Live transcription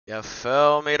You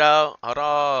feel me though? Hold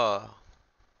on.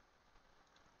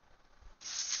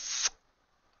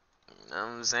 You know what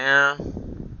I'm saying?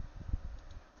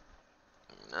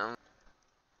 You know?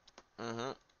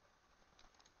 Mm-hmm.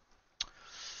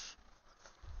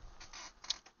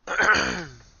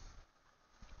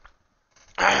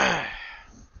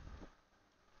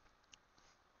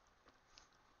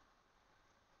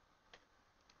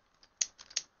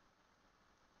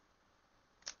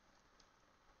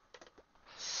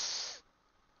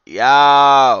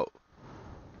 Yo.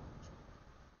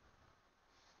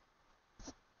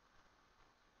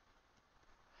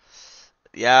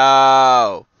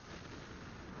 Yo.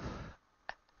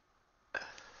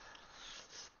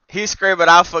 He screaming,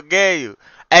 I forgave you.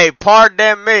 Hey,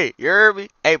 pardon me. You heard me?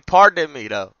 Hey, pardon me,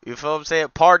 though. You feel what I'm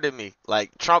saying? Pardon me.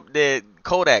 Like Trump did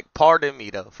Kodak. Pardon me,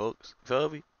 though, folks. Feel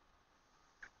me?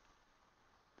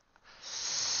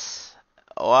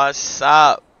 What's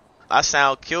up? I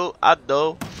sound cute. I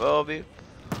do. Feel me?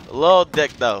 A little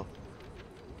dick, though.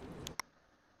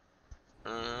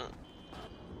 Mm.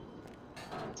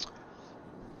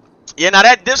 Yeah, now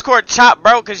that Discord chop,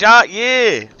 bro, cause y'all, yeah.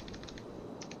 You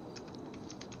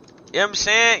know what I'm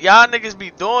saying? Y'all niggas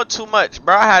be doing too much,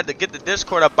 bro. I had to get the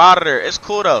Discord up out of there. It's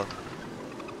cool, though. You know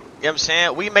what I'm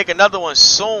saying? We make another one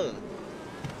soon.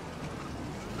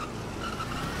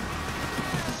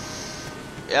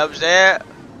 You know what I'm saying?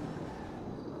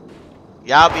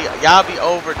 Y'all be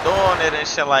overdoing it and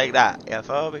shit like that. You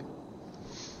feel me?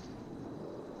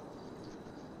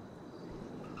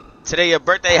 Today your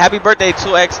birthday. Happy birthday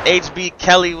 2XHB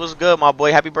Kelly. Was good, my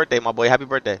boy. Happy birthday, my boy. Happy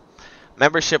birthday.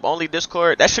 Membership only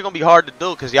Discord. That shit gonna be hard to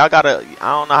do because y'all gotta.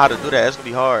 I don't know how to do that. It's gonna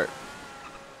be hard.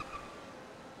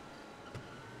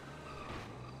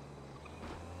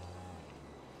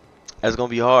 That's gonna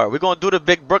be hard. We're gonna do the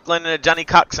big Brooklyn and the Johnny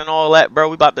Cox and all that, bro.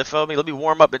 We about to, feel me? Let me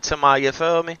warm up into my, you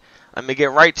feel me? Let me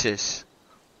get righteous.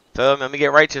 Feel me? Let me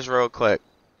get righteous real quick.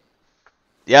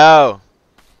 Yo.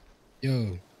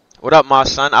 Yo. What up, my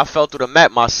son? I fell through the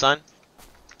map, my son.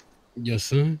 Your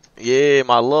son? Yeah,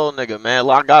 my little nigga, man.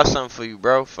 Look, I got something for you,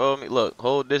 bro. Feel me? Look,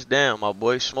 hold this down, my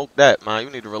boy. Smoke that, man. You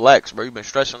need to relax, bro. You been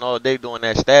stressing all day doing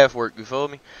that staff work, you feel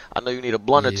me? I know you need a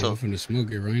blunt or two. I'm finna smoke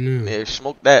it right now. Yeah,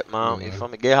 smoke that, man. You feel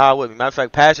me? Get high with me. Matter of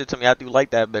fact, pass it to me after you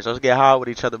like that, bitch. Let's get high with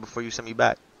each other before you send me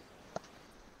back.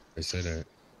 I said that.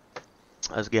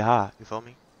 Let's get high, you feel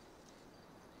me?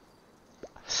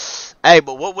 Hey,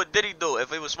 but what would Diddy do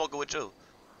if he was smoking with you?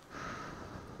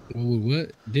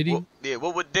 What? Diddy? Yeah,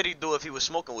 what would Diddy do if he was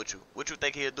smoking with you? What you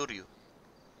think he'd do to you?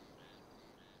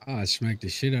 I smack the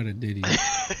shit out of Diddy.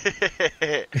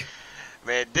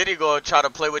 Man, Diddy gonna try to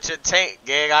play with your tank,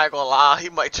 gang. I ain't gonna lie. He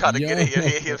might try to get in your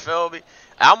head, you feel me?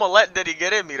 I'm gonna let Diddy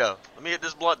get in me, though. Let me hit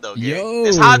this blunt, though, gang. Yo.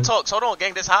 This hot talks. Hold on,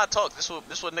 gang. This hot talk. This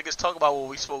what niggas talk about when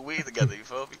we smoke weed together, you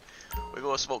feel me? We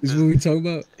gonna smoke this. This what we talk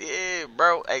about? Yeah,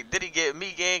 bro. Hey, Diddy get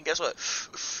me, gang. Guess what?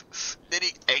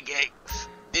 Diddy, hey, gang.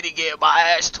 Diddy get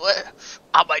my ass twit.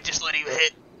 I might just let him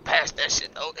hit past that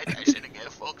shit, though. Hit that shit again,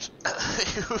 folks.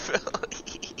 You feel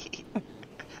me?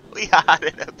 We hot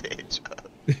in a bitch, bro.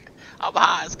 I'm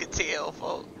high as can tell,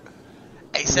 folks.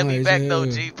 Hey, send me back, though,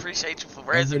 G. Appreciate you for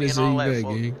raising me and all that,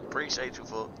 folks. Appreciate you,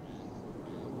 folks.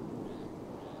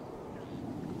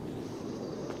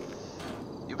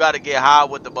 You gotta get high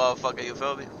with the motherfucker, you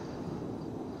feel me?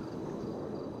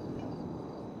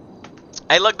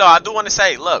 Hey, look, though, I do want to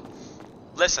say, look.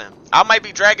 Listen, I might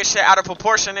be dragging shit out of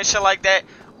proportion and shit like that,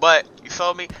 but, you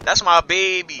feel me? That's my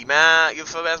baby, man. You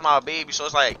feel me? That's my baby. So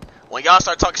it's like, when y'all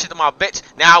start talking shit to my bitch,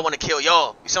 now I want to kill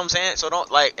y'all. You see what I'm saying? So don't,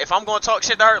 like, if I'm going to talk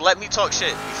shit to her, let me talk shit.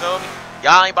 You feel me?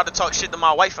 Y'all ain't about to talk shit to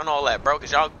my wife and all that, bro,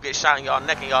 because y'all get shot in y'all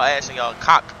neck and y'all ass and y'all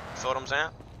cock. You feel what I'm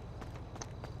saying?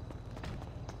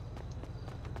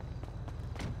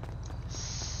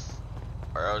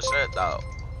 Real shit, dog.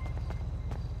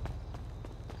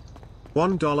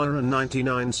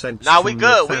 $1.99. Nah, we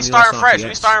good. We starting fresh.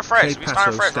 We starting fresh. We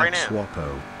starting fresh right now.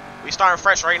 We starting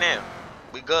fresh right now.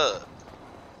 We good.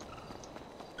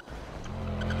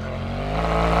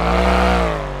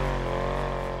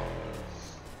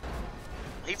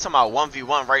 He talking about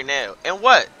 1v1 right now. And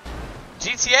what?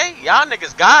 GTA? Y'all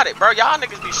niggas got it, bro. Y'all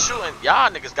niggas be shooting.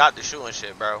 Y'all niggas got the shooting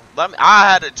shit, bro.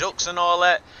 I had the jokes and all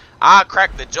that. I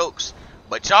cracked the jokes.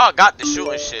 But y'all got the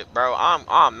shooting shit, bro.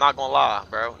 I'm not gonna lie,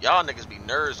 bro. Y'all niggas be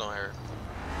nerds on here.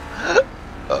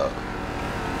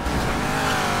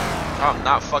 I'm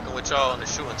not fucking with y'all on the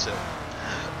shooting tip.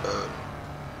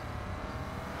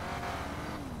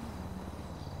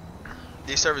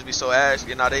 These servers be so ass.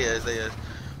 You know, they is.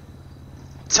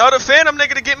 Tell the Phantom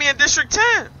nigga to get me in District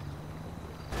 10.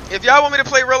 If y'all want me to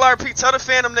play real RP, tell the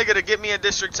Phantom nigga to get me in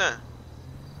District 10.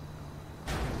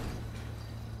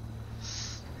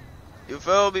 You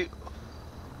feel me?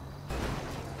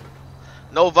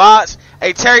 No VODs.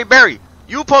 Hey, Terry Berry,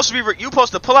 you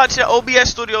supposed to pull out your OBS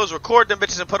studios, record them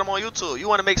bitches, and put them on YouTube. You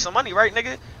want to make some money, right,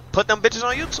 nigga? Put them bitches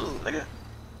on YouTube, nigga.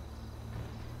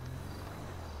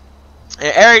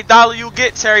 And every dollar you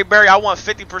get, Terry Berry, I want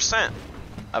 50%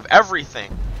 of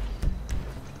everything.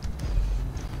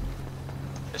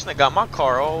 This nigga got my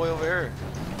car all the way over here.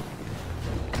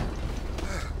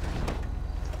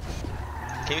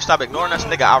 Can you stop ignoring us,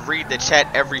 nigga? I read the chat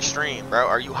every stream, bro.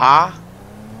 Are you high?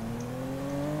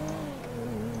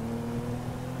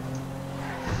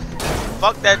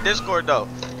 Fuck that Discord though.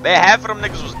 Man, half of them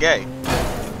niggas was gay.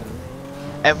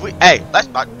 If we, hey, let's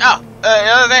not,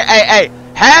 hey,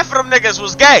 half of them niggas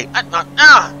was gay.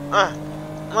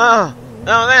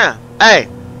 Hey,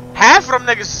 half of them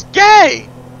niggas is gay.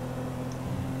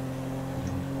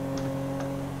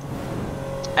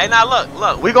 Hey, now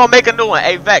look, we gonna make a new one.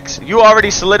 Hey, Vex, you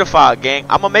already solidified, gang.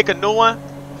 I'm gonna make a new one.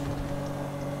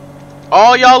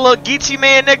 All y'all little Geechee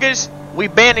man niggas, we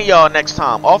banning y'all next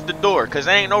time off the door, cause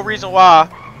there ain't no reason why.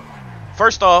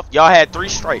 First off, y'all had 3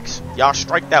 strikes. Y'all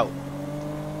striked out.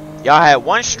 Y'all had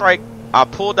 1 strike. I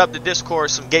pulled up the Discord,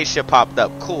 some gay shit popped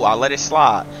up. Cool, I let it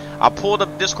slide. I pulled up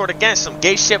the Discord again, some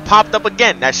gay shit popped up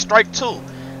again. That's strike 2.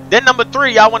 Then number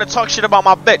 3, y'all want to talk shit about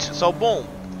my bitch. So boom,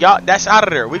 y'all, that's out of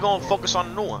there. We gonna focus on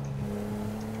the new one.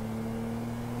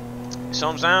 You see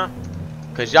what I'm saying?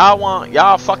 Cause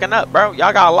y'all fucking up, bro.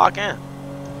 Y'all gotta lock in.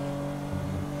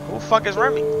 Who the fuck is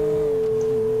Remy?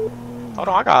 Hold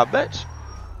on, I got a bitch.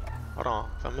 Hold on,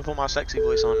 let me put my sexy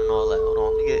voice on and all that. Hold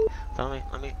on, let me get, feel me,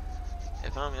 let me,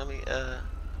 you know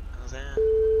what I'm saying?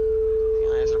 She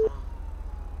gonna answer the phone.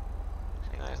 She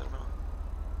gonna answer the phone.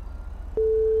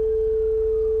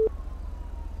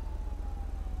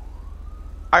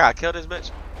 I gotta kill this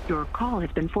bitch. Your call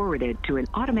has been forwarded to an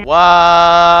automatic. What?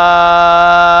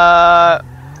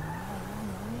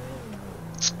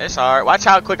 It's alright. Watch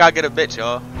how quick I get a bitch,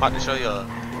 y'all. I'm about to show y'all.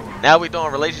 Now we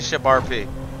doing relationship RP.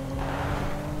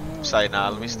 Say, nah,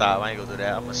 let me stop. I ain't gonna do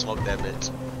that. I'm gonna smoke that bitch.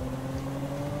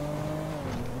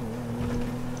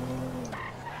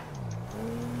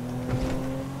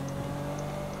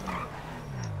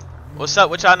 What's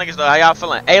up? What y'all niggas know? How y'all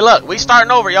feeling? Hey, look, we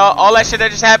starting over, y'all. All that shit that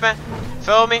just happened,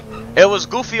 feel me? It was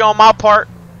goofy on my part.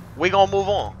 We gonna move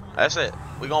on. That's it.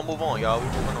 We gonna move on, y'all. We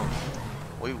moving on.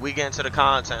 We get into the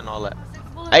content and all that.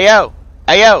 Hey, yo.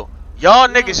 Hey, yo. Y'all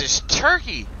niggas is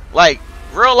turkey. Like,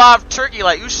 real live turkey.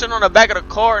 Like, you sitting on the back of the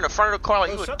car, in the front of the car,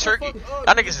 like you a turkey.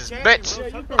 Y'all niggas is bitch.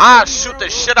 I'll shoot the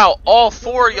shit out all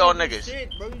 4 of y'all niggas.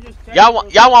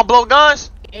 Y'all want blow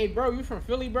guns? Hey, bro, you from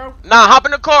Philly, bro? Nah, hop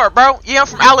in the car, bro. Yeah, I'm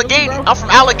from Allegheny. I'm from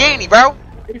Allegheny, bro.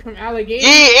 You from Allegheny?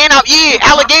 Yeah, and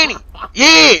Allegheny.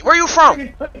 Yeah, where you from?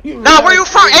 Nah, where you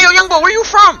from? Hey, yo, young boy, where you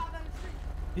from?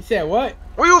 You said what?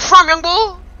 Where you from, young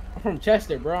boy? I'm from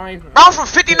Chester, bro. I'm from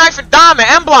 59th and Diamond,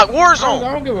 M Block, Warzone.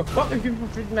 I don't give a fuck if you from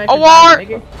 59th and Diamond,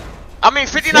 nigga. I mean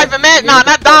 59th and Master. Nah,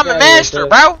 not Diamond, Master,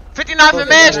 bro. 59th and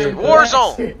Master,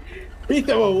 Warzone. He's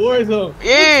talking about Warzone.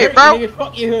 Yeah, bro. Nigga,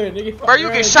 fuck your hood, nigga. Bro, you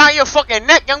get shot in your fucking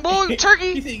neck, young boy. You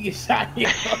turkey. He said you get shot in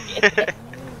your fucking neck.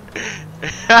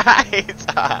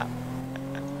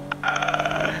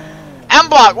 M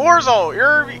Block, Warzone. You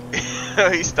heard me?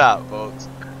 He stopped, folks.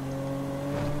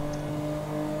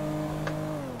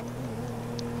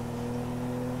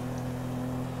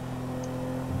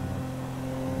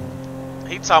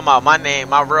 He talking about my name.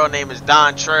 My real name is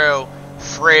Dontrell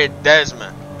Fred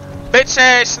Desmond. Bitch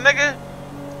ass nigga.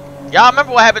 Y'all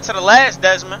remember what happened to the last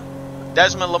Desmond?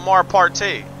 Desmond Lamar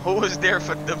Partee. Who was there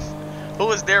for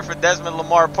Desmond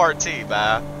Lamar Partee,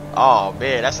 man? Oh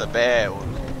man, that's a bad one.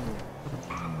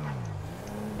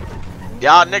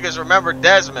 Y'all niggas remember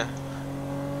Desmond.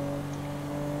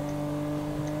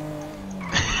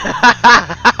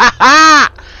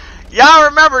 Y'all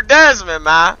remember Desmond,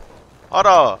 man. Hold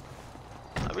on.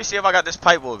 Let me see if I got this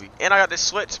pipe movie. And I got this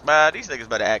switch, man. These niggas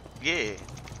better act. Yeah.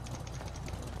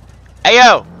 Hey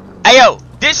yo,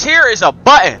 this here is a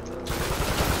button.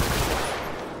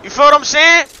 You feel what I'm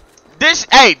saying? This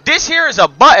here is a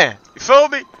button. You feel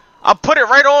me? I put it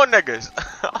right on niggas.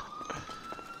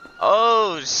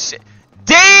 Oh shit.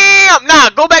 Damn!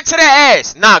 Nah, go back to that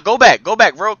ass. Nah, go back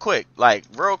real quick. Like,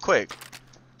 real quick.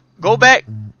 Go back.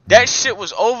 That shit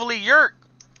was overly yerk.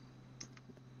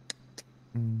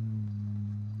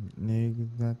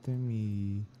 Niggas not to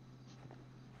me.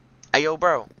 Hey yo,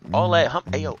 bro, all that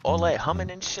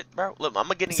humming and shit, bro. Look, I'm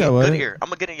gonna get in your good ear. I'm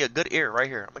gonna get in your good ear right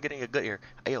here. I'm gonna get in your good ear.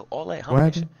 Hey yo, all that humming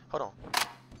and shit. Hold on.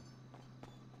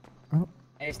 Oh.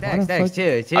 Hey, Stacks,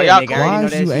 chill, Oh, y'all nigga. Why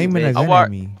is you aiming a gun at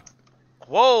me?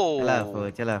 Whoa.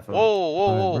 Chill out, fool.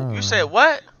 Whoa. You said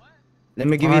what? Let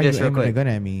me give Why you are this you real aiming a quick. gun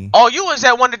at me? Oh, you was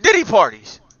at one of the Diddy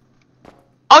parties.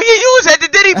 Oh yeah, you was at the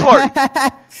Diddy party.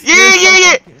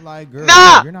 Yeah. Like, girl,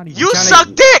 Nah, you're not even you trying to-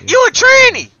 suck dick. You a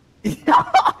tranny. Nah, he a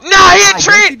I guess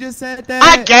you tranny. just said that.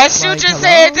 I guess you Like, just hello?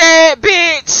 said that,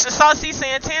 bitch. Saucy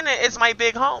Santana is my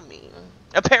big homie.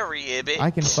 A period, bitch. I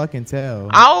can fucking tell.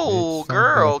 Oh, Bitch,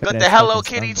 girl, got got the Hello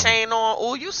Kitty chain on.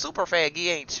 Oh, you super faggy,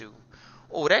 ain't you?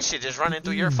 Oh, that shit just running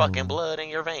through your fucking blood in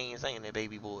your veins, ain't it,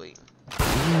 baby boy?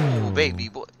 Ooh, baby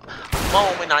boy.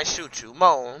 Moan when I shoot you.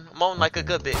 Moan. Moan like a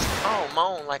good bitch. Oh,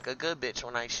 moan like a good bitch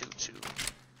when I shoot you.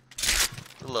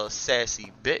 You little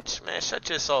sassy bitch. Man, shut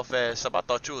your soft ass up. I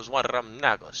thought you was one of them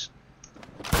niggas.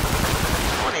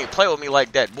 Don't even play with me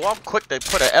like that, boy. I'm quick to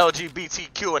put a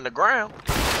LGBTQ in the ground.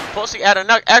 Pussy, add an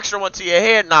extra one to your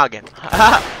head noggin. You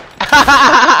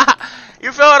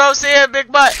feel what I'm saying,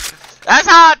 big butt? That's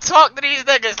how I talk to these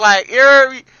niggas. Like, you hear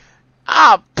me?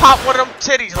 I'll pop one of them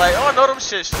titties. Like, oh, no, them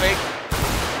shit's fake.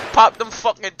 Pop them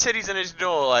fucking titties in his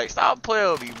door. Like, stop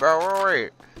playing with me, bro. Where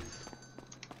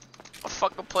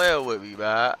fucking playing with me,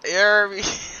 man. You hear me?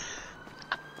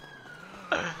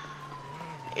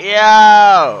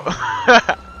 Yo.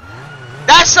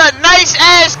 That's a nice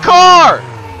ass car.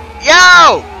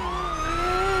 Yo.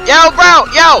 Yo, bro.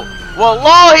 Yo.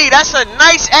 Wallahi, that's a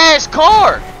nice ass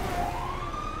car.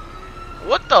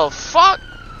 What the fuck?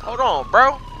 Hold on,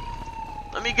 bro.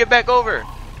 Let me get back over.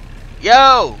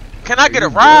 Yo, can I get a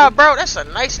ride, bro? That's a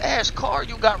nice ass car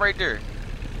you got right there.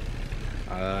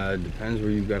 Depends where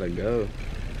you gotta go.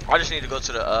 I just need to go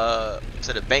to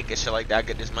the bank and shit like that. I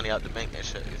get this money out the bank and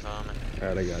shit. You feel me?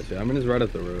 Alright, I got you. I mean, it's right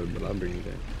up the road, but I'll bring you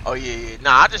there. Oh yeah.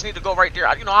 Nah, I just need to go right there.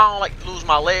 You know, I don't like to lose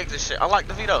my legs and shit. I like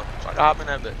the Vito, so I can hop in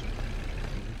that bitch.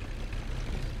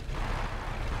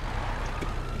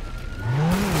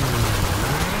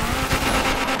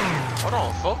 Hold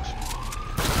on, folks.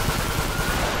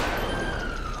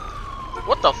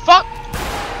 What the fuck?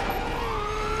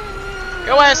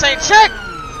 Your ass ain't checked.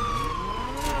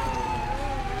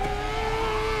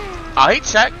 Oh, he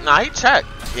checked. Nah, he checked.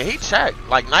 Yeah, he checked.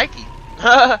 Like Nike.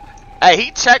 Hey,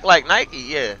 he checked like Nike.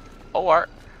 Yeah. Oh, art.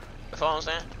 That's all I'm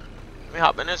saying. Let me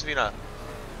hop in this Vito.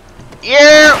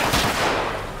 Yeah.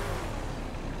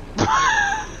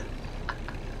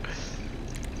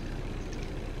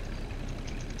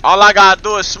 All I gotta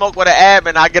do is smoke with an ab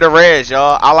and I get a res,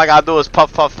 y'all. All I gotta do is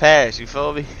puff pass, you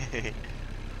feel me?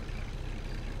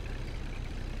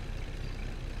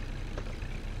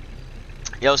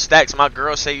 Yo, Stacks, my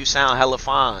girl say you sound hella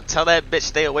fine. Tell that bitch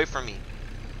stay away from me.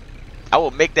 I will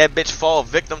make that bitch fall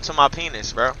victim to my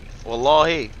penis, bro.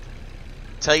 Wallahi.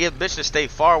 Tell your bitch to stay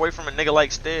far away from a nigga like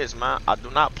Stiz, man. I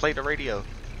do not play the radio.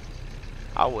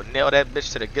 I will nail that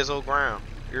bitch to the gizzo ground.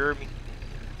 You hear me?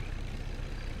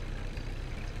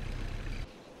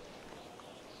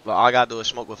 But all I gotta do is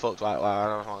smoke with folks. I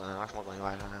don't smoke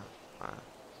like that.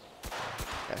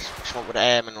 Smoke with the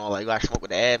admin or like you gotta smoke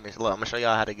with the admins. Look, I'm gonna show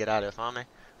y'all how to get out of it, feel me?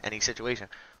 Any situation.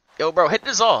 Yo, bro, hit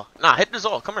this all. Nah, hit this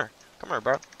all. Come here,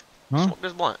 bro. Huh? Smoke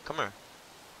this blunt. Come here.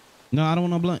 No, I don't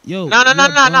want no blunt. Yo. No. you Smoke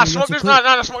got this. your clip?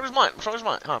 No. Smoke this blunt. Smoke this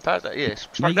blunt. Huh? Pass that. Yeah.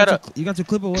 Spark that up. You got your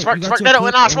clip or what? Spark You got that your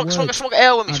up. Nah, clip or what? smoke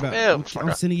L with me. Smoke Alright, L.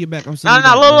 I'm sending you back. Look. I'm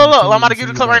about to give you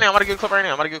the clip right now. I'm about to give you the clip right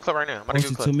now. I'm about to give you the clip right now. I'm about to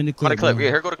give you the clip. 2-minute I'm about to clip, clip. bro.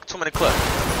 Yeah, here go the 2-minute clip.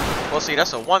 Well, see,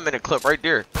 that's a 1-minute clip right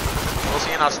there. We'll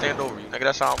see, and I'll stand over you, nigga.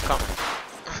 That's how I'm coming.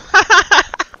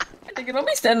 Nigga, don't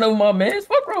be standing over my man.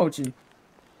 What's wrong with you?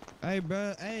 Hey,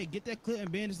 bro. Hey, get that clip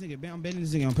and ban this nigga. I'm banning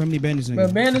this nigga. I'm permanently banning this nigga.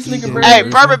 Bro, ban this nigga, bro. Hey,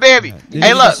 perfect baby. This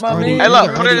Hey, nigga look. is already- Hey,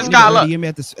 look, put it in the already- sky, already look. hit me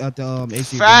at the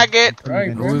AC. Faggot.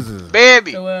 Right, bro. Who is this?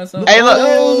 Baby. Your ass up. Hey, look.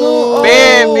 Oh, no.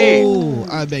 Baby. Oh,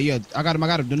 I bet. Yeah, I got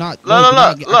him. Do not.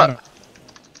 Look.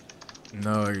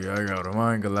 No, yeah, I got him.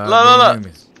 I ain't gonna lie.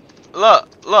 Look.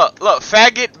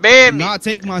 Faggot, Do ban me. not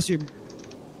take my shit.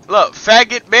 Look,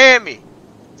 faggot, ban me.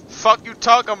 Fuck you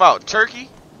talking about, turkey?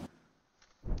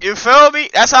 You feel me?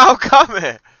 That's how I'm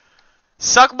coming.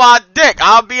 Suck my dick.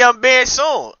 I'll be unbanned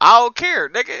soon. I don't care,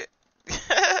 nigga.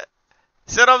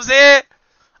 See what I'm saying?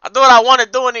 I do what I want to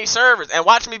do in these servers, and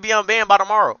watch me be unbanned by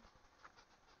tomorrow.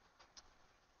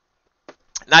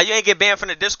 Now you ain't get banned from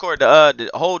the Discord.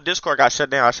 The whole Discord got shut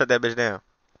down. I shut that bitch down.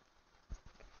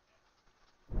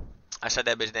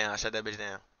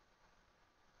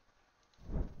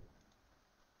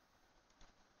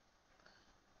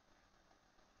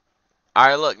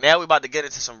 Alright, look, now we about to get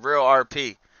into some real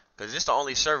RP. Because this the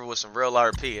only server with some real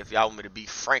RP, if y'all want me to be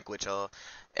frank with y'all.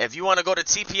 If you want to go to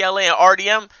TPLA and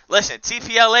RDM, listen,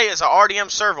 TPLA is an RDM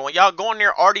server. When y'all go in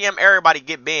there, RDM, everybody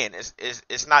get banned.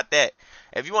 It's not that.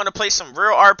 If you want to play some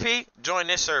real RP, join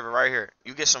this server right here.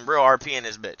 You get some real RP in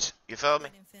this bitch. You feel me?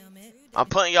 I'm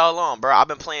putting y'all on, bro. I've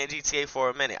been playing GTA for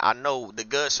a minute. I know the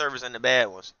good servers and the bad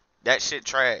ones. That shit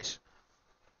trash.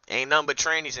 Ain't nothing but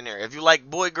trannies in there. If you like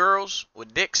boy girls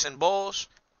with dicks and balls,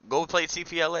 go play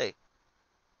TPLA.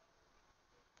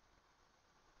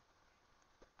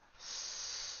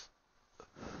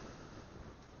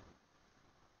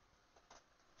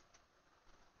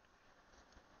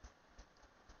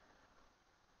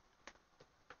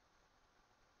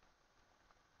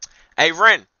 Hey,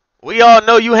 Ren, we all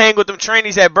know you hang with them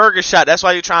trainees at Burger Shot. That's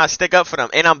why you trying to stick up for them.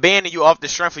 And I'm banning you off the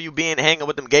strength of you being hanging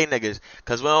with them gay niggas.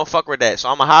 Because we don't fuck with that. So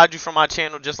I'm going to hide you from my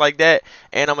channel just like that.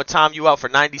 And I'm going to time you out for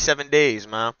 97 days,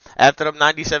 man. After them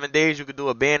 97 days, you could do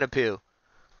a ban appeal.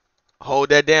 Hold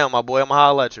that down, my boy. I'm going to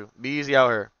holler at you. Be easy out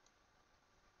here.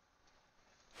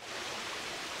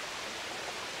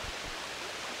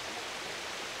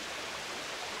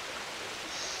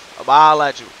 I'm going to holler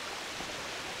at you.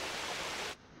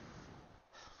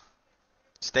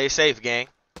 Stay safe, gang.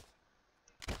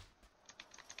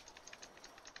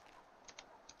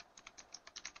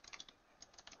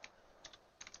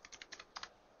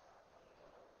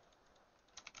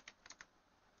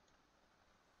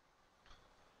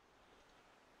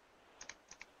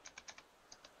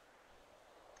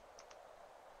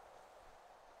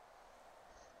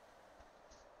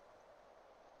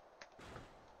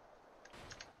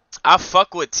 I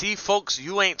fuck with T, folks.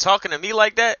 You ain't talking to me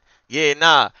like that? Yeah,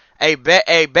 nah. Hey,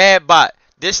 bad bot.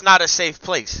 This not a safe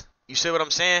place. You see what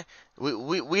I'm saying?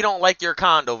 We don't like your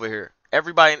kind over here.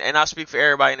 Everybody, and I speak for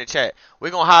everybody in the chat. We're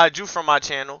going to hide you from my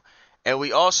channel. And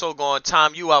we also going to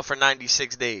time you out for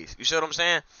 96 days. You see what I'm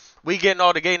saying? We getting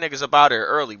all the gay niggas up out here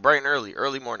early. Bright and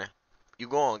early morning. You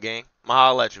go on, gang. I'ma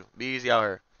holler at you. Be easy out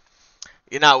here.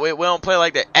 You know, we don't play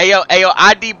like that. Ayo,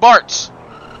 ID Barts.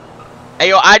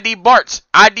 Ayo, ID Barts.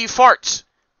 ID Farts.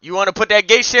 You want to put that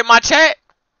gay shit in my chat?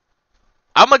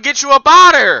 I'm going to get you up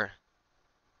out of here.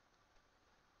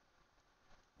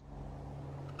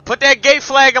 Put that gay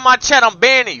flag in my chat. I'm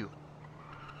banning you.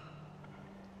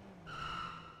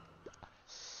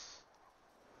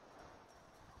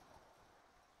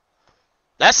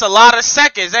 That's a lot of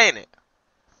seconds, ain't it?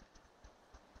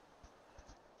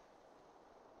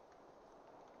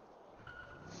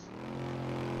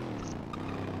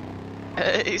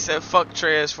 He said, fuck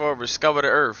Transformers, cover the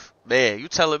earth. Man, you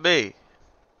telling me.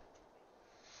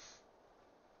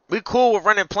 We cool with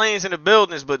running planes in the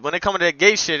buildings, but when it come to that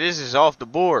gay shit, this is off the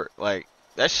board. Like,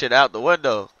 that shit out the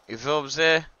window. You feel what I'm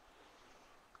saying?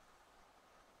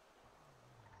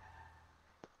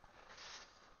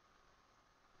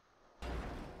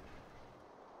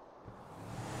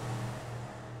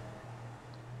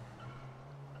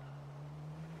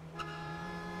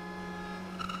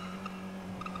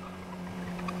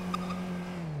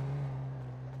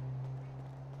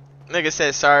 Nigga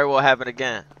said sorry won't happen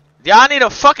again. Y'all need a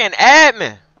fucking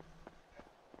admin.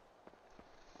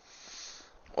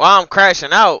 While I'm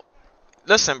crashing out.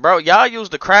 Listen, bro, y'all use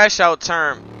the crash out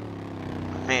term.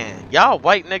 Man, y'all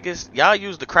white niggas, y'all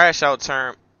use the crash out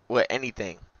term with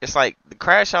anything. It's like the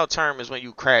crash out term is when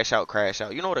you crash out, crash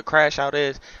out. You know what a crash out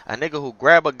is? A nigga who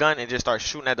grab a gun and just start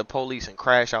shooting at the police and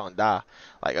crash out and die.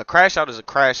 Like a crash out is a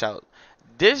crash out.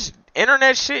 This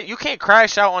internet shit, you can't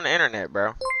crash out on the internet,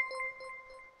 bro.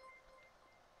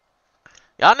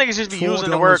 Y'all niggas just be using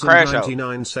the word crash out.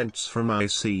 $4.99 from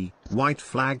IC. White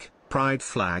flag, pride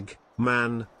flag,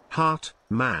 man, heart,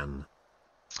 man.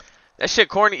 That shit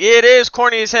corny. Yeah, it is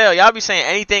corny as hell. Y'all be saying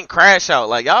anything crash out.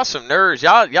 Like, y'all some nerds.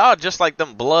 Y'all just like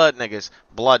them blood niggas.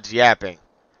 Blood's yapping.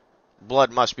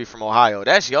 Blood must be from Ohio.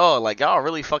 That's y'all. Like, y'all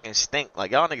really fucking stink.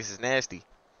 Like, y'all niggas is nasty.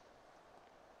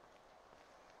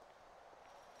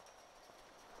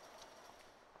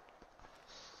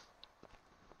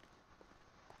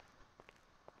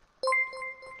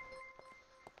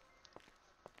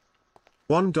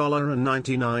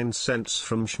 $1.99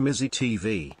 from Schmizzy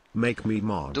TV. Make me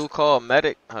mod. Do call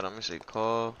medic. Hold on, let me see.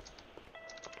 Call.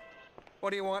 What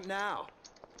do you want now?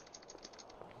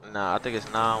 Nah, I think it's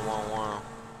 911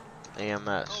 AMS.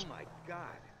 Oh my god.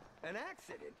 An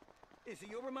accident? Is the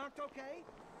Ubermarkt okay?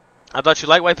 I thought you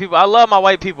like white people. I love my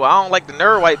white people. I don't like the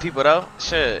nerd white people, though.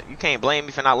 Shit, you can't blame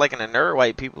me for not liking the nerd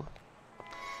white people.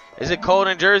 Is it cold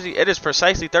in Jersey? It is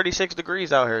precisely 36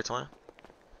 degrees out here, twin.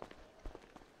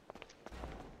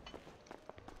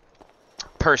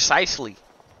 Precisely.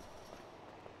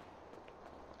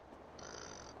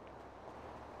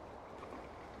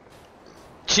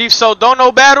 Chief So Don't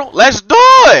Know battle? Let's do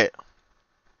it!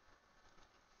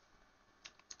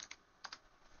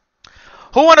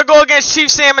 Who wanna go against Chief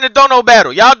Sam in the Don't Know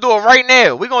battle? Y'all do it right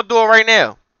now. We gonna do it right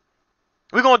now.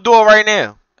 We gonna do it right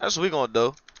now. That's what we gonna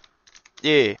do.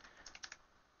 Yeah.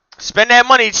 Spend that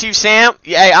money, Chief Sam.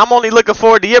 Yeah, hey, I'm only looking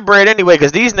forward to your bread anyway,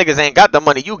 because these niggas ain't got the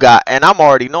money you got, and I'm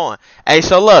already knowing. Hey,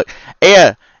 so look.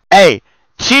 Yeah. Hey,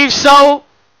 Chief So,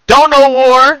 don't know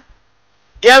war.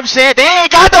 You know what I'm saying? They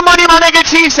ain't got the money my nigga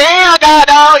Chief Sam got,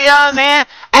 though. You know what I'm saying?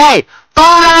 Hey,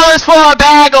 $5 for a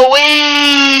bag of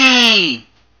weed.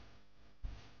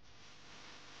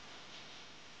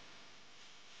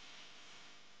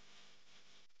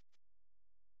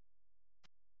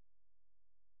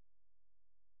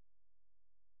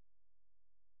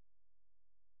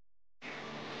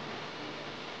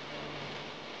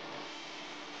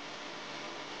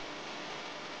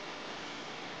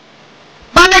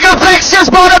 My nigga Vex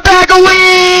just bought a bag of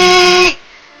weed.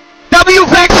 W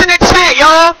Vex in the chat,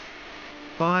 y'all.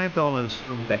 $5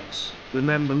 from Bex.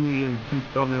 Remember me and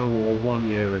Pete on a war 1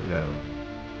 year ago.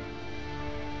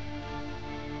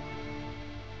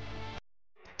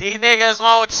 These niggas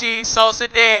want cheese sauce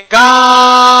and then go.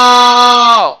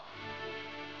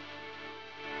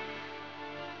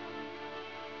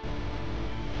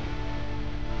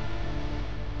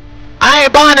 I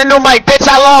ain't buying a new mic, bitch.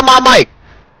 I love my mic.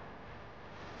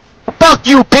 Fuck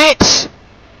you, bitch.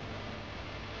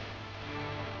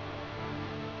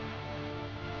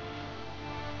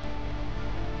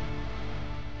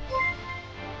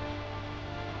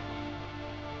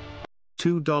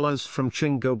 $2 from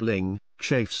Chingo Bling,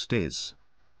 Chafe Stiz.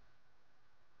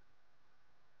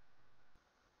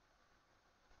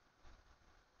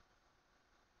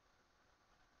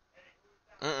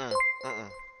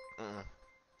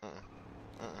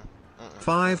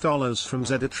 $5 from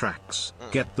Zedda Tracks.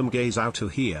 Get them gays out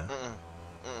of here.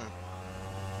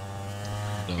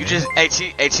 You just, hey,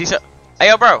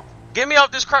 yo, bro, get me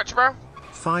off this crutch, bro.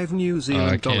 $5 New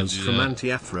Zealand dollars from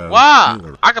Anti-Afro. Why?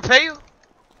 I can pay you?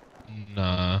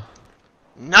 Nah.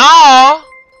 No.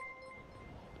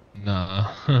 Nah.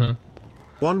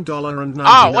 $1.99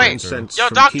 Oh, wait. Yo,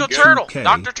 from Dr. Keith Turtle. 2K.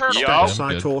 Dr. Turtle.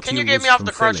 Yo. Can you get me off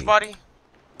the crutch, buddy?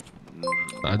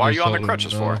 Why are you on the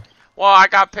crutches for? Well, I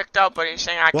got picked up, but he's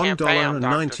saying I can't pay him,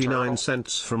 Dr. Turtle.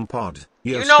 $1.99 from Pod.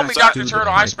 You know me, Dr.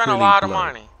 Turtle. I spend a lot of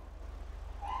money.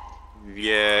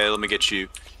 Yeah, let me get you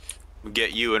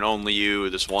and only you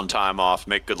this one time off.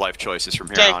 Make good life choices from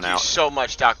here on out. Thank you so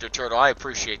much, Dr. Turtle. I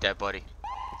appreciate that, buddy.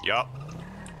 Yup.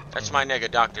 That's my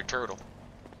nigga, Dr. Turtle.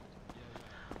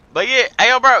 But yeah,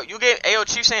 ayo, bro, ayo,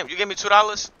 Chief Sam, you gave me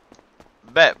 $2?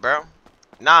 Bet, bro.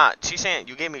 Nah, Chief Sam,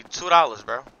 you gave me $2,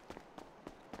 bro.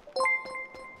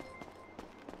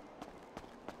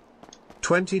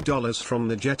 $20 from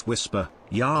the Jet Whisper.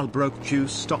 Y'all broke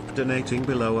juice, stop donating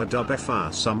below a dub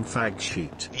FR some fag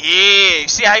sheet. Yeah,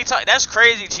 see how you talk? That's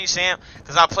crazy, Chief Sam.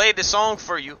 Because I played the song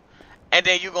for you. And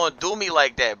then you gonna do me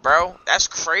like that, bro. That's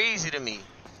crazy to me.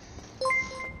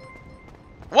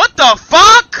 What the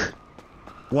fuck?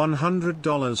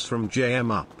 $100 from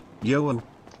JM Up. Yo and...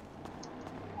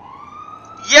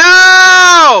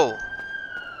 Yo!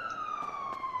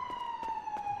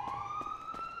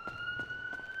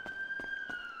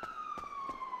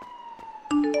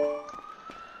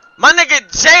 My nigga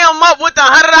jam up with the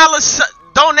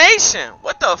 $100 donation.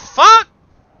 What the fuck?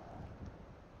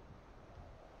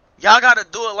 Y'all gotta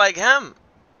do it like him.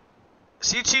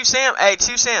 See Chief Sam? Hey,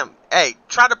 Chief Sam. Hey,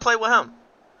 try to play with him.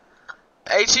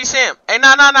 Hey, Chief Sam. Hey,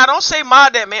 nah. Don't say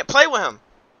mod that, man. Play with him.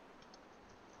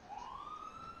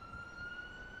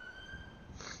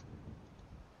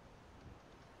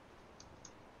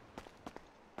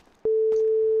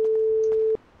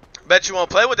 Bet you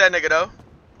won't play with that nigga, though.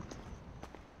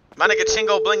 My nigga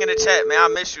Chingo Bling in the chat, man. I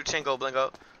miss you, Chingo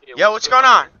Blingo. Yeah, yo, what's going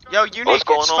on? Yo, Unique,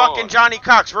 it's fucking Johnny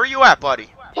Cox. Where you at, buddy?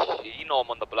 You know I'm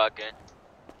on the block, gang.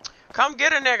 Come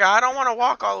get a nigga. I don't want to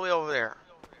walk all the way over there.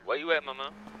 Where you at,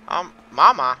 mama?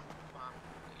 Mama.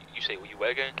 You say where you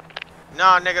at, gang?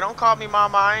 Nah, nigga, don't call me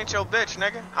mama. I ain't your bitch,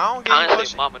 nigga. I don't get I you ain't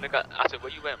pussy. say mama, nigga. I said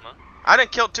where you at, man? I done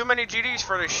killed too many GDs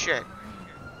for this shit.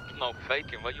 No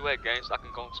faking. Where you at, gang? So I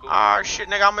can go to school. Ah, shit,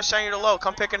 nigga. I'm gonna send you the low.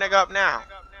 Come pick a nigga up now.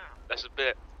 That's a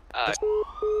bit. Alright.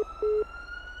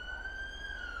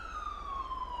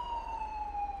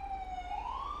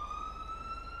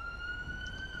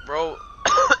 Bro.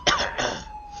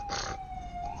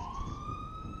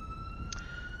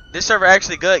 This server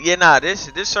actually good? Yeah, nah, this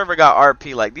server got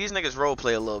RP. Like, these niggas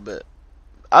roleplay a little bit.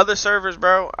 Other servers,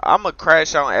 bro, I'ma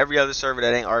crash out on every other server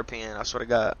that ain't RPing. I swear to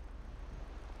God.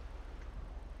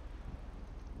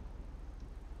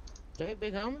 Hey,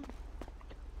 big homie.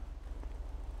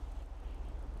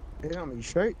 Big homie, you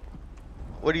straight?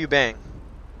 What do you bang?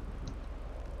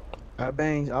 I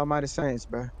bang Almighty Saints,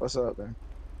 bro. What's up, man?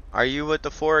 Are you with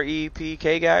the 4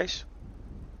 EPK guys?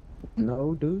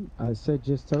 No, dude. I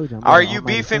just told you. Are you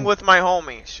beefing with my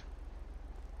homies?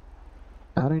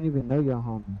 I don't even know your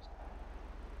homies.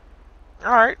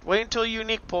 Alright, wait until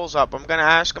Unique pulls up. I'm gonna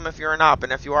ask him if you're an op,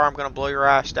 and if you are, I'm gonna blow your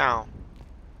ass down.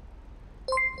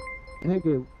 Nigga,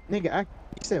 you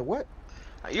said what?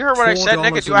 You heard what I said,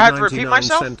 nigga. Do I have to repeat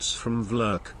myself? $4.99 from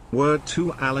Vlurk. Word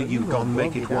to Allah, you gon'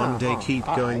 make it one day. Keep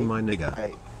going, my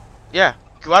nigga. Yeah.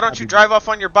 Why don't you drive off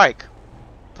on your bike?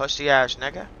 Pussy ass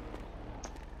nigga.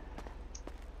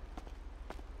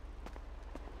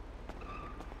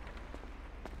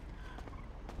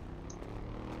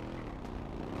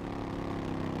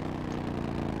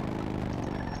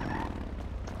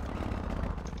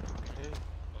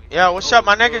 Yeah, what's up,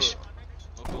 my niggas?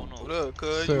 What up,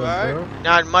 cuz? You alright?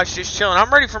 Not much, just chilling.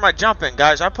 I'm ready for my jumping,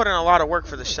 guys. I put in a lot of work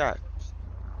for the set.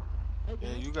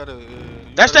 Yeah, you gotta.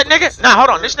 That's that nigga? Nah, hold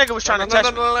on. This nigga was trying to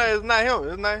test me. No, it's not him.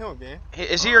 It's not him, man.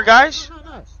 Is he your guys?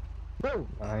 Bro.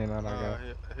 I ain't know that guy.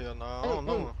 Hell no, I don't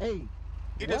know him. Hey,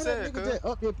 He why just that said, nigga cuz. just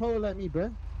up your pole at me,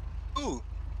 bro? Who?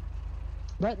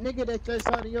 That nigga that just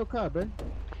out of your car, bro.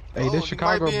 Hey, this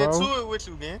Chicago, he might be bro. into it with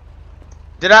you, man.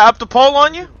 Did I up the pole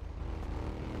on you?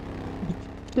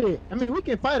 Shit, I mean, we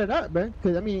can fight it out, bro.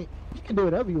 Cause I mean, you can do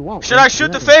whatever you want. Should I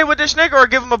shoot the fade with this nigga or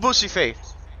give him a boosie fade?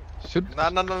 Shoot. Nah.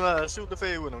 Shoot the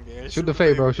fade with him, man. Shoot the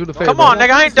fade, bro. Shoot the fade. Come on,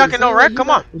 nigga. I ain't ducking no wreck. Come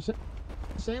on.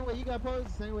 Same way you got posed,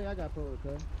 same way I got posed,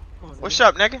 cuz. What's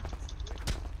up, nigga?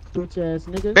 Bitch ass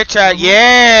nigga. Bitch ass.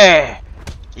 Yeah.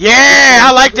 Yeah.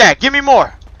 I like that. Give me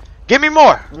more. Give me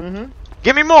more.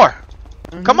 Give me more.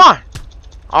 Come on.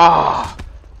 Oh.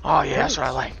 Oh, yeah. That's what I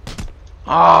like.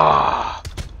 Oh.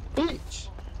 Bitch.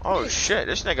 Oh, shit.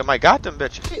 This nigga might got them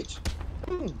bitches. Bitch.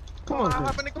 Come on,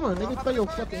 nigga. Throw your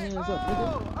fucking hands up,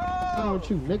 nigga. What's wrong with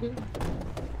you, nigga?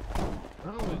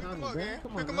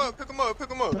 Pick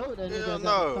him up. Hell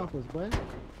no.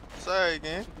 Sorry,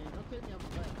 gang.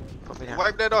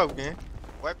 Wipe that off, gang.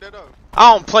 Wipe that off.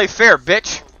 I don't play fair,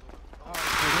 bitch.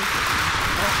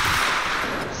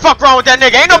 Fuck wrong with that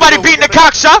nigga. Ain't nobody beating the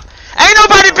cocks up. Ain't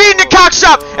nobody beating the cocks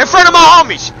up in front of my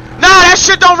homies. Nah, that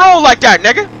shit don't roll like that,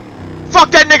 nigga.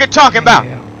 Fuck that nigga talking about.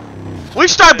 We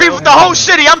start beef with the whole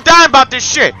city. I'm dying about this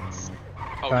shit.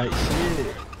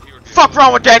 Fuck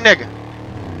wrong with that nigga.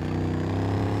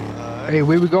 Hey,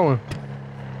 where we going?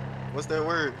 What's that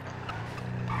word?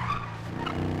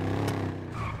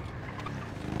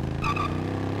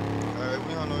 Alright,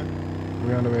 we on the way.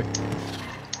 We on the way.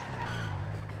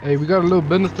 Hey, we got a little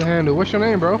business to handle. What's your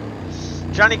name, bro?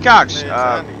 Johnny Cox.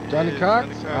 Johnny Cox?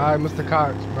 Alright, Mr.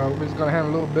 Cox, bro. We're just gonna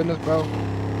handle a little business, bro.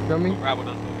 Feel me?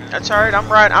 That's alright.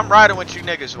 I'm riding with you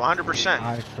niggas 100%.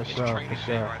 Alright, for sure.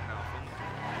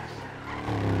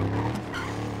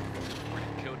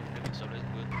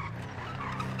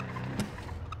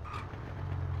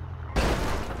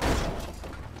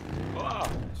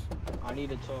 I need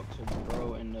to talk to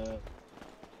bro in the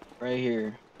right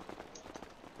here.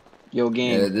 Yo,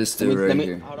 gang. Yeah, this dude right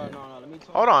here. Hold on, let me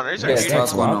talk. Hold on, these are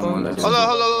GDs. Hold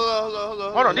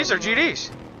Hold on, these are GDs.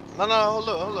 No, hold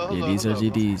up. Yeah, these are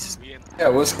GDs. Yeah,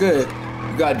 what's good?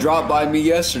 You got dropped by me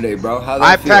yesterday, bro. How that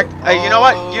I feel? packed. Hey, you know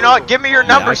what? Give me your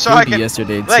number so I can.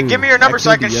 Yesterday Like, give me your number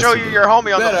so I can show you your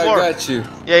homie on the floor. I got you.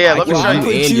 Yeah. Let me show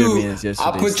you.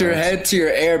 I put your head to your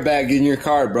airbag in your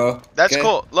car, bro. That's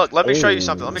cool. Look, let me show you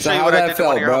something. Let me show you what I did to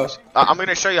one of your homies. I'm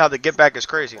gonna show you how the get back is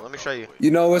crazy. Let me show you.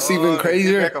 You know what's even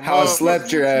crazier? How I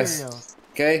slept your ass.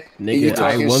 Okay? Nigga,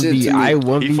 I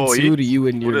 1v2 to you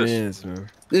and your mans, man.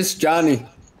 This Johnny.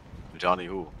 Johnny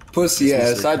who? Pussy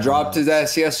ass. I dropped his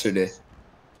ass yesterday.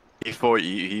 He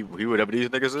whatever these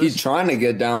niggas is? He's trying to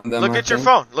get down them. Look at your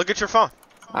phone. Look at your phone.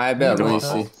 I bet. Let me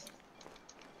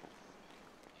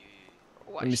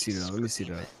see. Let me see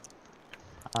that.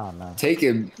 Oh, no.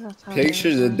 Taking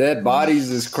pictures of dead bodies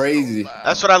is crazy.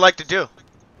 That's what I like to do.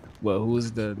 Well,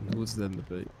 who's the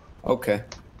debate? Okay.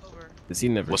 Cause he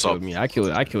never killed me. I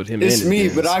killed him. It's me,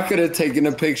 but I could have taken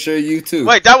a picture of you too.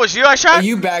 Wait, that was you I shot? And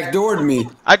you backdoored me.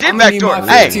 I did backdoor.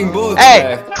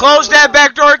 Hey, close that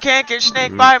back door. Can't get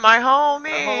snaked by my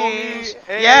homies.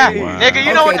 Yeah, nigga,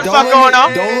 you know what the fuck going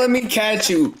on? Don't let me catch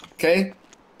you, okay?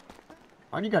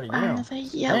 Why you gotta yell?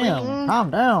 Yelling. Damn, calm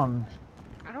down.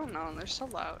 I don't know, they're so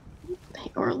loud. They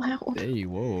are loud. Hey,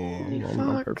 whoa.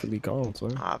 I'm perfectly calm,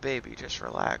 son. Aw, baby, just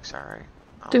relax, alright?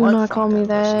 Do not call me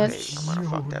that. I'm gonna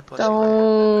fuck that pussy.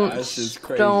 Don't. That's just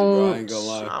crazy, bro. I ain't gonna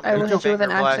lie. I will hit you with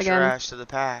an axe Your again. ass to the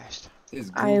past.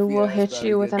 I will hit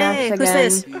you with an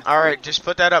axe again. Alright, just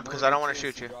put that up because I don't want to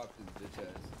shoot you.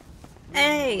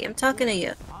 Hey, I'm talking to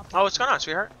you. Oh, what's going on,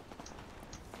 sweetheart?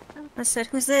 I said,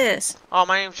 who's this? Oh,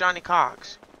 my name's Johnny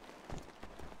Cox.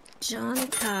 Johnny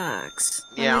Cox.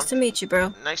 Well, Yeah. nice to meet you,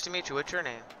 bro. Nice to meet you. What's your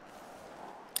name?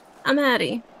 I'm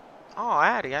Addie. Oh,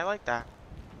 Addie, I like that.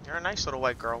 You're a nice little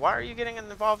white girl. Why are you getting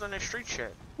involved in this street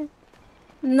shit?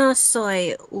 No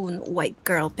soy un white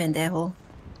girl, pendejo.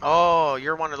 Oh,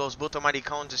 you're one of those buto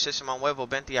maricones de sistema huevo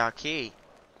vente aquí.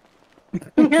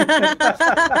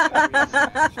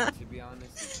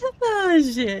 Oh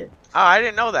shit. Oh, I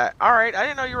didn't know that. All right, I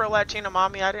didn't know you were a Latina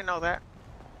mommy. I didn't know that.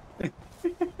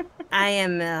 I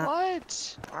am.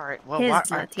 What? All right. Well, His why,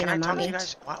 Latina can I talk to mommy. you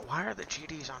guys? Why are the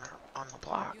GDs on the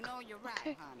block?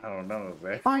 I don't know,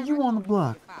 man. Why you on the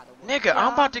block? Nigga,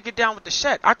 I'm about to get down with the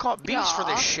set. I caught bees for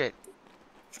this shit.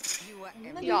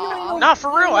 Y'all. Nah,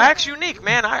 for real. Axe Unique,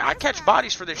 man. I catch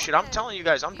bodies for this shit. I'm telling you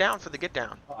guys, I'm down for the get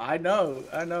down. I know.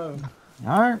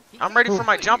 Alright. I'm ready for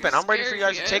my jumping. I'm ready for you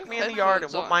guys to take me in the yard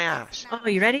and whoop my ass. Oh,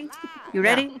 you ready? You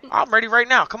ready? Yeah, I'm ready right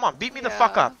now. Come on, beat me the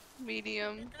fuck up.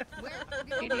 Medium.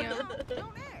 Medium.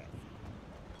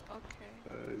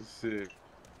 Shit.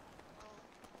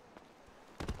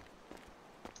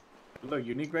 Look,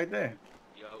 Unique right there.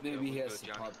 Maybe he has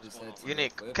to pop his head.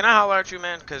 Unique, can I holler at you,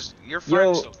 man? Cause your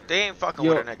friends, they ain't fucking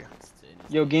with a nigga.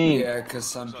 Yo, gang. Yeah, cause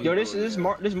some people. Yo, this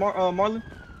Marlon.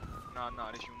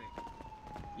 Nah, this Unique.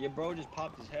 Yeah, bro, just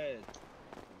popped his head.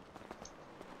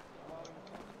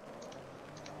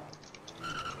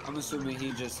 I'm assuming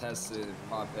he just has to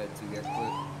pop head to get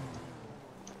clipped.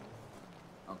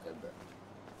 Okay, bet.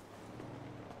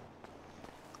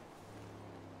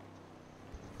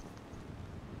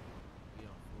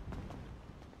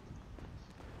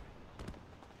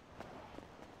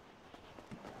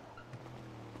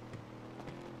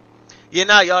 Yeah,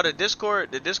 nah, y'all, the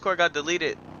Discord got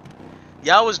deleted.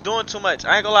 Y'all was doing too much.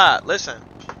 I ain't gonna lie. Listen,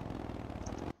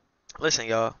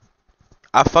 y'all.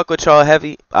 I fuck with y'all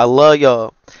heavy. I love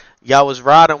y'all. Y'all was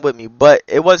riding with me, but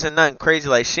it wasn't nothing crazy.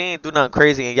 Like, she ain't do nothing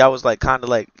crazy, and y'all was like kind of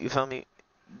like, you feel me,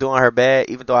 doing her bad.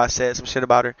 Even though I said some shit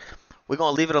about her, we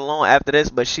gonna leave it alone after this.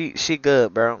 But she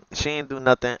good, bro. She ain't do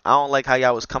nothing. I don't like how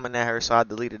y'all was coming at her, so I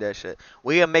deleted that shit.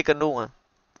 We'll make a new one.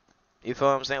 You feel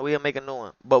what I'm saying? We'll make a new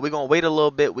one. But we're going to wait a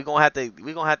little bit. We're going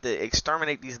to have to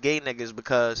exterminate these gay niggas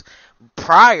because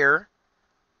prior,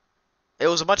 it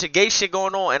was a bunch of gay shit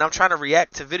going on, and I'm trying to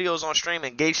react to videos on stream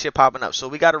and gay shit popping up. So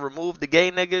we got to remove the gay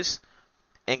niggas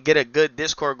and get a good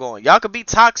Discord going. Y'all could be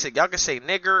toxic. Y'all can say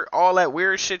nigger, all that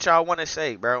weird shit y'all want to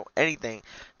say, bro. Anything.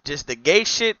 Just the gay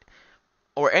shit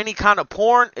or any kind of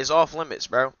porn is off limits,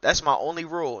 bro. That's my only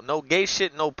rule. No gay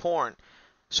shit, no porn.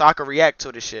 So I can react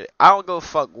to the shit. I don't go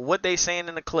fuck what they saying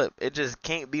in the clip. It just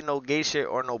can't be no gay shit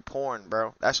or no porn,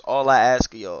 bro. That's all I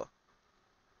ask of y'all.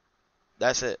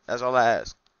 That's it. That's all I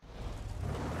ask.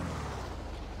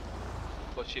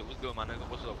 But shit, what's good, my nigga?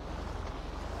 What's up?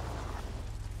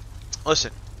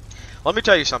 Listen, let me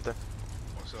tell you something.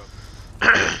 What's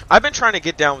up? I've been trying to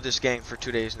get down with this gang for 2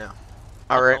 days now.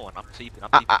 Alright? I'm peeping.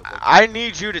 I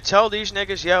need you to tell these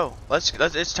niggas, yo, let's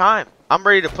it's time. I'm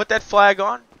ready to put that flag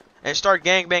on and start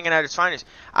gangbanging at its finest.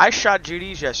 I shot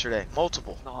GDs yesterday,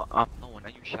 multiple. No, I'm knowing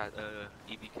that you shot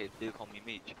EBK big homie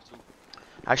Mitch too.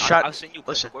 I shot. I've seen you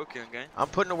put the work in, gang. I'm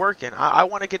putting the work in. I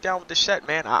want to get down with the set,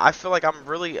 man. I feel like I'm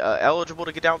really eligible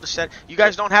to get down with the set. You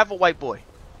guys don't have a white boy.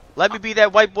 Let me be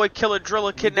that white boy killer,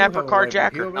 driller, kidnapper,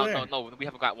 carjacker. No, we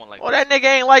haven't got one like that. Well, that nigga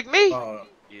ain't like me. Oh,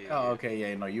 okay,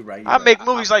 yeah, no, you're right. I make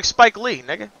movies like Spike Lee,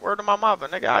 nigga. Word to my mother,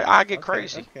 nigga. I get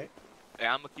crazy. Okay. Hey,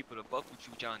 I'm gonna keep it a buck with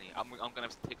you, Johnny. I'm gonna have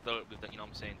to take the, you know what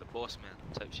I'm saying, the boss man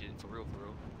type shit, for real.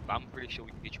 But I'm pretty sure we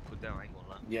can get you put down, I ain't gonna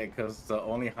lie. Yeah, cause the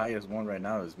only highest one right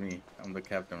now is me. I'm the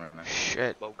captain right now.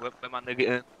 Shit. But when my nigga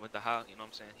in, with the high, you know what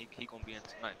I'm saying, he gonna be in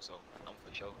tonight, so I'm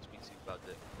for sure speak to you about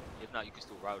that. If not, you can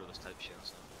still ride with us type shit,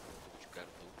 so do what you gotta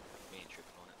do. We ain't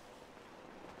tripping on it.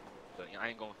 But I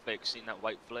ain't gonna fake seeing that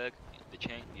white flag, the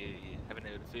chain, yeah. Having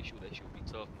it official, that shit would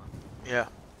be tough, man. Yeah.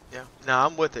 Nah,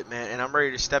 I'm with it, man, and I'm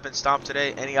ready to step and stomp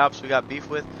today. Any ops we got beef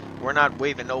with, we're not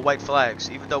waving no white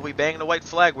flags. Even though we bang the white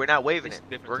flag, we're not waving it.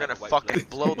 We're gonna fucking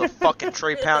blow the fucking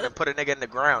Trey Pound and put a nigga in the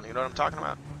ground. You know what I'm talking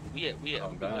about? We at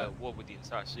war with the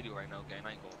entire city right now, gang.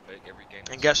 I ain't gonna fake every game.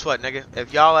 And guess what, nigga?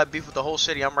 If y'all have beef with the whole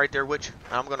city, I'm right there with you.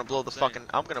 I'm gonna blow the fucking.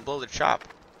 I'm gonna blow the chop.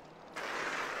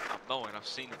 I'm knowing. I've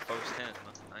seen it firsthand,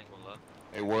 man. I ain't gonna lie.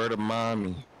 Hey, word of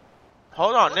mommy.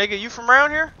 Hold on, nigga. You from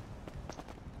around here?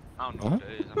 I don't know what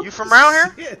that is. You from around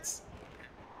here? Yes.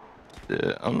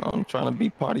 Yeah, I'm trying to be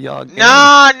part of y'all gang.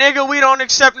 Nah, nigga, we don't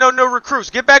accept no new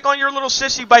recruits. Get back on your little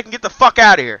sissy bike and get the fuck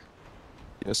out of here.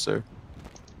 Yes, sir.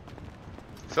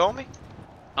 Feel me?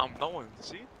 I'm knowing.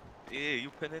 See? Yeah,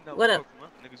 you pin in that What work, up? man.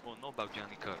 Niggas gonna know about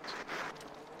Johnny Cox.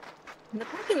 In the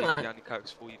parking lot. Johnny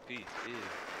Cox 40p. Yeah.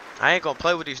 I ain't gonna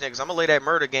play with these niggas. I'm gonna lay that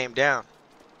murder game down.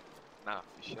 Nah,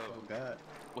 for sure. Oh God.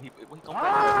 What he gonna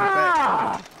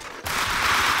back?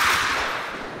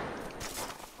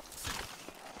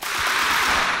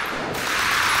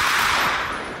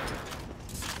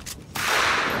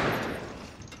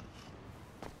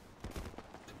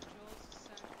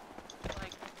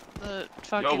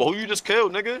 fucking. Yo, who you just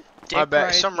killed, nigga? My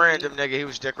bad. Some random nigga. He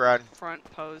was dick riding. Front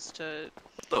pose to.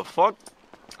 What the fuck?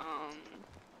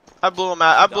 I blew him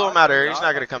out. I blew him out of here. He's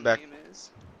not gonna come back.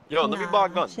 Yo, let me buy a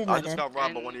gun. shit I like just that. got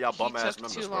robbed by one of y'all bum ass took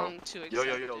members, too bro. long to Yo,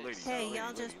 accept lady. Hey, Lady, y'all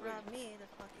lady, just lady. robbed me. The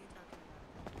fuck you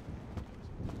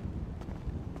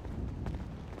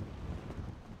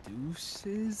talking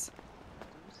Deuces?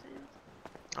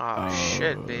 Oh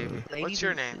shit, baby. What's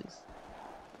your name?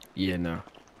 Yeah, no.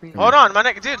 Hold on, my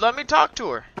nigga, dude. Let me talk to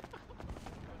her.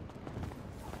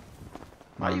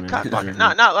 Why you cockblocking?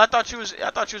 Nah, I thought you was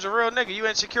a real nigga. You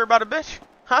insecure about a bitch,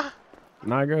 huh?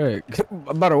 Not good.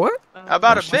 About a what?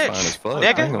 About a bitch,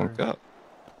 nigga.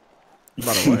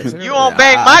 About a what? You won't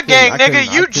bang my gang, nigga.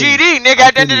 You GD, nigga.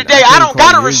 At the end of the day, I don't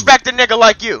gotta respect a nigga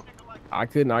like you. I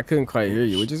couldn't quite hear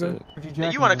you. What'd you say?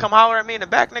 You wanna come holler at me in the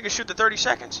back, nigga? Shoot the 30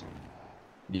 seconds.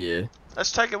 Yeah.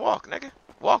 Let's take a walk, nigga.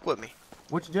 Walk with me.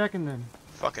 What you jacking then?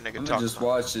 Fucking nigga I'm talk. gonna just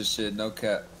watch this shit, no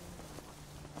cap.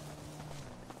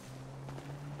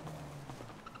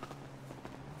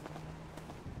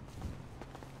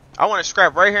 I want to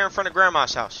scrap right here in front of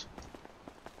grandma's house.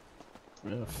 I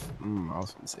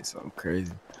was gonna say something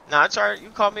crazy. Nah, it's alright. You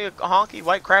call me a honky,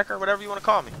 white cracker, whatever you want to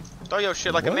call me. Throw your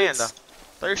shit like a man, though.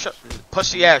 Throw your shit,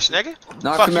 pussy ass, nigga.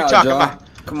 Knock Fuck him you out, talking John. about?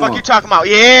 Come Fuck on. you talking about?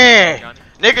 Yeah.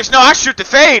 Niggas know I shoot the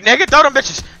fade, nigga. Throw them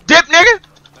bitches. Dip, nigga.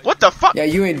 What the fuck? Yeah,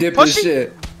 you ain't dipping Pussy?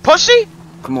 shit. Pussy?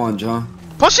 Come on, John.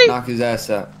 Pussy? Knock his ass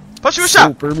out. Pussy, what's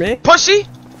up? Pussy?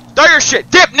 Throw your shit.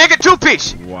 Dip, nigga.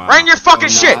 2-piece. Wow. Right in your fucking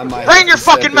shit. Right in your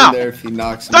fucking mouth.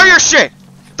 Throw your shit.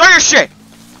 Throw your shit.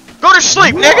 Go to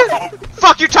sleep, nigga.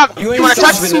 Fuck you talking. You wanna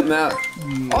touch me?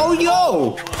 Oh,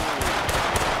 yo.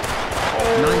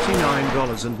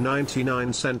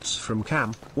 $99.99 from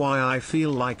Cam. Why I feel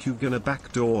like you gonna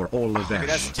backdoor all of Nigga, that.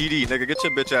 that's GD, nigga. Get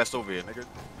your bitch ass over here, nigga.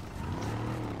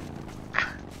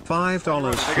 $5 from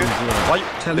Why you-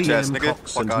 Blood. Telly bitch ass M nigga?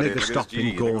 Cox Fuck and outta here, nigga nigga. stop It's GD,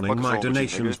 nigga. gawning Fuck my wrong with you,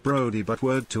 donations, nigga? Brody, but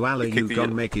word to Allah, Kick you the-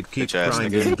 gon' make it keep bitch ass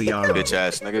grinding nigga. the arrow. Bitch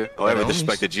ass nigga. Don't ever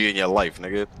disrespect a G in your life,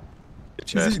 nigga.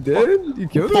 Bitch Is ass. he dead? You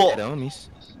killed him?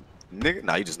 Nigga,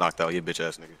 nah, you just knocked out your bitch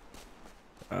ass nigga.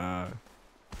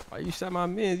 Why you shot my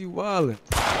man? You wildin'.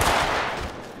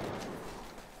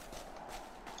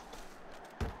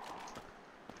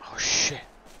 Oh shit.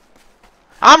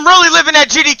 I'm really living that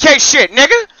GDK shit,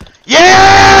 nigga.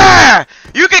 Yeah!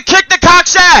 You can kick the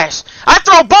cock's ass. I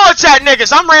throw bullets at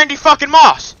niggas. I'm Randy fucking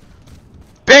Moss.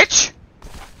 Bitch.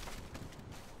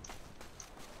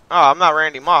 Oh, I'm not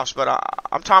Randy Moss, but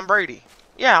I'm Tom Brady.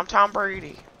 Yeah, I'm Tom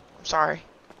Brady. I'm sorry.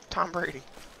 Tom Brady.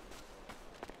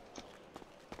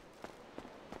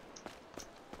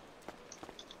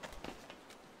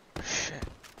 Shit.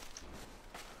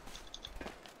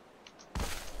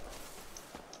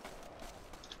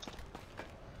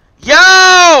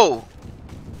 Yo!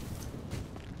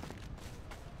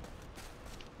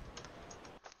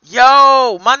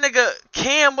 Yo, my nigga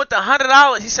Cam with the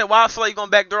 $100. He said, "Why I feel like you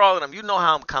gonna backdoor all of them?" You know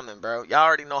how I'm coming, bro. Y'all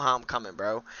already know how I'm coming,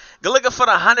 bro. Good looking for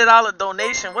the $100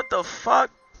 donation. What the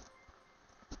fuck?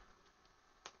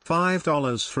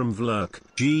 $5 from Vlurk.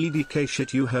 GDK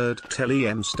shit you heard. Telly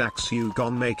M Stacks you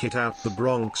gon' make it out the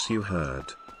Bronx you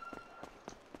heard.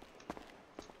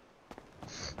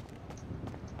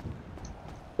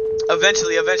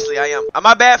 Eventually, I am.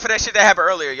 My bad for that shit that happened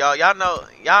earlier, y'all. Y'all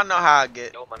know how I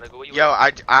get. Yo, my nigga, where you Yo,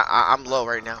 at? I'm low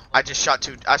right now. I shot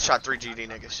 3 GD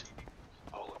niggas.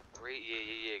 Oh, 3?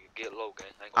 Yeah. Get low, gang.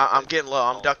 I'm getting low.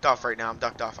 I'm ducked off right now. I'm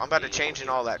about to change and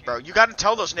all that, bro. You gotta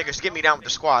tell those niggas to get me down with the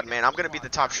squad, man. I'm gonna be the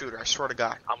top shooter. I swear to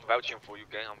God. I'm vouching for you,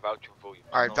 gang. I'm vouching for you.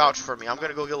 All right, vouch for me. I'm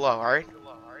gonna go get low. All right.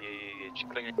 Yeah.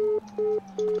 Chicken.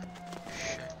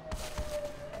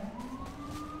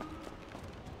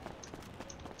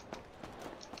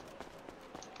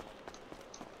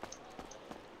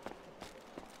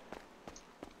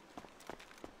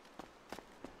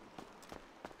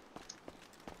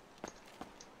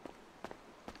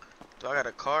 Do I got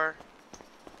a car?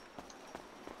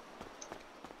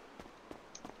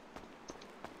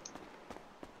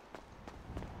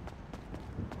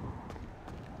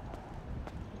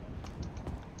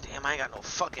 Damn, I ain't got no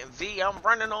fucking V. I'm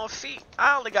running on feet.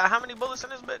 I only got how many bullets in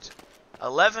this bitch?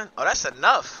 11? Oh, that's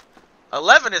enough.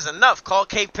 11 is enough. Call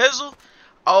K Pizzle.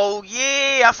 Oh,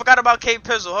 yeah. I forgot about K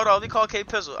Pizzle. Hold on. Let me call K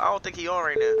Pizzle. I don't think he on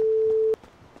right now.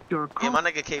 Yeah, my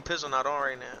nigga K Pizzle not on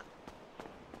right now.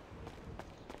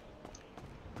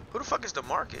 Who the fuck is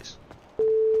DeMarcus?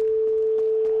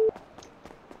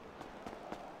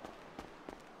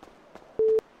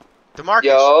 DeMarcus.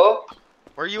 Yo.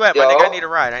 Where you at, my nigga? I need a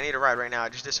ride. I need a ride right now. I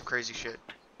just did some crazy shit.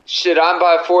 Shit, I'm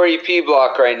by 4EP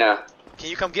block right now. Can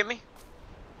you come get me?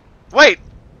 Wait.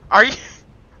 Are you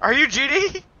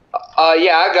GD?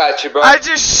 Yeah, I got you, bro. I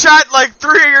just shot like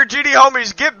 3 of your GD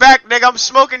homies. Get back, nigga. I'm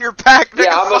smoking your pack, nigga.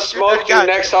 Yeah, I'ma Fuck smoke you nigga.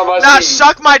 next time I Nah, see you.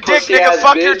 suck my dick, Pussy nigga. ass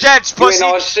Fuck your bitch. debts, You ain't pussy.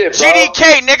 on shit, bro.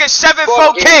 GDK, nigga. 7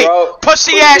 Fuck 4K. you, bro.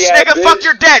 Pussy Pussy ass, ass nigga. Fuck bitch.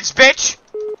 your debts, bitch.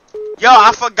 Yo,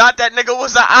 I forgot that nigga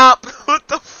was an op. What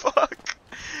the fuck?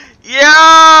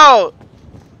 Yo!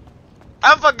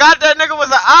 I forgot that nigga was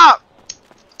an op.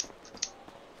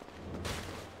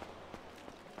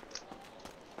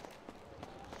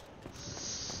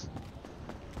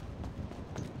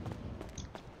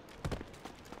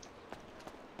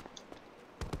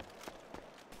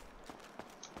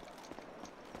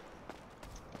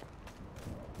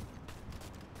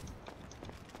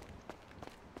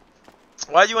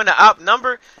 Why you in the op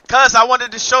number? Cause I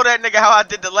wanted to show that nigga how I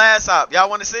did the last op. Y'all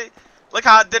want to see? Look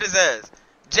how I did his ass.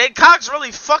 Jay Cox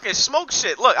really fucking smoked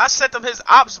shit. Look, I sent him his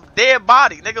op's dead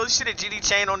body. Nigga, you see the GD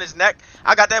chain on his neck?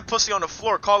 I got that pussy on the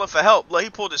floor calling for help. Look, he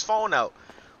pulled his phone out.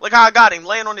 Look how I got him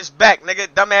laying on his back, nigga.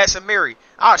 Dumbass Amiri.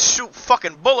 I'll shoot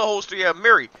fucking bullet holes through your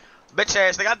Amiri. Bitch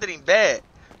ass nigga, I did him bad.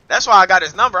 That's why I got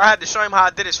his number. I had to show him how I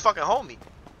did his fucking homie.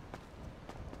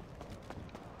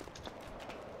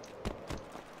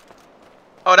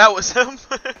 Oh, that was him?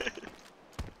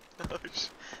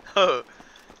 Oh,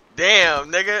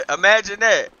 damn, nigga. Imagine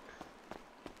that.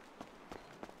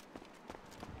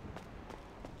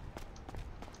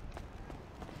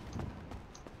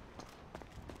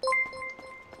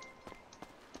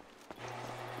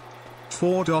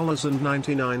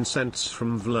 $4.99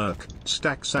 from Vlurk.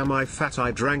 Stacks, am I fat?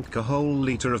 I drank a whole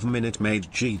liter of Minute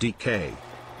Maid GDK.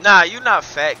 Nah, you not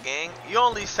fat, gang. You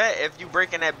only fat if you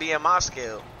breaking that BMI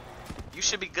scale. You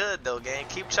should be good though, gang.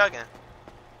 Keep chugging.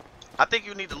 I think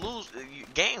you need to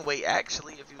gain weight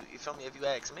actually, if you feel me, if you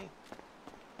ask me.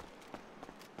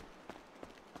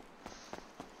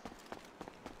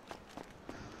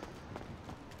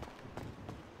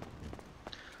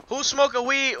 Who's smoking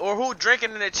weed or who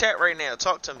drinking in the chat right now?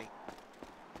 Talk to me.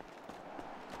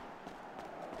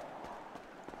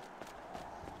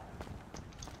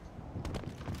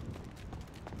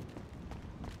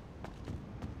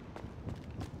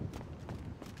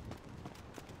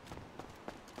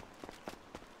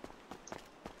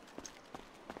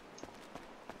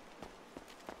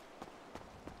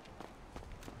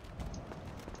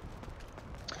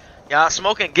 Y'all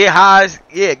smoking, get high as,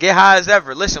 yeah, get high as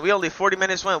ever. Listen, we only 40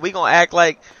 minutes in. We gonna act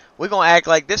like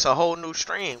this a whole new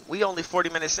stream. We only 40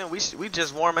 minutes in. We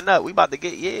just warming up. We about to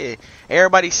get, yeah.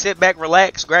 Everybody sit back,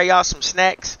 relax, grab y'all some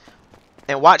snacks,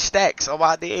 and watch Stacks on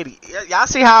my daddy. Y'all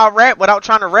see how I rap without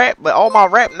trying to rap, but all my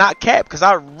rap not cap because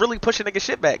I really push a nigga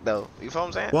shit back though. You feel what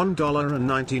I'm saying?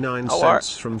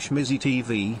 $1.99 from Schmizzy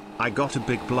TV. I got a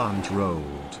big blunt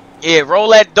rolled. Yeah, roll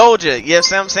that Doja. You know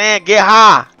what I'm saying? Get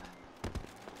high.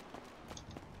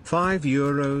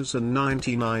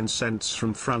 €5.99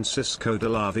 from Francisco de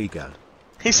la Vega.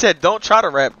 He said, "Don't try to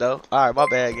rap though." All right, my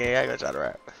bad, gang. I ain't gonna try to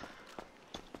rap.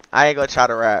 I ain't gonna try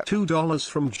to rap. $2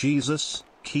 from Jesus.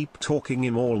 Keep talking,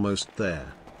 him almost there.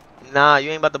 Nah,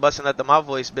 you ain't about to bust a nut to my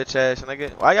voice, bitch ass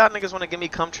nigga. Why y'all niggas wanna give me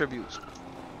cum tributes?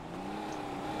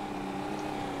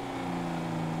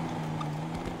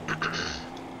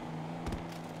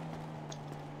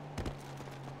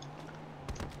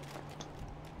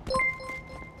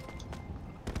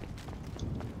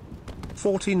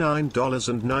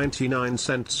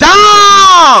 $49.99.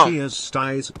 Damn! Cheers,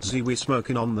 Styes. Z, we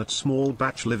smoking on that small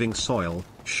batch living soil.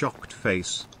 Shocked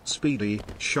face. Speedy.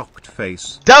 Shocked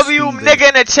face. W, Speedy. nigga,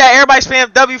 in the chat. Everybody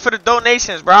spam W for the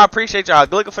donations, bro. I appreciate y'all.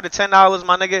 Good looking for the $10,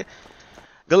 my nigga.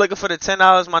 Good looking for the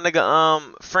 $10, my nigga,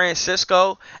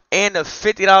 Francisco. And the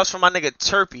 $50 for my nigga,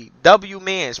 Turpy. W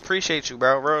mans. Appreciate you,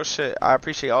 bro. Real shit. I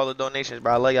appreciate all the donations,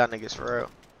 bro. I love y'all niggas, for real.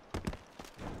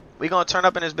 We gonna turn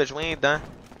up in this bitch. We ain't done.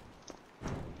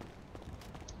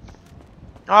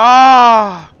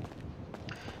 Oh,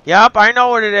 yep, I know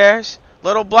what it is.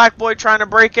 Little black boy trying to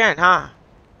break in, huh?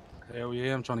 Hell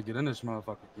yeah, I'm trying to get in this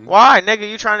motherfucker. Dude. Why,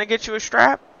 nigga? You trying to get you a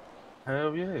strap?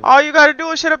 Hell yeah. All you gotta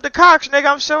do is hit up the Cox,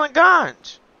 nigga. I'm selling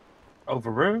guns. Oh,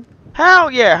 for real? Hell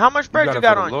yeah. How much bread you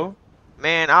got on low? you?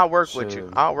 Man, I'll work with you.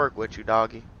 I'll work with you,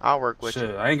 doggy. I'll work with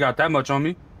you. I ain't got that much on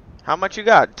me. How much you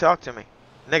got? Talk to me.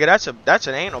 Nigga, that's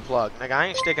an anal plug. Nigga, I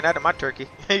ain't sticking that in my turkey.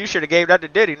 You should have gave that to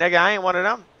Diddy. Nigga, I ain't one of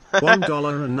them.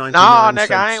 $1.99 nah,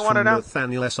 nigga, I ain't one of them.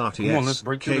 Nathaniel SRTS. Come on, let's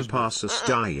break K passes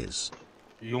dies.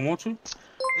 You want to?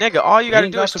 Nigga, all you gotta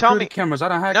do is tell me. Cameras. I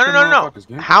don't have No.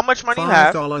 How much money you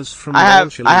have? From I have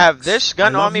Bolsheviks. this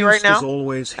gun on me right now,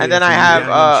 Always and then I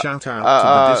have shout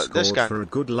out to the this Discord gun. for a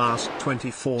good last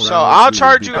 24 So hours. I'll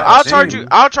charge you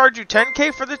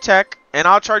 10K for the tech, and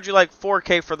I'll charge you like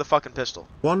 4K for the fucking pistol.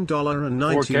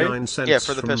 $1.99. Yeah,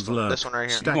 for the pistol. Vlurk. This one right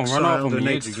here.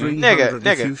 Nigga,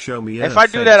 if you show me if I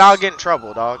do that, I'll get in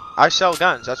trouble, dog. I sell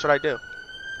guns. That's what I do.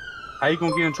 How you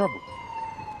gonna get in trouble?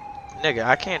 Nigga,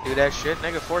 I can't do that shit.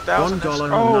 Nigga, 4,000.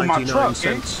 Oh, my truck,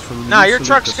 from nah, your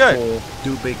truck's good.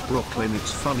 Do big Brooklyn,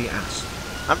 it's funny ass.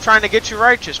 I'm trying to get you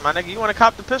righteous, my nigga. You want to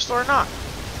cop the pistol or not?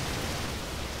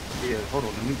 Yeah, hold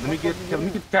on. Let me get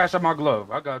the cash out my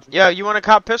glove. I got you. Yeah, you want to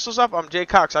cop pistols up? I'm Jay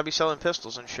Cox. I be selling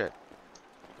pistols and shit.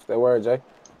 What's that word, Jay?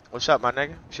 What's up, my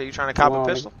nigga? Shit, you trying to cop a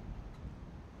pistol?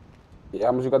 Nigga. Yeah,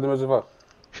 how much you got the bitches for?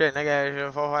 Shit,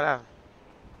 nigga, 4,000.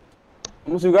 How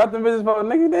much you got the bitches for,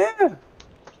 nigga? Damn.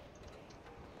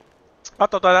 I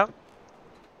thought that out.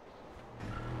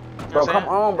 Bro, come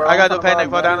on, bro. I got to pay nigga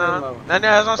 4,000. That's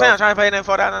what I'm saying. I'm trying to pay nigga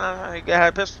 4,000. You got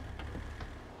a pistol.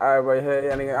 Alright, bro. Hey,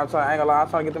 yeah, nigga. I ain't gonna lie. I'm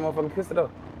trying to get the motherfucking pistol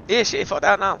though. Yeah, shit,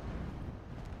 4,000.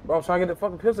 Bro, I'm trying to get the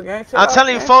fucking pistol, gang. I'm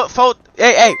telling you, hey,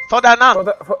 4,000.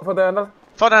 4,000.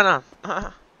 4,000.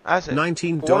 I said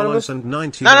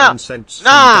 $19.99.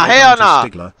 Nah, hell nah.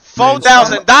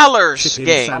 $4,000,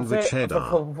 gang. Sandwich head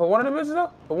for one of the bitches though?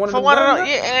 For one of them?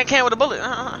 Yeah, and it came with a bullet.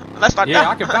 Let's start. Yeah,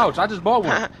 I can vouch. I just bought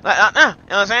one. You know what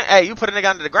I'm saying? Hey, you put a nigga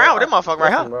under the ground with this motherfucker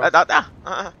right here. You know what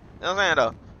I'm saying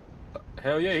though?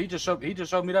 Hell yeah, he just showed me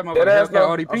that motherfucker.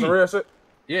 RDP. Real shit.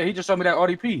 Yeah, he just showed me that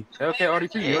RDP. Okay,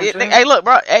 RDP. You know what I'm saying? Hey, look,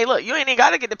 bro. Hey, look. You ain't even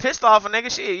gotta get the pistol off a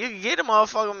nigga. Shit, you can get the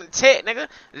motherfucker in the tech, nigga.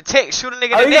 The tech, shoot a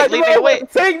nigga in the neck, leave nigga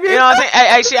wet. You know what I'm saying?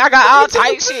 Hey, shit, I got all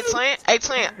type shit, twin. Hey,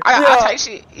 twin, I got all type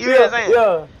shit. You know what I'm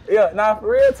saying? Yeah, nah, for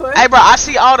real, twin. Hey, bro, I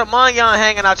see all the money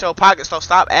hanging out your pockets, so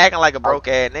stop acting like a broke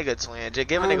ass nigga, twin. Just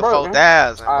give a nigga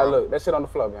 4,000. Alright, look, that shit on the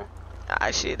floor, man.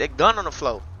 Alright, shit, that gun on the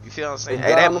floor. You feel what I'm saying?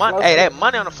 Hey, that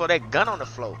money on the floor, that gun on the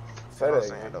floor. Say that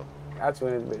again, though. I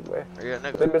twin this bitch, boy. Real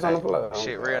nigga. That bitch on the floor.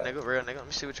 Shit, real nigga. Let me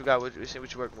see what you got. Let me see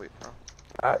what you working with, bro.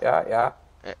 Yeah.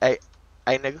 Hey,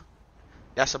 nigga.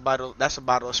 That's a bottle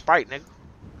of Sprite, nigga.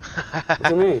 What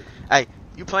you mean? Hey,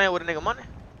 you playing with a nigga money?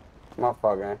 My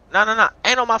fault, gang. Nah.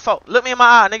 Ain't on my fault. Look me in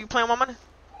my eye, nigga. You playing with my money?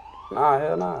 Nah,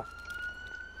 hell nah.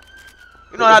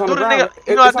 You know what I do to nigga?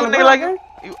 You know what I do to nigga like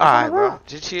you? Alright, bro.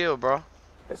 Just chill, bro.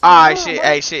 Alright,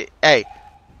 shit. Hey,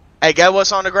 guess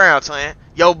what's on the ground, twin?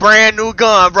 Yo, brand new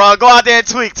gun, bro. Go out there and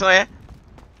tweak, twin.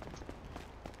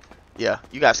 Yeah,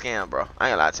 you got scammed, bro. I ain't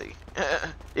gonna lie to you.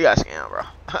 You got scammed, bro.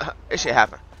 This shit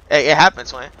happen. Hey, it happened,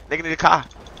 twin. Nigga need a car.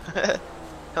 You know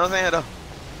what I'm saying, though?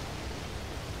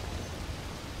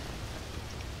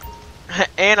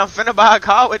 And I'm finna buy a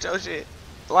car with your shit.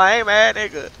 Lame, man,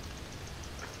 nigga.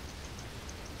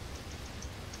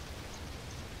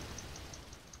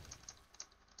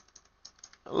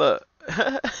 Look.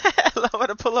 I'm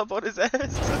gonna pull up on his ass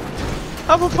too.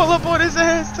 I'm gonna pull up on his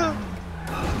ass too.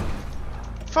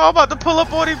 If I'm about to pull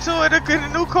up on him too, and a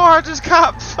new car I just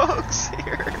copped, folks,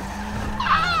 here.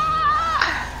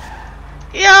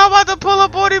 Yeah, I'm about to pull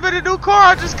up on him in a new car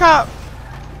I just copped.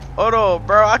 Hold on,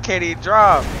 bro, I can't even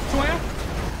drive.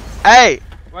 Hey.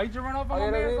 Why you just run off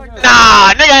on me like that?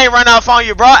 Nah, nigga ain't run off on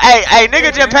you, bro. Hey,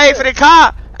 nigga just paid for the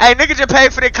car. Hey, nigga just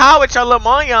paid for the car with your little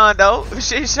money on, though.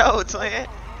 Shit showed, twin.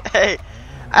 Hey,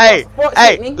 look,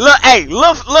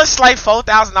 slay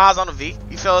 $4,000 on the V.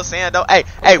 You feel what I'm saying, though? Hey,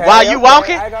 while you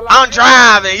walking, I'm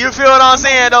driving. You feel what I'm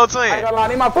saying, though, twin? I ain't gonna lie, I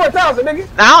need my 4,000, nigga.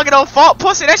 Now, I don't get no fault,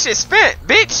 pussy. That shit spent,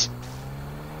 bitch.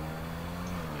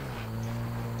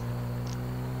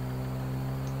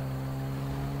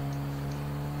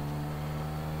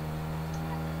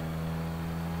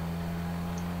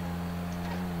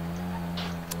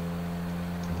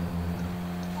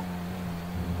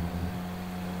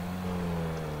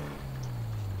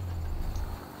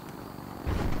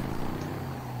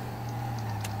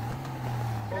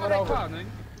 Pull that car, nigga.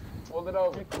 Pull it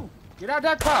over. Get out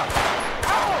that car.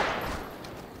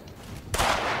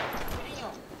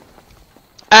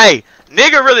 Hey,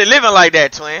 nigga really living like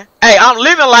that, twin. Hey, I'm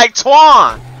living like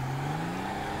Twan.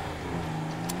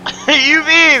 You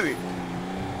feel me?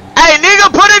 Hey,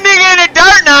 nigga, put a nigga in the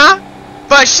dirt now.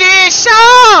 For shit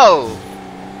show.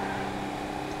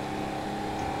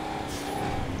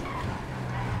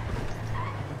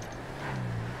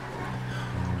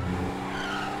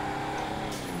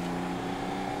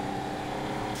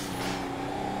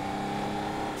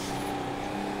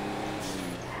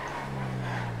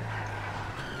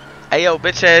 Hey, yo,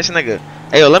 bitch ass nigga.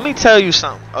 Hey, yo, let me tell you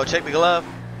something. Oh, check the glove.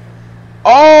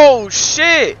 Oh,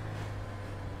 shit.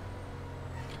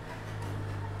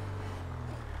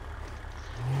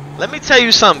 Let me tell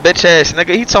you something, bitch ass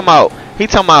nigga. He talking about,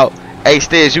 hey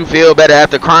Stiz, you feel better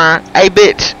after crying? Hey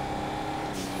bitch.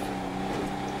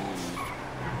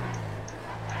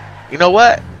 You know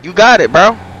what? You got it,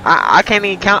 bro. I can't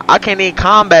even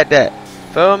combat that.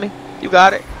 Feel me? You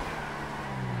got it.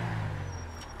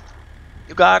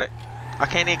 You got it. I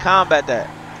can't even combat that.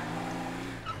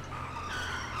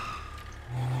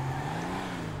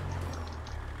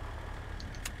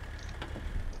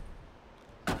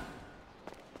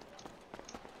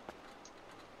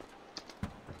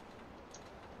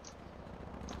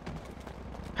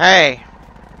 Hey,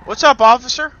 what's up,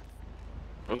 officer?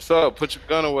 What's up? Put your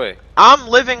gun away. I'm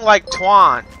living like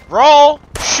Twan. Roll,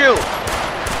 shoot.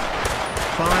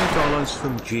 $5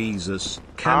 from Jesus.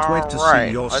 Can't wait to Alright,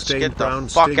 see your let's stained get the brown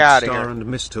fuck Stig outta Star here. and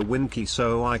Mr. Winky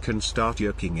so I can start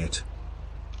yerking it.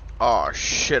 Oh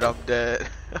shit, I'm dead.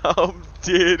 I'm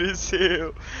dead as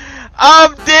hell.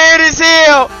 I'm dead as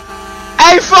hell.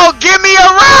 Hey, fo, give me a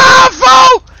ride,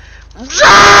 fo.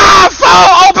 Drive,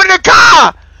 fo. Open the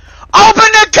car.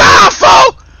 Open the car,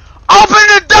 fo. Open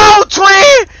the door,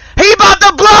 twin. He about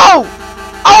to blow.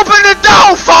 Open the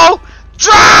door, fo.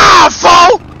 Drive,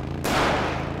 fo.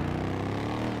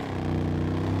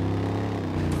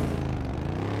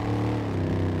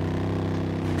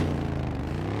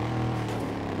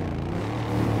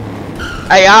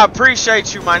 Hey, I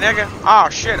appreciate you, my nigga. Oh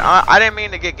shit, I didn't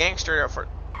mean to get gangster there for.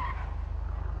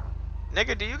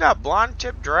 Nigga, do you got blonde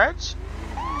tip dreads?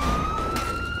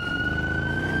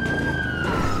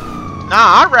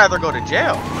 Nah, I'd rather go to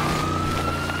jail.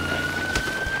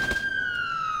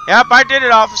 Yep, I did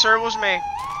it, officer. It was me.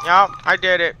 Yep, I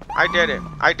did it. I did it.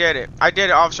 I did it. I did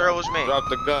it, officer. It was me. Drop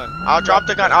the gun. I'll drop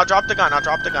the gun. I'll drop the gun. I'll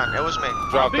drop the gun. It was me.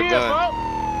 Drop the gun.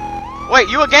 Wait,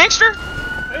 you a gangster?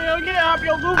 Hell yeah, I'm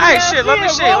your goofy Hey, ass. shit, let me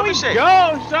see, let me see.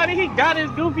 Go, shorty. He got his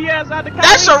goofy ass out the car.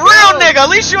 That's a real nigga. At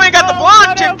least you ain't got the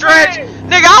blonde tip dreads.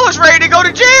 Nigga, I was ready to go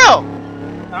to jail.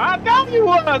 I know you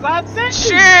was. I said you.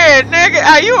 Shit, nigga.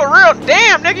 Hey, you a real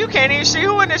damn nigga. You can't even see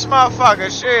who in this motherfucker.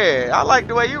 Shit. I like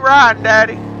the way you riding,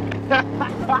 daddy.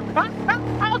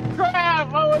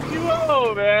 Crap, what you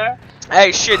on, man?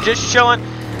 Hey, shit, just chilling.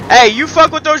 Hey, you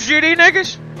fuck with those GD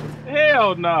niggas?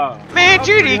 Hell no. Man,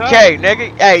 GDK,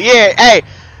 nigga. Hey, yeah,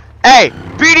 hey,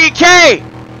 BDK.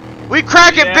 We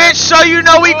cracking, bitch, so you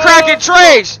know we cracking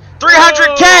trays.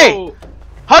 300K.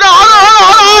 Hold on.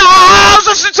 I was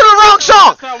listening to the wrong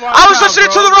song. I was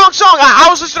listening to the wrong song. I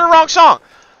was listening to the wrong song.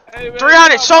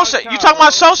 300, Sosa. You talking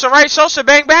about Sosa, right? Sosa,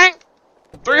 bang, bang?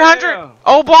 300?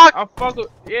 Old block? I fuck with,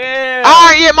 yeah.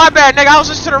 Alright, yeah, my bad, nigga. I was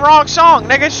listening to the wrong song,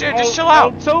 nigga. Shit, just chill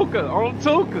out. On Tuka.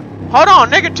 Hold on,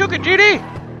 nigga. Tuka GD.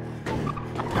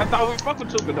 I thought we fuck with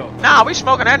Tuka, though. Nah, we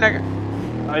smoking that nigga.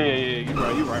 Oh, yeah, you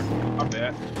right. My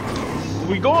bad. Where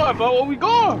we going, bro? Where we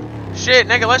going? Shit,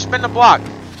 nigga, let's spin the block.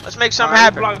 Let's make something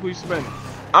happen. What block we spin?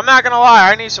 I'm not gonna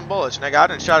lie, I need some bullets, nigga. I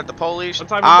done shot at the police. What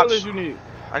type of bullets you need?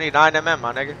 I need 9mm,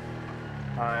 my nigga.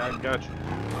 Alright, I got you.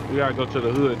 We gotta go to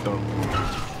the hood, though.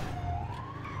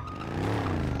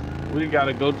 We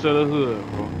gotta go to the hood,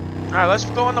 bro. Alright, let's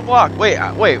go on the block. Wait,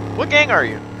 what gang are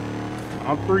you?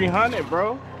 I'm 300,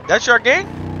 bro. That's your gang?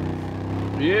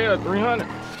 Yeah, 300.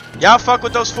 Y'all fuck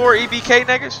with those 4 EBK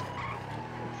niggas?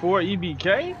 4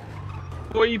 EBK?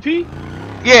 4 EP?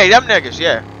 Yeah, them niggas,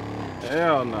 yeah.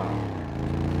 Hell no.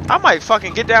 I might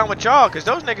fucking get down with y'all, cause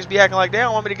those niggas be acting like they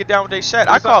don't want me to get down with they set.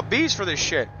 I call B's for this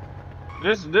shit.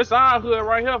 This our hood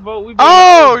right here, bro. We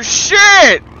oh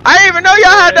shit! I didn't even know y'all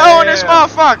had to own this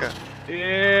motherfucker.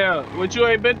 Yeah. What, you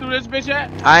ain't been through this bitch yet?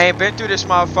 I ain't been through this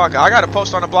motherfucker. I got to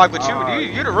post on the block with you.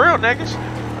 You the real niggas.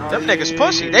 Them niggas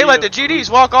pussy. They let the GDs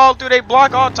walk all through they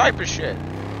block, all type of shit.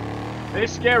 They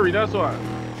scary, that's why.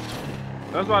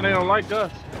 That's why they don't like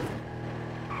us.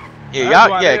 Yeah,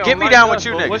 y'all, yeah, get me down with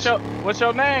you niggas. What's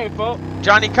your name, folks?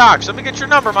 Johnny Cox. Let me get your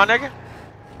number, my nigga.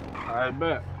 I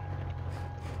bet.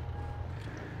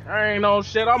 I ain't no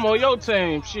shit. I'm on your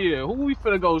team. Shit. Who we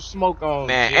finna go smoke on?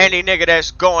 Man, shit? any nigga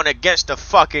that's going against the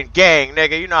fucking gang,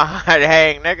 nigga. You know how to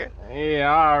hang, nigga. Yeah,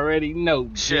 I already know.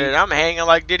 Shit, I'm hanging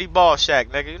like Diddy Ball Shack,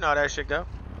 nigga. You know how that shit go.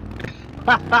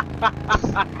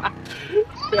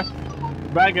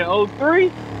 Back in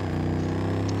 03?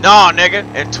 Nah, nigga.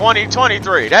 In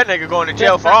 2023. That nigga going to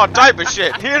jail for all type of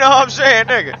shit. You know what I'm saying,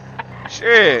 nigga?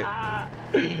 Shit.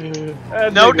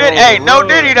 No Diddy. Hey, no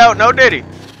Diddy, though. No Diddy.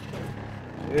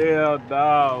 Hell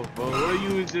nah, bro. Where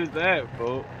you was just at,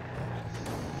 bro?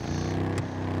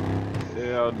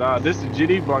 Hell nah. This is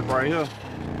GD block right here.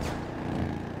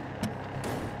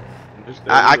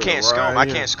 I can't scum. I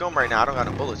can't scum right now. I don't got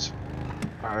no bullets.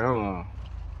 Alright, hold on.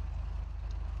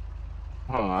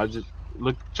 Hold on. I just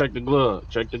check the glove.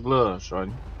 Check the glove,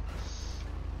 shorty.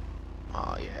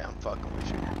 Oh yeah, I'm fucking with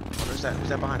you. Who's that? Who's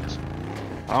that behind us?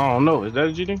 I don't know. Is that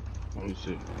a GD? Let me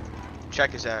see.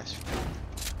 Check his ass.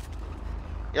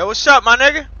 Yo, what's up, my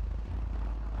nigga?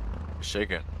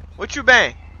 Shaking. What you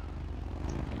bang?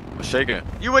 Shaking.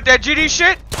 You with that GD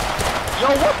shit? Yo,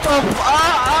 what the?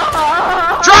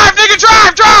 Drive, nigga,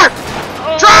 drive, drive,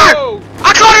 drive!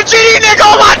 I caught a GD nigga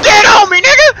on my dead homie,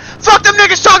 nigga. Fuck them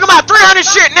niggas talking about 300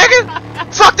 shit,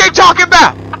 nigga. Fuck they talking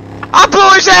about? I blew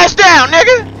his ass down,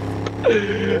 nigga.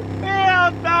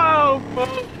 Hell no,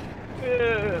 folks.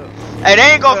 Hell. Hey,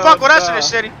 they ain't gonna fuck with us in this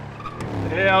city.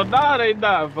 Hell no, they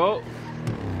not, folks.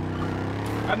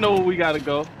 I know where we gotta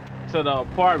go. To the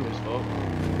apartments, folks.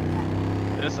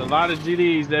 There's a lot of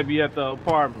GDs that be at the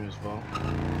apartments, folks.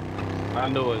 I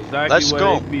know exactly Let's where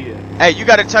go. they be at. Hey, you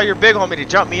gotta tell your big homie to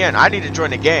jump me in. I need to join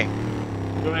the gang.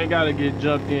 You ain't gotta get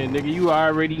jumped in, nigga. You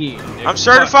already in. Nigga. I'm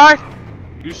certified?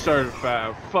 You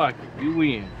certified. Fuck it. You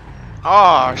in.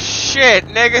 Oh, shit,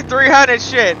 nigga. 300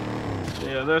 shit.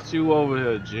 Yeah, that's you over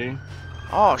here, G.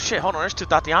 Oh, shit. Hold on. There's 2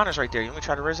 Tatianas right there. You want me to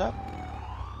try to raise up?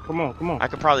 Come on, come on. I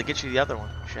could probably get you the other one.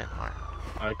 Shit. All right.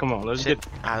 All right, come on. Let's Shit.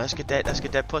 get. All right, let's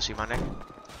get that pussy, my nigga.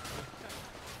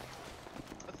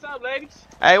 What's up, ladies?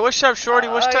 Hey, what's up, shorty?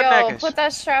 What's up, yo, niggas? put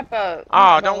that strap up.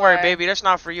 Oh, No don't worry, way. baby. That's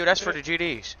not for you. That's for the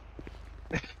GDs.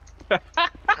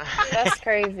 That's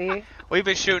crazy. We've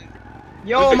been shooting.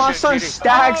 Yo, my son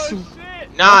Stacks.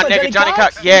 Nah, What's up, nigga, Johnny Johnny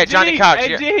Cox? Cox. Yeah, Johnny Cox.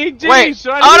 Hey, Yeah. G, Wait,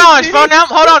 shorty, hold on, GD.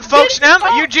 hold on, folks. Now,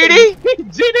 you GD?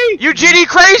 GD. You GD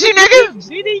crazy, nigga?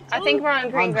 GD. I think we're on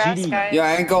green grass, guys. Yeah,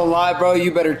 I ain't gonna lie, bro.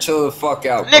 You better chill the fuck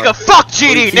out, bro. Nigga, fuck GD,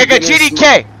 We nigga. keeping this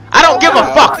GDK. I don't give a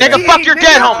fuck, nigga. Fuck your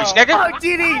dead homies, nigga. Fuck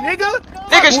GD, nigga.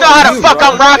 Niggas Who know how are the you, fuck bro?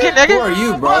 I'm rocking, Who nigga. are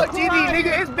you, bro? Fuck GD,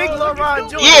 nigga. It's Big Lil Ron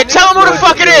Jr. Yeah, tell him who the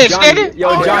fuck it is, nigga. Yo,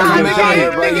 Johnny, Johnny, I'm out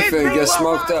here, bro. You finna get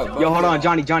smoked up, bro. Yo, hold on,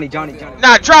 Johnny.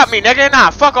 Nah, drop me, nigga. Nah,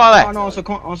 fuck all Oh, that. no,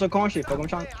 on some corn shit, fuck. I'm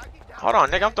trying. Hold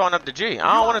on, nigga. I'm throwing up the G.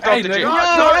 I don't want to throw Hey, up the G. nigga.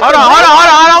 Hold on.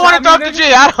 I don't want to throw up the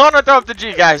G. I don't want to throw up the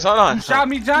G, guys. Hold on. You shot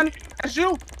me, Johnny? That's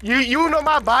you? You know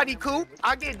my body, Coop.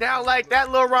 I get down like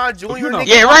that, Lil Ron Jr. You know. nigga.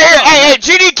 Yeah, right here. Hey,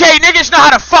 GDK, niggas know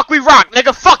how the fuck we rock,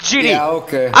 nigga. Fuck GD. Yeah,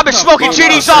 okay. I've been smoking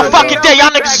GDs all fucking day. Y'all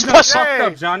niggas is pussy. Fucked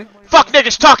up, Johnny. Fuck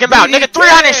niggas talking about, nigga.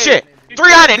 300 shit.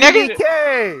 300, nigga.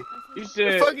 GDK. He The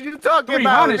said. fuck you talking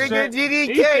about, 300 nigga?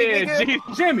 shit. GDK,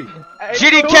 nigga. Jimmy.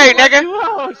 GDK, nigga.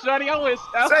 Shorty,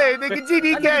 Say, nigga,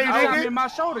 GDK, I nigga. in my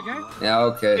shoulder, gang. Yeah,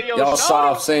 okay. Y'all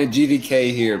soft saying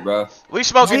GDK here, bro. We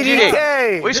smoking GD.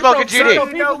 GDK. We smoking So GD.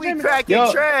 you know we cracking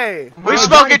Yo. tray. We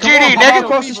smoking GD, Pop nigga.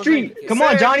 across the street. Come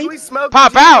on, Johnny. We smoking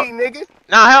Pop GD, out. nigga.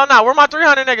 Nah, hell nah. Where my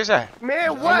 300 niggas at?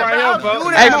 Man, what? right here, I'll folks.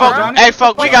 do Hey, that, folk. bro. Hey,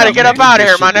 folk. We gotta get up out of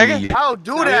here, my nigga. I'll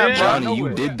do that, bro. Johnny, you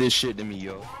did this shit to me,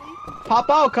 yo. Pop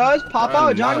out, cuz. Pop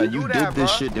out, Johnny. You Do did that, this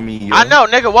bro. shit to me, yo. I know,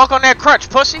 nigga. Walk on that crutch,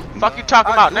 pussy. Fuck you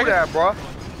talking I'll about, do nigga. that, bro.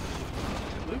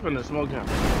 We finna smoke him.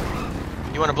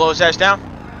 You wanna blow his ass down?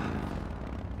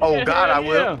 Oh, Yeah, God, I hell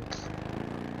will.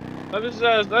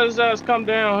 yeah. Let his ass come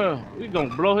down here. We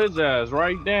gonna blow his ass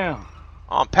right down.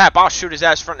 On Pap, I'll shoot his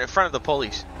ass in front of the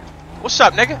police. What's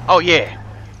up, nigga? Oh yeah.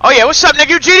 Oh yeah. What's up, nigga?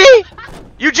 You GD?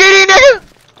 You GD, nigga?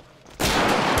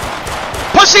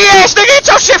 Pussy ass, nigga. Get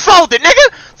your shit folded,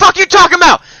 nigga. Fuck you talking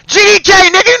about? GDK,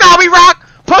 nigga. You know how we rock,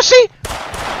 pussy.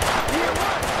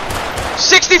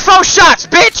 64 shots,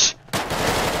 bitch.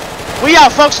 We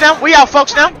out, folks. Now. We out,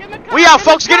 folks. Now. We out,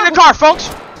 folks. Get in the car, folks.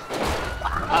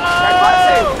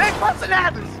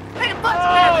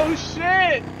 Oh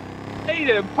shit! He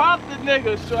done popped the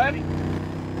nigga, shorty.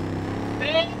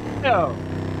 Damn.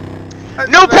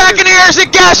 No pack in the air. Is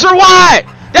it gas or what?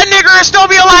 That nigga is still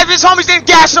be alive. His homies didn't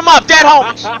gas him up. Dead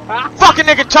homies. Fucking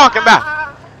nigga talking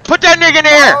about. Put that nigga in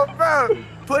the air. Oh, bro.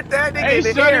 Put that nigga Hey, in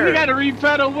the shorty, air. we gotta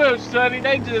repel whip, shorty.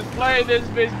 They just played this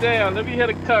bitch down. Let me hit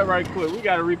a cut right quick. We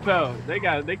gotta repel. They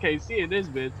can't see it, this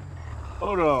bitch.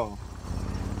 Hold on.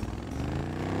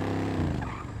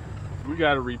 We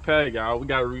gotta repel, y'all. We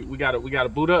gotta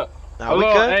boot up. Nah, Hold we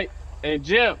on, good? hey,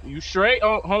 Jim, you straight?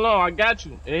 Oh, hold on, I got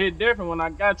you. It hit different when I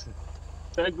got you.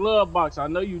 That glove box, I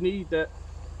know you need that.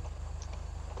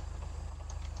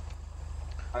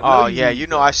 Oh yeah, you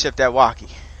know I sipped that walkie.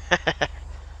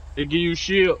 It give you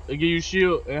shield. It give you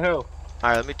shield and health. All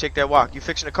right, let me take that walk. You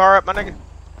fixing the car up, my nigga?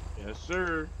 Yes,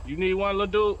 sir. You need one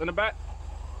little dude in the back?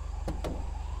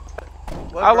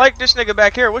 I like this nigga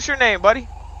back here. What's your name, buddy?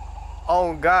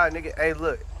 Oh, God, nigga. Hey,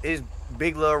 look. It's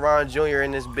Big Lil Ron Jr.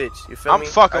 in this bitch. You feel I'm me?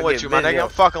 fucking I with get you, my busy nigga. I'm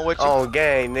fucking with you. Oh,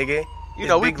 gang, nigga. You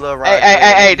know we. Big Lil Ron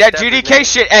Hey, Jr. that Stepping, GDK nigga.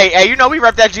 shit. Hey, you know we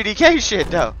rep that GDK shit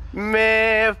though.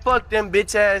 Man, fuck them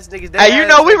bitch ass niggas. Hey, you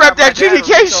know we rep that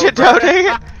GDK shit though,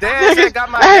 nigga. Damn, Niggas, got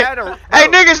my hey, dad a- hey,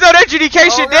 niggas know that GDK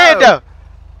shit dead though.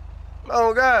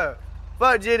 Oh, God.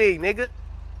 Fuck GD, nigga.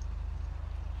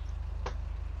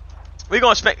 We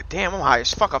gonna spend. Damn, I'm high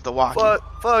as fuck off the walkie.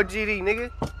 Fuck GD,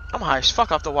 nigga. I'm high as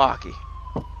fuck off the walkie.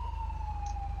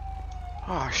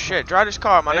 Oh shit, drive this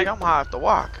car, my nigga. I'm high off the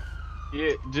walk.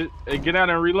 Yeah, just get out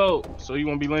and reload, so you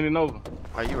won't be leaning over.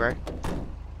 Are you right?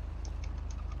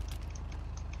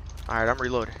 All right, I'm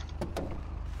reloading.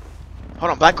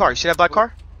 Hold on, black car. You see that black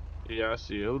car? Yeah, I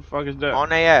see it. Who the fuck is that? On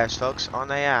their ass, folks. On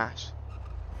their ass.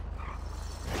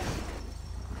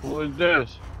 Who is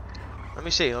this? Let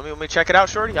me see. Let me check it out,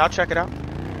 shorty. I'll check it out.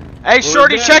 Hey,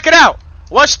 shorty, check it out.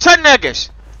 What's 10 niggas?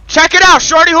 Check it out,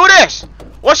 shorty. Who this?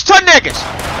 What's 10 niggas?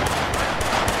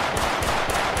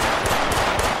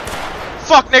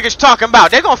 Fuck niggas talking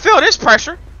about? They gonna feel this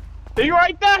pressure. He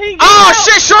right there. He. Oh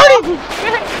shit, shorty.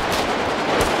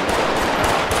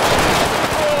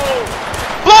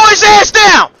 Blow his ass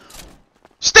down.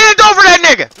 Stand over that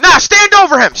nigga. Nah, stand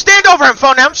over him. Stand over him,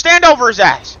 phone them. Stand over his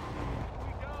ass.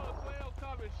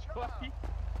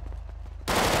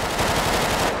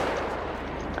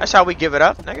 That's how we give it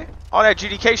up, nigga. All that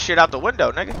GDK shit out the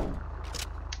window, nigga.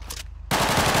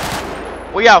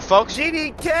 We out, folks.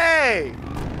 GDK!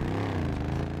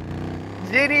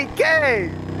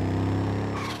 GDK!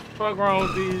 Fuck wrong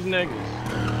with these niggas?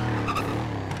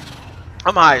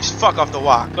 I'm high as fuck off the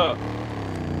walk. Look.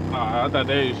 I thought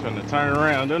they was trying to turn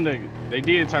around. Them niggas, they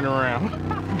did turn around.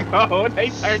 Go, they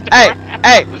turned around.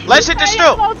 Hey, let's hit the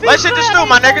stew. Let's hit the stew,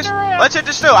 my niggas. Let's hit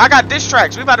the stew. I got diss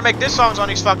tracks. We about to make diss songs on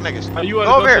these fuck niggas. Oh, you wanna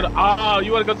go over here.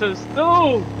 You wanna go to the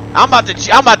stew? I'm about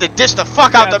to diss the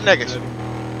fuck out them niggas.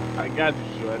 I got you,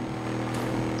 Shorty.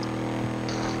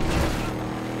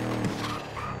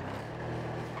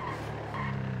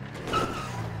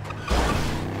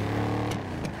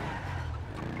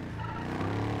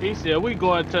 He said, we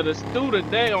going to the stew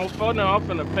today on phone. I'm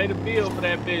finna pay the bill for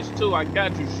that bitch too. I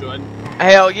got you, Shorty.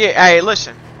 Hell yeah. Hey,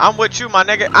 listen. I'm with you, my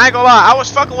nigga. I ain't gonna lie. I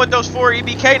was fucking with those 4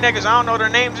 EBK niggas. I don't know their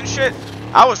names and shit.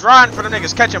 I was riding for them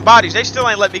niggas catching bodies. They still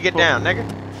ain't let me get down, nigga.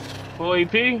 4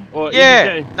 EP? Or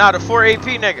yeah. EBK? Nah, the 4 AP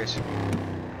niggas.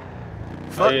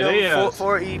 Fuck them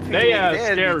 4 EP. They are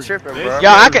had to be tripping, bro.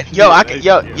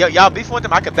 Y'all beefing with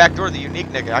them. I can backdoor the unique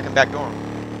nigga. I can backdoor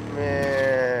him.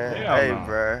 Man, hey,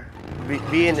 bro.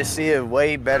 Being the sea is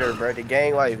way better, bro. The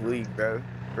gang life weak, bro.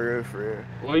 For real, for real.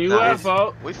 Where you at,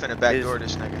 folks? We finna backdoor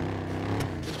this nigga.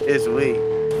 It's weak.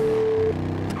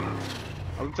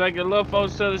 I'm taking little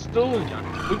folks to the stool.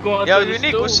 We going Yo, to the unique.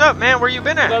 stool. What's up, man? Where you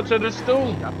been at? Go to the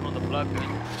stool.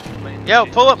 Yo,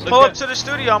 pull up to the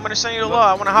studio. I'm gonna send you the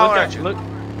law. I wanna holler at you.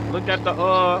 Look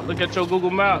at your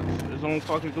Google Maps. It's on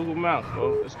fucking Google Maps,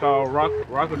 bro. It's called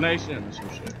Rocket Nation or some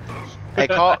shit. Hey,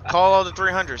 call all the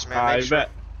 300s, man. I Make sure. bet.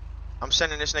 I'm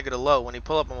sending this nigga to low. When he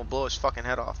pull up, I'm gonna blow his fucking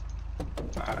head off.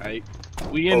 Alright.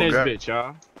 We in this bitch,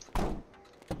 y'all.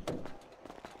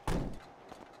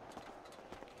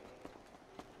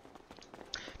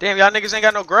 Damn, y'all niggas ain't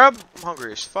got no grub? I'm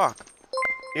hungry as fuck.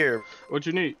 Here. What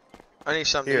you need? I need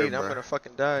something to eat. I'm gonna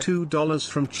fucking die. $2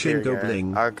 from Chingo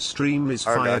Bling. Stream is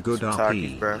fire good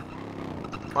RP. Bro.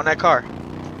 On that car.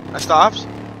 That stops?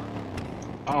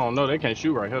 I don't know. They can't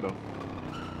shoot right here, though.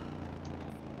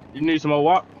 You need some more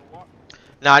walk?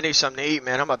 Nah, I need something to eat,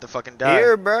 man. I'm about to fucking die.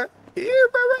 Here, bro. Here,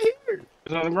 bro. Right here.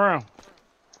 It's on the ground.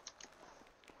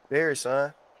 There,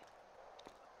 son.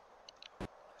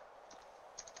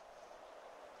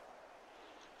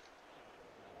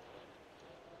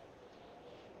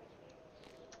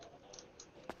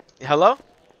 Hello?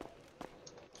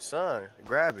 Son,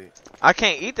 grab it. I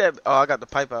can't eat that. Oh, I got the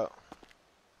pipe out.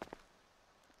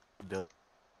 Duh.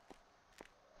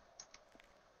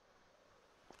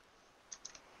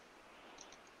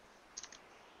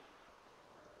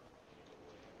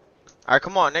 Alright,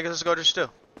 come on, niggas. Let's go to the stew.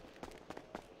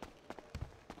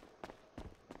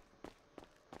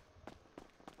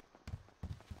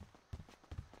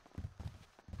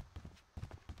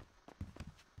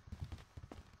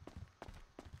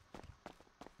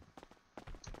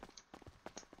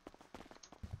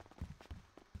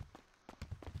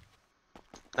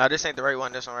 Nah, this ain't the right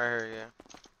one. This one right here,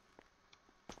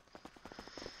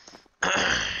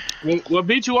 yeah. What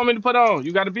beat you want me to put on?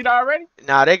 You got a beat already?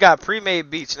 Nah, they got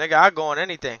pre-made beats, nigga. I go on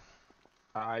anything.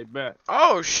 I bet.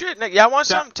 Oh shit, nigga. Y'all want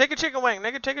something? Take a chicken wing,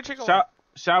 nigga. Take a chicken wing.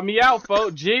 Shout me out,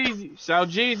 folks. Jeezy. Shout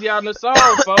Jeezy out in the song,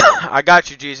 folks. I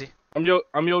got you, Jeezy. I'm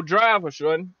your driver,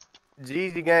 Shorty.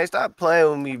 Jeezy gang, stop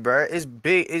playing with me, bro. It's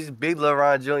big Lil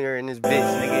Ron Jr. in this bitch,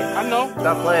 nigga. I know.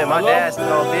 Stop playing. My dad's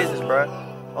still on business, bro.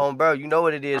 Bro, you know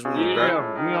what it is with me, bro.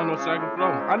 Yeah, we on no second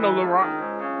floor. I know Lil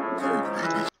Ron.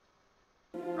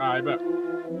 Alright, bet.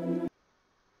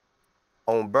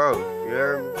 Bro, you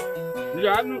heard me?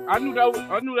 Yeah, I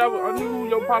knew who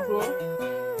your pop was.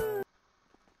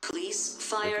 Police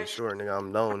fire. Sure, nigga,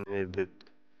 I'm known.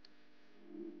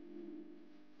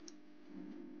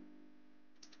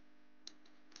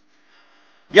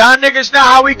 Y'all niggas know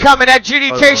how we coming. That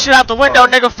GDK shit out the window,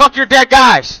 nigga. Fuck your dead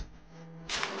guys.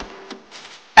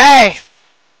 Hey.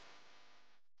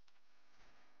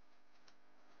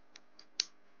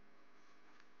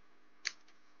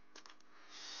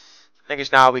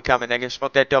 Niggas know how we coming, nigga.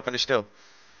 Smoke that dope in the stew.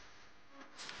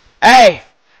 Hey.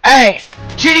 Hey.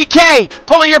 GDK.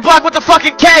 Pulling your block with the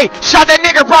fucking K. Shot that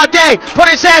nigga broad day. Put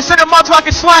his ass in the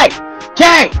motherfucking slate.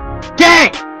 K.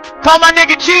 Gang. Call my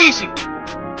nigga Jeezy.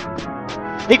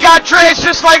 He got dreads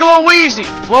just like Lil Weezy.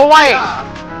 Lil Wayne.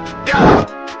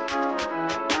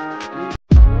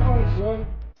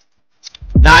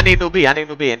 Nah, I need new B. I need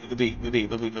new B. New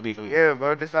B. Yeah,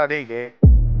 bro. This not it, gang.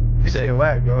 This shit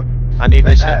whack, bro. I need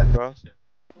this shit, bro.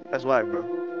 That's whack, bro.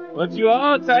 What you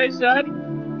on, tight shorty?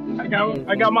 I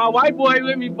got my white boy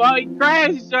with me, boy. He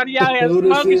crazy, shorty out here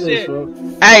smoking shit.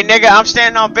 Hey, nigga, I'm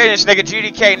standing on business, nigga.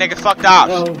 GDK, nigga. Fuck the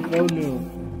ops. Oh, no.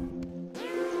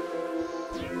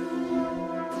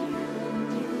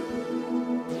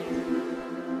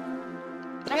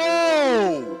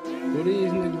 What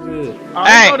these niggas is?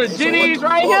 Hey. Go to GD's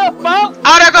right here, folks.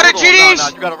 Oh, there go to GD's. Nah,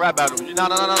 you gotta rap battle. No,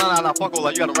 fuck all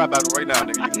that. You gotta rap battle right now,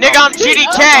 nigga. Nigga, I'm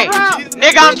GDK.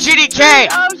 Nigga, I'm GDK.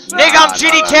 Nigga, I'm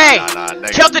GDK.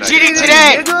 Killed the GD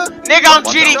today. Nigga, I'm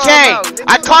GDK.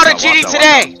 I caught a GD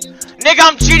today. Nigga,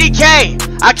 I'm GDK.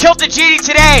 I killed the GD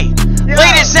today.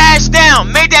 Laid his ass down.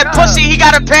 Made that pussy, he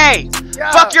gotta pay.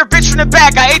 Fuck your bitch from the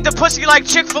back. I ate the pussy like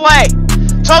Chick-fil-A.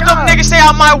 Told them niggas stay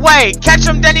out my way. Catch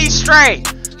him, then he's stray.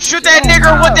 Shoot that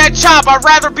nigger with that chop. I'd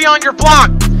rather be on your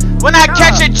block. When I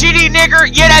catch a GD nigger,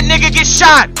 yeah, that nigga gets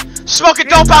shot. Smoking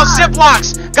dope out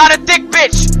Ziplocs. Got a thick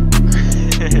bitch.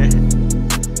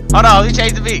 Hold on, we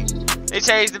changed the beat. Let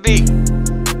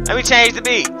me change the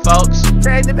beat, folks.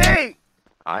 Change the beat.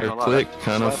 I ain't click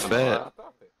kind of fat.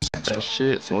 That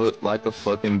shit look like a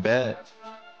fucking bat.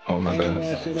 Oh my god.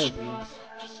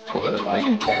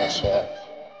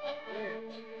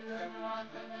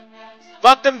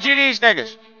 Fuck them GDs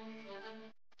niggas.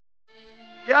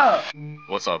 Yo.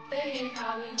 What's up? If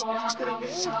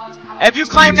you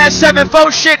claim that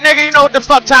 7-4 shit, nigga, you know what the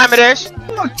fuck time it is.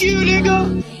 Fuck you,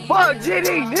 nigga. Fuck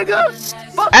GD, nigga.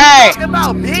 Fuck hey. You talking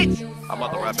about, bitch. I'm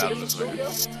about to rap battle this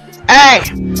nigga. Hey,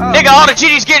 nigga, all the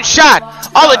GDs getting shot.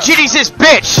 All the GDs is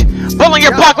bitch. Bulling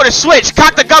your block with a switch.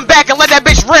 Cock the gun back and let that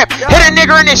bitch rip. Hit a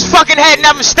nigga in his fucking head and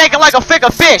have him stinking like a fick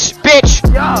of fish, bitch.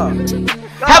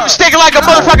 Have him stinking like a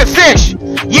motherfucking fish.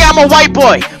 Yeah, I'm a white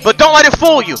boy, but don't let it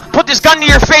fool you. Put this gun to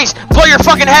your face, blow your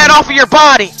fucking head off of your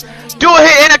body. Do a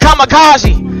hit in a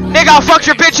kamikaze. Nigga, I'll fuck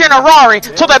your bitch in a Rari.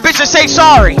 Told that bitch to say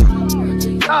sorry.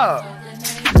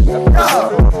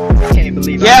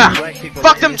 Yeah,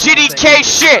 fuck them GDK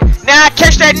shit. Now I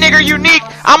catch that nigga unique,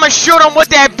 I'ma shoot him with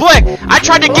that blick. I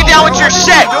tried to get down with your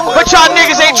set, but y'all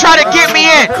niggas ain't try to get me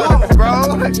in.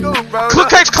 Ku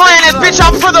Klux Klan is bitch,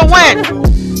 I'm for the win.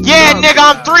 Yeah, nigga,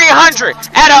 I'm 300.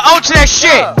 Add an O to that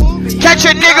shit. Catch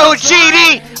a nigga who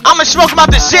GD, I'ma smoke him out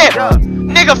the zip.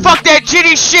 Nigga, fuck that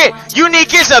GD shit.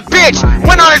 Unique is a bitch.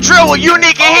 Went on a drill with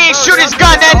Unique and he ain't shoot his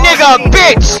gun. That nigga a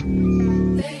bitch.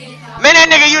 Man,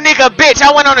 that nigga Unique a bitch. I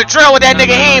went on a drill with that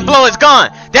nigga, he ain't blow his gun.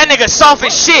 That nigga soft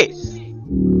as shit. You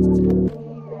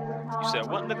said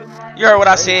what, nigga? You heard what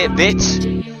I said, bitch.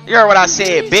 You heard what I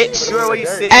said, bitch.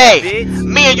 Hey,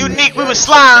 me and Unique, we was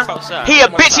slime. He a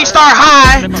bitch, he start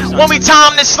high. When we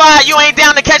time to slide, you ain't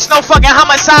down to catch no fucking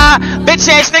homicide. Bitch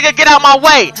ass nigga, get out my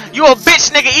way. You a bitch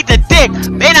nigga, eat the dick.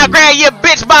 Then I grab your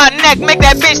bitch by the neck, make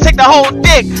that bitch take the whole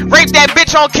dick. Rape that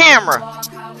bitch on camera.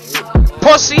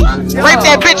 Pussy, rape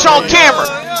that bitch on camera.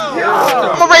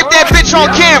 I'ma rape that bitch on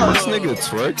camera. This nigga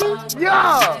twerking?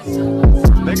 Yeah.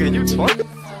 Nigga, you twerking?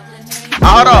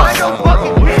 Hold on.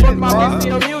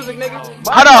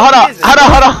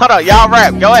 Hold on. Y'all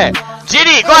rap. Go ahead.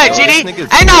 GD, go ahead,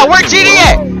 GD. Hey, no, where GD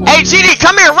at? Hey, GD,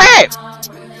 come here, rap.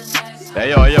 Hey,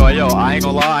 yo. I ain't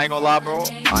gonna lie, bro.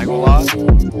 I ain't gonna lie.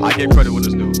 I get credit with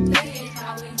this dude.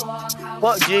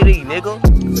 Fuck GD, nigga.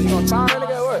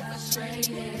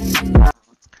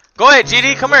 Go ahead,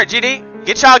 GD. Come here, GD.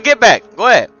 Get y'all get back. Go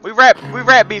ahead. We rap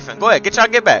beefing. Go ahead. Get y'all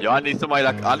get back. Yo, I need somebody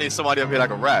up here that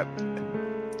can rap.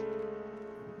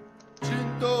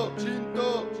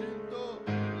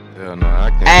 Hell no, I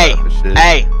can't Hey, rap for shit.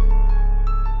 hey.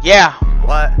 Yeah.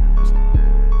 What?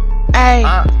 Hey,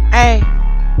 hey.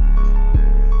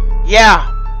 Yeah.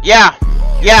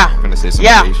 I'm gonna say some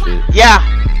gay shit. Yeah.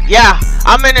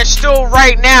 I'm in a stool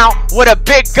right now with a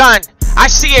big gun. I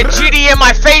see a GD in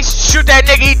my face, shoot that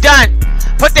nigga, he done.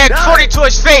 Put that 40 to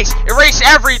his face, erase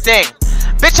everything.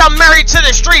 Bitch, I'm married to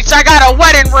the streets, I got a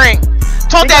wedding ring.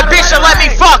 Told that bitch to let me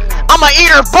fuck, I'ma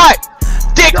eat her butt.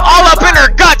 Dick all up in her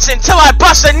guts until I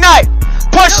bust a nut.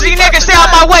 Pussy nigga, stay out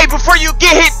my way before you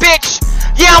get hit, bitch.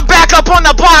 Yeah, I'm back up on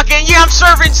the block, and yeah, I'm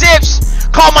serving zips.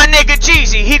 Call my nigga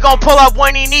Jeezy, he gon' pull up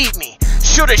when he need me.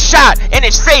 Shoot a shot in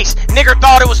his face, nigga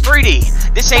thought it was 3D.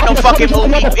 This ain't no fucking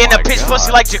movie, in a pitch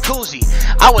pussy like jacuzzi.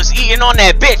 I was eating on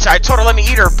that bitch, I told her let me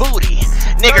eat her booty.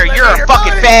 Nigga, you're a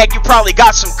fucking fag, you probably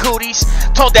got some cooties.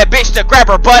 Told that bitch to grab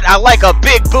her butt, I like a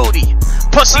big booty.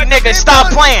 Pussy nigga, stop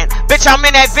playing, bitch, I'm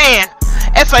in that van.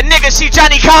 If a nigga see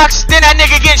Johnny Cox, then that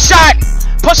nigga get shot.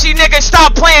 Pussy nigga,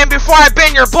 stop playing before I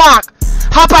bend your block.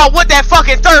 Hop out with that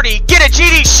fucking 30, get a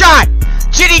GD shot.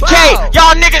 GDK,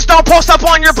 y'all niggas don't post up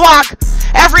on your block.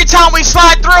 Every time we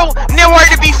slide through, nowhere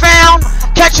to be found.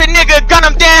 Catch a nigga, gun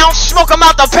him down, smoke him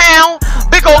out the pound.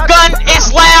 Big ol' gun,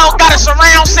 it's loud, got a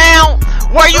surround sound.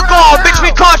 Where you going, bitch,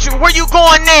 we caught you, where you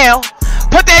going now?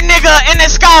 Put that nigga in the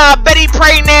sky, bet he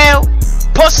pray now.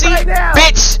 Pussy,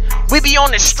 bitch, we be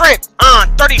on the strip.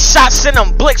 30 shots in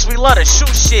them blicks, we love to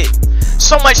shoot shit.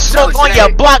 So much smoke on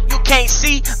your block you can't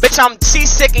see. Bitch, I'm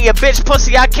seasick in your bitch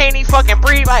pussy. I can't even fucking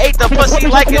breathe. I ate the pussy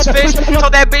like it's fish.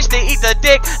 Told that bitch to eat the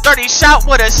dick. 30 shot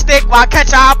with a stick. While I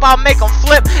catch a hop, I'll make them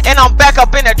flip. And I'm back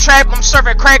up in the trap. I'm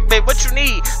serving crack, bitch. What you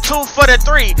need? 2 for the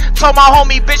 3. Told my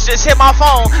homie, bitch, just hit my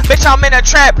phone. Bitch, I'm in a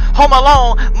trap. Home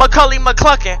alone. Macaulay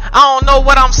McCluckin. I don't know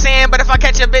what I'm saying, but if I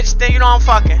catch a bitch, then you know I'm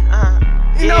fucking.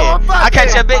 Yeah, I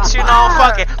catch a bitch, you know I'm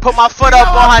fucking. Put my foot up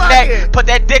on her neck, put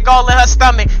that dick all in her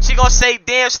stomach. She gon' say,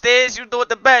 damn, Stiz, you do it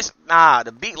the best. Nah,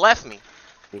 the beat left me.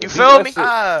 You feel me?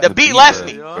 The beat left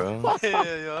me.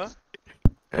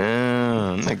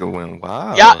 Nigga went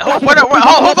wild. Yeah,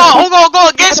 who gon' go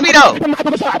against me though?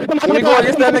 Let me go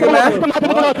against that nigga, man.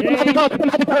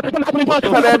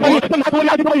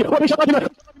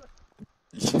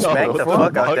 Smack the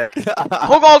fuck out that.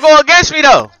 Who gon' go against me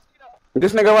though?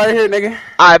 This nigga right here, nigga.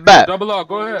 Alright, bet. Double O,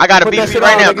 go ahead. I got a beat for you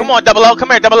right now. Come on, Double O.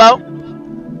 Come here, Double O.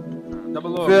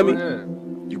 Double O, feel go me? ahead.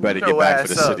 You better get back for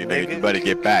the city, nigga. You better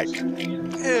get back.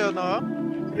 Hell no.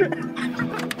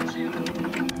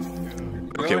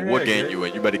 Okay, what gang you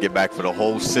in? You better get back for the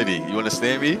whole city. You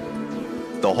understand me? The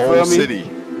Feel whole me? city.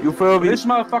 You feel me? This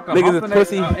motherfucker Niggas is humping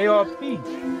pussy. that, ARP.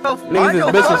 Niggas is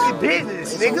bitches.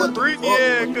 business, nigga. Freaky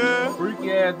ass, girl.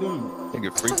 Freaky ass dude. Nigga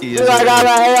freaky Bitch, I got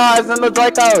little ARs and little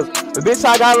Dracos. Bitch,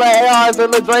 I got little ARs and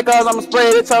little Dracos. I'ma spray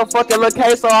it your fucking little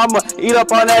queso. I'ma eat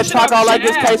up on that taco like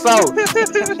this queso.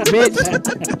 Bitch.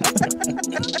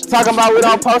 Talking about we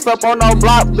don't post up on no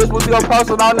block. Bitch, we gon' post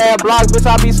it on that block. Bitch,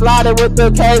 I be sliding with the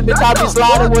case. Bitch, I be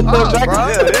sliding with the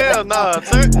Dracos. Hell nah.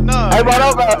 Hey, bro,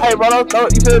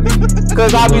 you feel me?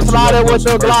 Cause I be sliding with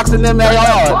the Glocks and them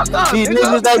ARs. These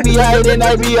niggas, they be hating,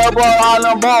 they be up on all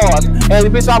them bars. And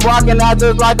bitch, I'm rocking out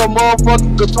just like a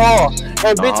motherfucking guitar.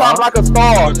 And bitch, I'm like a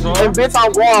star. And bitch,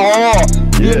 I'm going hard.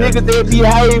 These niggas, they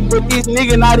behave, but these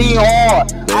niggas not even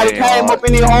hard. I done came up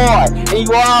in it hard, and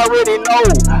you already know.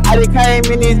 I done came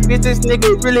in this bitch, this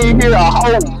nigga really here a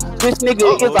hoe. This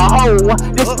nigga is a hoe.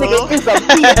 This nigga is a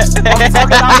bitch. I'm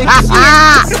talking about nigga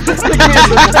shit. This nigga is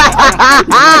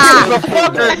a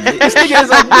fucker. This nigga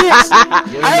is a bitch.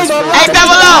 I ain't gonna lie. Hey,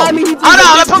 Double O. Hold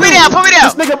on, put me down.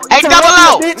 Hey, Double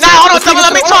O. Nah, hold on, Double O.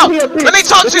 Let me talk. Let me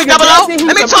talk to you, Double O.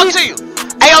 Let me talk to you.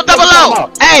 Hey, yo, Double O.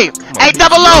 Hey,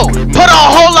 Double O. Put a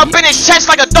hole up in his chest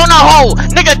like a donut hole.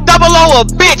 Nigga, Double O a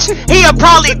bitch. He'll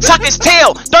probably tuck his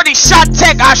tail. 30 shot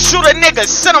tech, I shoot a nigga,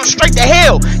 send him straight to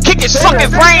hell. Kick his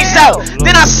fucking brains out.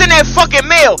 Then I send that fucking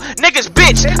mail. Niggas,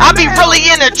 bitch, I be really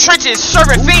in the trenches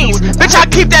serving fiends. Bitch, I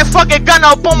keep that fucking gun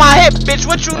up on my hip, bitch.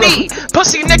 What you need?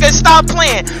 Pussy nigga, stop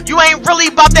playing. You ain't really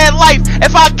about that life.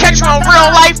 If I catch you in real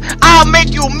life, I'll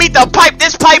make you meet the pipe.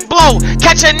 This pipe blow.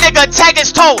 Catch a nigga, tag his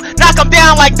toe. Knock him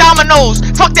down like dominoes.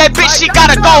 Fuck that bitch, she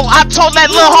gotta go. I told that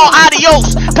little hoe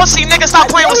adios. Pussy nigga, stop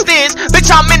playing with Stiz.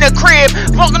 Bitch, I'm in the crib.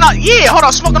 Smoking on,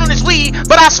 smoking on this weed.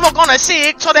 But I smoke on a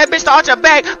cig. Told that bitch to arch her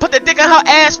back. Put the dick in her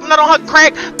ass, nut on her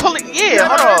crack. Pull it,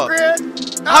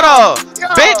 hold on.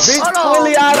 Bitch.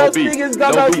 Only all those niggas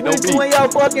gonna go switch you in your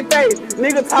fucking face.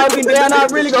 Nigga talking down, I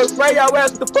really gonna spray your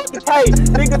ass with the fucking tape.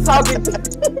 Nigga talking.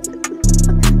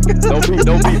 No beat.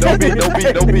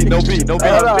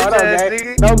 Hold on,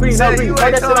 gang. No beat. Turn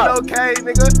that shit up. Okay,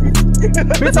 nigga.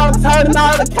 Bitch, I'm turning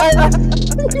all the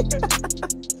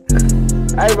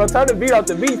Hey, bro, turn the beat off.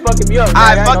 The beat fucking me up.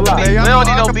 Alright, fuck the beat. We don't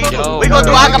need no beat. We gonna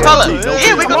do acapella.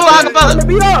 Yeah, we gonna do acapella. Turn the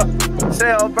beat up.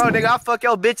 Say, oh, bro, nigga, I'll fuck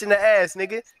your bitch in the ass,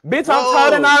 nigga. Bitch, I'm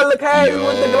turning all the K's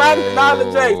with the Glocks and all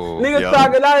the J's. Niggas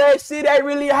talking all that shit, they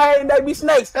really hating, they be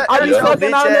snakes. I be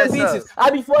fucking on them bitches. I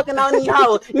be fucking on these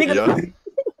hoes. Nigga.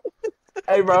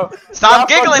 Hey, bro. Stop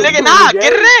giggling, nigga. Nah,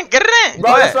 get it in.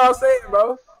 Bro, that's what I'm saying,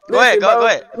 bro. Go ahead, go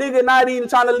ahead. Nigga not even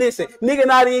trying to listen. Nigga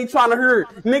not even trying to hear.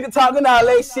 Nigga talking all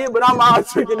that shit, but I'm out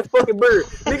drinking the fucking bird.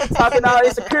 Nigga talking all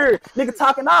that secure. Nigga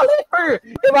talking all that fur.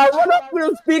 If I run up with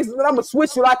them sticks, then I'ma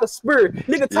switch you like a spur.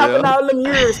 Nigga talking all them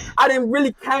years. I didn't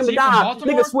really came down.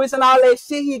 Nigga switching all that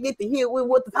shit. He get the hit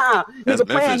with the time. Nigga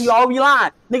playing, he all be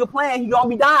lying. Nigga playing, he gonna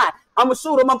be dying. I'ma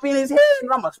shoot him up in his head and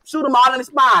I'ma shoot him all in his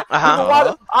spine.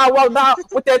 Nigga I walk down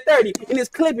with that 30 in his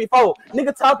clippy fold.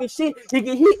 Nigga talking shit, he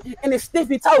get hit in his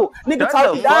stiffy toe. Nigga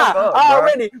talking down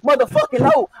already, motherfucking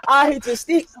know. I hit your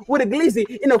stick with a glizzy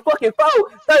in a fucking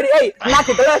fold. 38, knock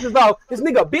the glasses off. This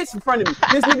nigga a bitch in front of me.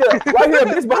 This nigga right here a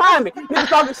bitch behind me. Nigga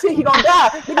talking shit, he gonna die.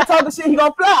 Nigga talking shit, he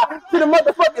gonna fly to the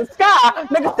motherfucking sky.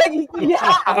 Nigga think he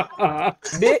high.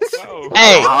 Bitch.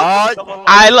 Hey,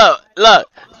 I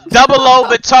look. Double O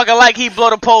been talking like he blow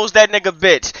the poles that nigga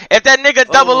bitch. If that nigga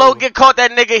Double O get caught,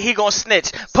 that nigga he gon'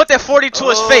 snitch. Put that 40 to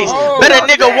his face. Bet a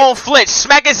nigga won't flinch.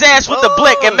 Smack his ass with the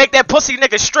blick and make that pussy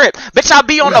nigga strip. Bitch, I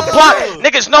be on the block.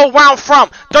 Niggas know where I'm from.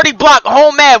 30 block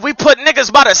home ad. We put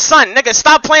niggas by the sun. Nigga,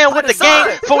 stop playing with the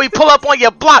game before we pull up on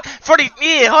your block. 40.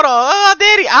 Yeah, hold on. Oh,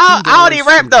 daddy. I already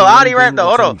rap though.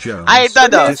 Hold on. I ain't done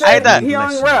though. I ain't done. He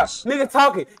only rap. Nigga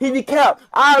talking. He be capped.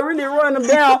 I really run him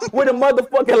down with a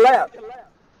motherfucking lap.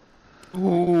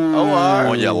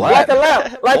 On your lap. Like a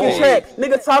lap, like a check.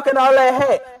 Nigga talking all that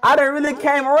hat. I done really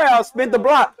came around, spent the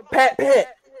block, pat. Hey,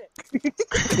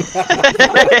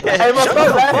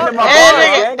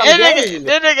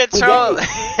 that nigga troll.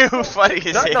 You funny as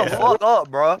hell. Shut the fuck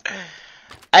up, bro.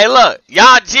 Hey, look,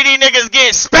 y'all GD niggas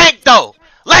getting spanked though.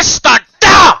 Let's start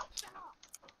down.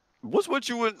 What's with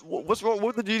you? What's wrong?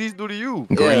 What the GDs do to you?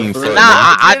 Green foot. Nah,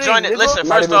 I joined it. Listen,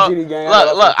 first off, look,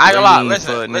 I ain't gonna lie.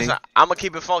 Listen. I'm gonna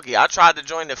keep it funky. I tried to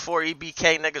join the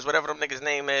 4EBK niggas, whatever them niggas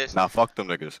name is. Nah, fuck them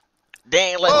niggas.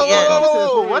 They ain't let me in.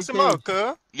 Oh, what's the up,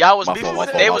 cuz? Y'all was beefing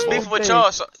with. They was beefing with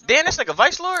y'all. So, damn, this nigga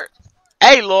Vice Lord.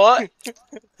 Hey, Lord.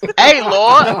 Hey,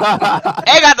 Lord.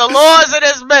 Hey, got the lords in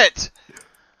this bitch.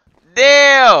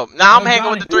 Damn. Nah, I'm hanging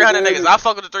with the 300 niggas. I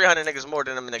fuck with the 300 niggas more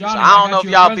than them niggas. Johnny, I don't know if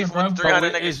y'all beef with the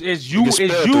 300 niggas. Is you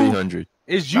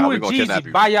and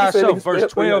Jeezy by yourself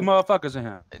versus 12 motherfuckers in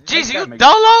here? Jeezy, you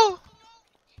dolo?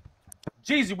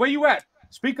 Jeezy, where you at?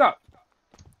 Speak up.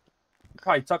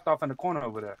 Probably tucked off in the corner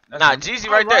over there. Nah, Jeezy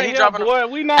right there. He dropping. Boy,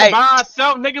 we not by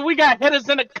ourselves, nigga. We got hitters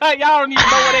in the cut. Y'all don't even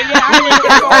know where they at.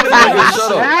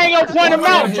 I ain't gonna point them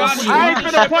out. I ain't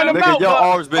finna point them out. Nigga, your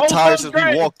arms been tired since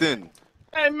we walked in.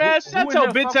 Hey man, shut your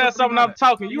bitch ass up when I'm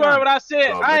talking. You heard what I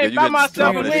said? I ain't by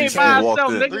myself and we ain't by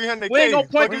ourselves, nigga. We ain't gonna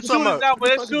point the shooters out,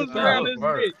 but it's shooters around this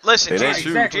bitch. Listen,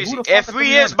 Jeezy, if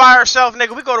we is by ourselves,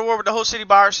 nigga, we go to war with the whole city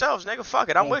by ourselves, nigga. Fuck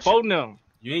it, I'm with you.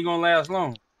 You ain't gonna last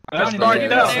long. Let's start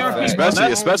down.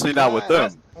 Especially not with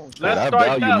them. I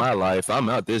value my life. I'm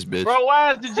out this bitch. Bro,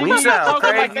 why is the GD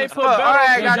talking like they put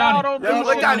better? Y'all don't do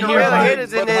shit. Got the real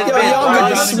hitters in this bitch. Y'all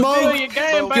got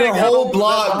smoked. Your whole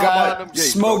block got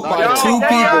smoked by 2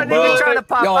 people, bro.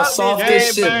 Y'all soft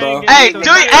as shit, bro. Hey, do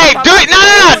it.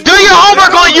 No. Do your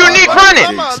homework on Unique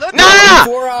running. No.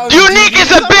 Unique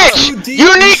is a bitch.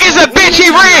 Unique is a bitch. He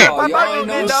ran.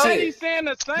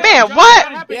 Man,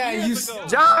 what? Yeah, you.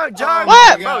 John.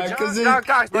 What? John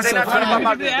Cox, bro. They not trying to pop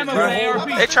out this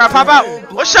bitch. They try to pop out.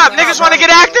 What's up? Niggas want to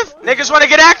get active? Niggas want to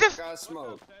get active?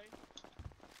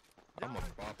 I'm gonna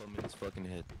pop him in his fucking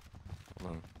head.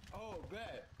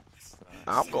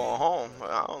 I'm going home.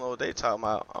 I don't know what they talking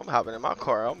about. I'm hopping in my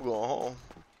car. I'm going home.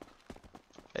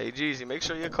 Hey, Jeezy, make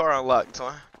sure your car unlocked,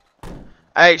 son.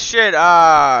 Hey, shit,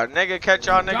 nigga, catch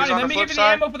y'all niggas Johnny, on the flip side. let me give you the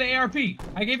ammo for the ARP.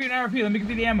 I gave you an ARP. Let me give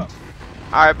you the ammo.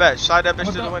 Alright, bet. Slide that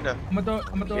bitch through the window. I'm gonna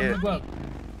throw it in the glove.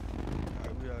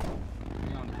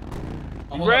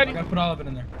 You ready? I gotta put all of it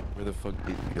in there. Where the fuck did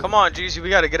you go? Come on, Jeezy. We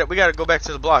gotta get up. We gotta go back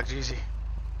to the block, Jeezy.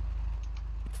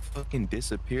 Fucking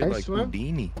disappeared like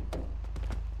Houdini.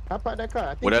 How about that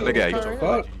car? Where that nigga at? You talking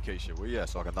about GDK shit? Where you at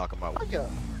so I can knock him out?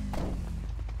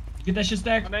 You get that shit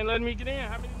stacked? They ain't letting me get in.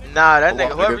 Nah, that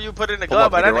nigga, whoever you put in the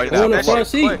glove, that nigga got that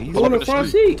shit quick. Pull up in the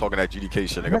street. Talking that GDK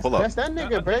shit, nigga. Pull up. That's that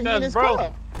nigga, bro. He in his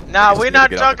car. Nah, we're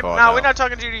not talking. Nah, we're not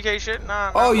talking GDK shit.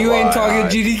 Nah. Oh, you ain't talking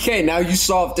GDK. Now you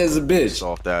soft as a bitch.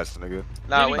 Soft ass nigga.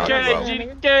 Nah, we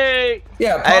GDK.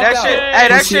 Yeah. Hey,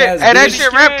 that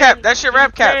shit rap cap. That shit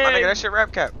rap cap, my nigga. That shit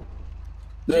rap cap.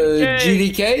 The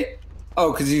GDK?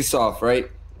 Oh, cause you soft,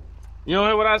 right? You don't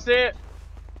hear what I said?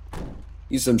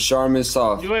 You some Charmin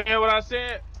soft. You ain't hear what I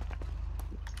said?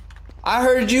 I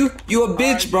heard you. You a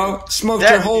bitch, bro. Smoked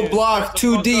your whole block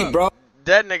too deep, bro.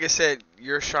 That nigga said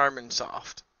you're Charmin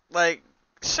soft. Like,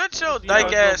 Shut your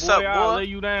dyke ass up, boy.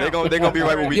 They gonna be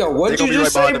right where we. Yo, what they you gonna be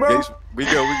just right say, behind bro? them gates. We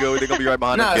go. They gonna be right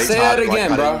behind Nah, them gates. say how that they- again,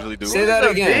 how they bro. usually do. Say that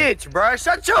again. Bitch, bro.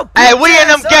 Shut your Hey, we in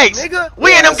them bitch ass gates. up, nigga.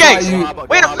 We in them That's why gates. you-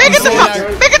 Wait a minute. Get the fuck.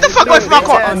 Man, get the fuck away from my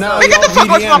car. Oh, now Man, get the y'all fuck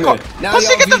away from my car. VDMing. Now Pussy,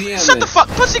 y'all get the. VDMing. Shut the fuck.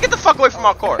 Pussy, get the fuck away from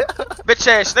my car. Bitch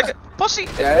ass nigga. Pussy.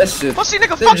 Yeah, that shit. Pussy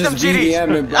nigga. They Fuck just them GDs.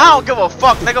 VDMing, bro. I don't give a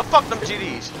fuck, nigga. Fuck them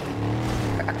GDs.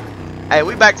 Hey,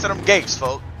 we back to them gates,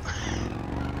 folks.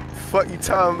 Fuck you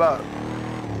talking about?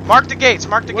 Mark the gates.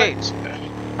 Mark the gates.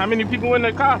 How many people in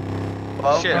the car?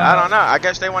 Shit, I don't know. I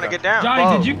guess they want to get down.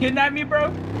 Johnny, did you kidnap me,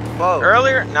 bro?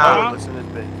 Earlier? Nah.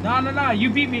 No. You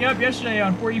beat me up yesterday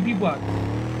on 4EP block.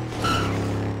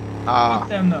 Fuck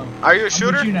them though. Are you a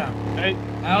shooter? I'm with you now. Hey.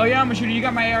 Hell yeah, I'm a shooter. You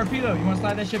got my ARP though. You want to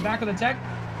slide that shit back with the tech?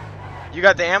 You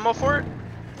got the ammo for it?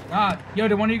 Nah. Yo,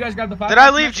 did one of you guys grab the 5? Did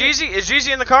I leave Jeezy? Is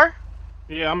Jeezy in the car?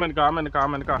 Yeah, I'm in the car.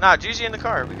 Nah, Jeezy in the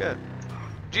car. We good.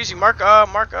 Jeezy, mark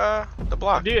the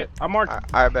block. I did. I marked it.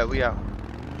 I bet we out.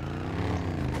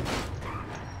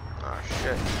 Oh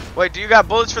shit. Wait, do you got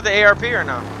bullets for the ARP or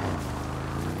no?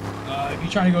 If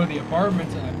you're trying to go to the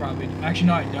apartments, I probably. Actually,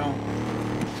 no, I don't.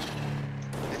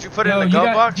 Did you put it in the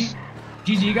glove box?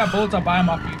 Jeezy, you got bullets? I'll buy them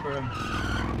off you for him.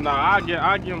 Nah, I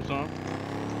give him some.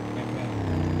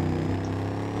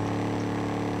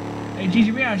 Hey,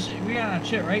 Jeezy, we on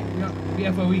shit, right? We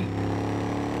FOE.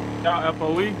 Y'all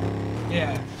FOE?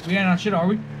 Yeah, we ain't on shit, are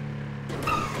we?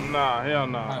 Nah, hell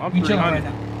no. Right, I'm we chilling 300. right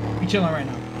now. We chilling right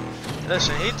now.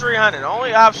 Listen, he 300. The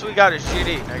only ops we got is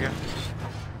GD, nigga.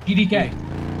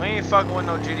 GDK. We ain't fucking with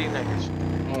no GD niggas.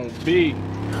 On B.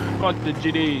 Fuck the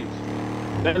GDs.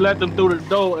 They let them through the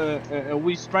door and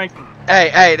we spanked them.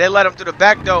 Hey, they let them through the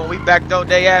back door and we back door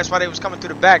they ass while they was coming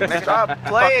through the back, nigga. Stop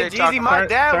playing, Jeezy. My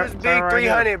dad was big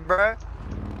 300, bruh.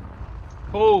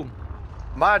 Who?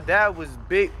 My dad was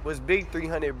big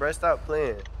 300, bruh. Stop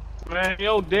playing. Man,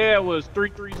 your dad was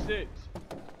 336.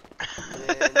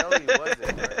 Yeah, no, he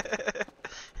wasn't, bruh.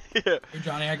 Yeah. Hey,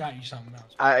 Johnny, I got you something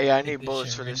else. I need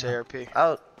bullets for this ARP.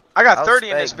 I got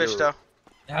 30 in this bitch, though.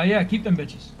 Hell yeah, keep them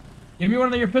bitches. Give me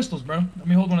one of your pistols, bro. Let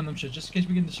me hold one of them shit, just in case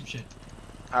we get into some shit.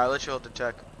 Alright, let you hold the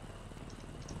tech.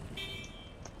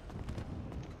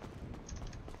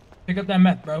 Pick up that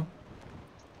meth, bro.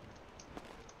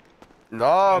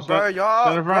 No, bro,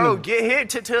 y'all, bro, me. get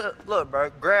hit to look, bro,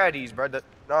 grab these, bro.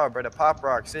 No, bro, the pop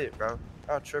rocks it, bro.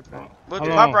 Y'all tripping. What do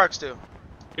pop rocks do?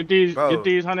 Get these, Bro. get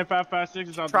these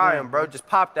 105.56s out. Try the them, bro. Just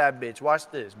pop that bitch. Watch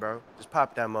this, bro. Just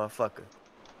pop that motherfucker.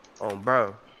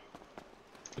 Bro.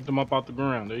 Get them up out the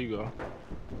ground. There you go.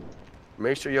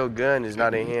 Make sure your gun is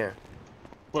not in here.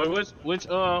 Wait, which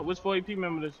 4EP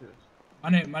member this is? My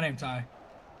name Ty.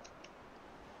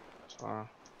 That's fine.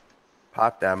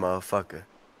 Pop that motherfucker.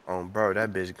 Bro,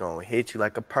 that bitch gonna hit you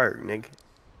like a perk, nigga.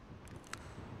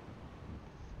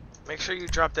 Make sure you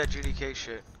drop that GDK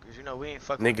shit, cause you know we ain't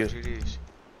fucking Nigga. with the GDs.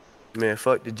 Man,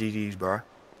 fuck the GDs, bro.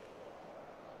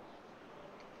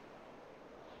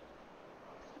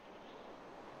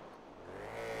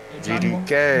 Hey, Johnny,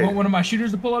 GDK. You want one of my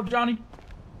shooters to pull up, Johnny?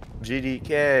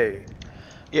 GDK.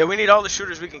 Yeah, we need all the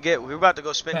shooters we can get. We're about to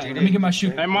go spin Hey, GD. let me get my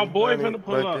shooter. Hey, my boy finna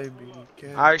pull up.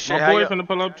 Alright, shit. My boy finna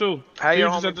pull up too. How He your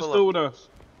was just homie at the pull stool up? with us.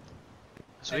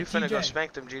 So we finna go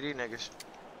spank them GD niggas.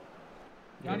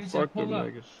 Johnny Yeah, said fuck pull them up.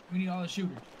 niggas. We need all the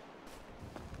shooters.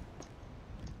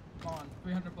 Come on,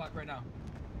 300 block right now.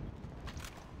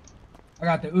 I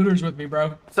got the Ooters with me,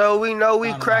 bro. So we know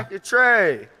we cracked the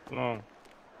tray. No.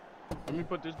 Let me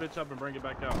put this bitch up and bring it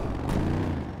back out.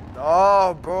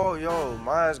 Oh, bro, yo,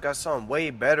 mine's got something way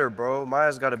better, bro.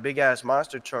 Mine's got a big ass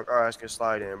monster truck our ass can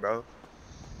slide in, bro.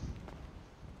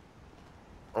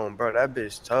 Bro, that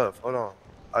bitch tough. Hold on.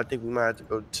 I think we might have to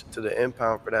go to the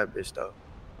impound for that bitch, though.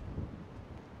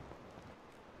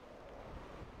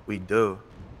 We do.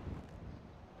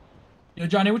 Yo,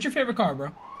 Johnny, what's your favorite car, bro?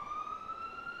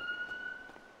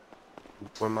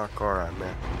 Where my car at,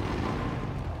 man?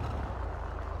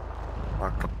 My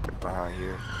car behind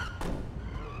here.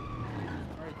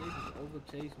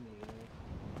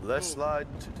 Let's slide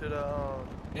to the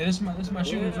Yeah, this is my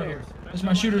shooters right here. This is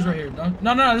my shooters right here.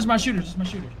 No, this is my shooters. This is my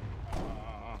shooters.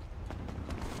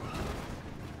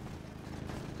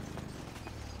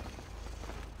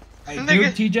 Hey, dude,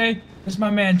 TJ, this is my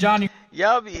man Johnny.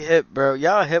 Y'all be hip, bro.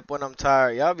 Y'all hip when I'm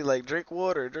tired. Y'all be like, drink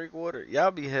water, drink water.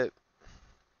 Y'all be hip.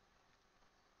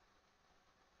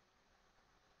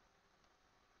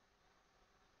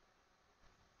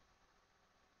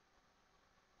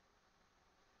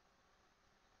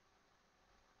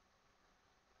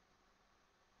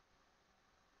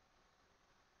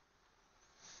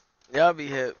 Y'all be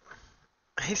hip.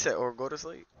 He said, or go to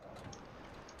sleep.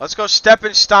 Let's go step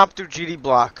and stomp through GD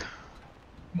block.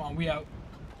 Come on, we out.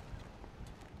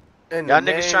 Y'all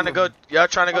niggas trying to go. Y'all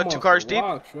trying to go 2 cars deep?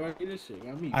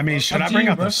 I mean, should I bring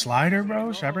out the slider,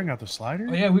 bro? Should I bring out the slider?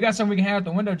 Oh yeah, we got something we can hang out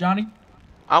the window, Johnny.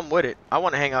 I'm with it. I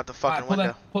want to hang out the fucking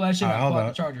window. Pull that shit out. Pull out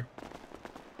the charger.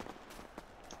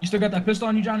 You still got that pistol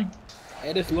on you, Johnny?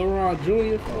 Hey, this Laurent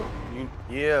Jr.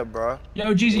 Yeah, bro.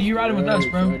 Yo, Jeezy, you riding with us,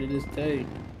 bro? Hey,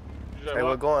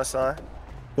 we're going, son.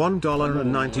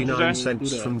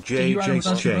 $1.99 from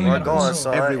JJ's Chain. We're going,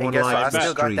 son. Everyone and guess what? I likes the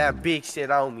still got stream. that big shit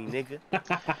on me, nigga.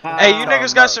 Hey, you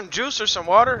niggas got some juice or some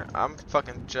water? I'm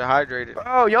fucking dehydrated.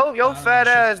 Oh, yo fat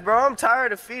ass, bro. I'm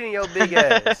tired of feeding your big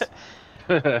ass.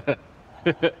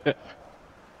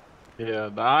 Yeah,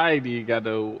 the ID got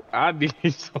the. I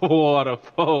need some water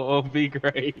for OB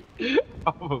grade.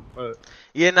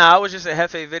 Yeah, nah, I was just a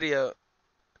Hefe video.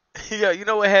 Yo, you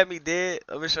know what had me dead?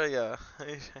 Let me show y'all.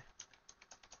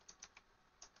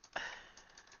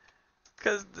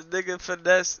 Cause the nigga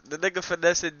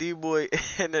finesse D-boy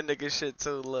and the nigga shit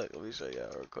too. Look, let me show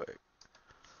y'all real quick.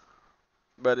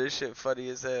 Bro, this shit funny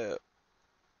as hell.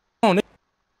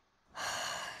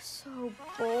 So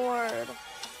bored.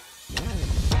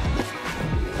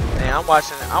 Man, I'm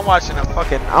watching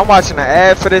an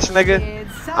ad for this nigga.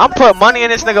 I'm putting money in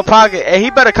this nigga pocket, and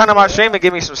he better come to my stream and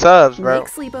give me some subs, bro. Make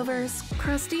sleepovers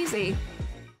crust easy.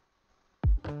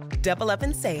 Double up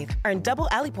and save. Earn double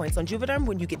Alley points on Juvederm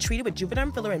when you get treated with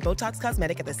Juvederm filler and Botox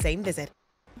Cosmetic at the same visit.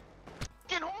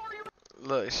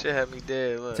 Look, shit had me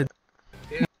dead. Look.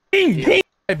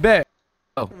 I bet.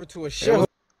 Over to a show.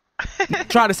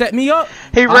 Try to set me up.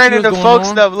 He ran into folks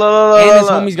stuff. And his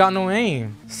homies got no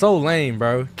aim. So lame,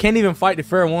 bro. Can't even fight the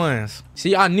fair ones.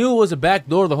 See, I knew it was a back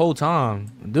door the whole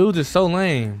time. Dude is so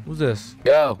lame. Who's this?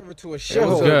 Yo. Over to a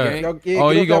show. Good. Oh,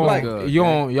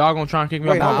 y'all gonna try and kick me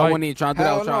off my bike? I wasn't even trying to do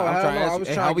that. I was trying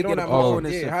to ask how we get up on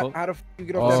this shit. How the f you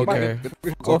get off that bike?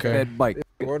 Go off that bike.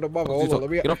 Word above.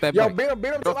 Get off that Yo, bike.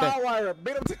 beat him to the hot wire.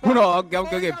 Beat him to the No, I'm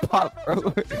gonna get popped,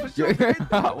 bro.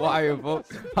 Hot wire,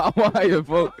 folks. Hot wire,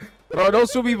 folks. Bro, don't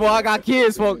shoot me, boy. I got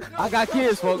kids, folks.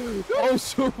 Don't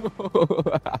shoot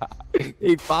me.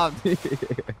 He popped me.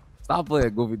 Stop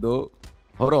playing, goofy dog.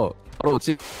 Hold on,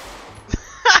 chick.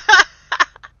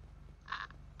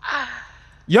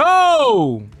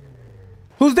 Yo!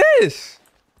 Who's this?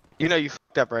 You know you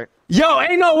fucked up, right? Yo,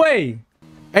 ain't no way.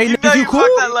 Hey, you niggas, know you you cool?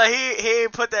 fucked up. Like he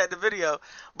ain't put that in the video,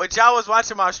 but y'all was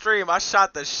watching my stream. I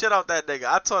shot the shit off that nigga.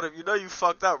 I told him, you know you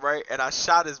fucked up, right? And I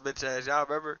shot his bitch ass. Y'all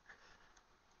remember?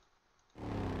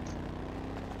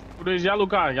 Who this yellow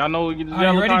car? Y'all know who the Are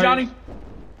yellow you ready, car Johnny? is?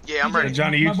 Yeah, I'm ready.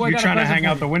 Johnny, you trying to hang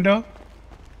out the window?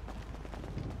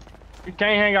 You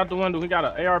can't hang out the window. He got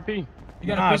an ARP.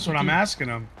 That's what I'm asking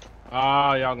him.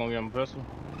 Ah, y'all gonna give him a pistol?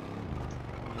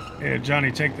 Yeah,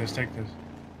 Johnny, take this. That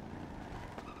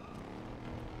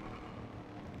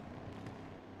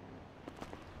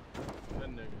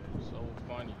nigga is so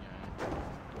funny, man.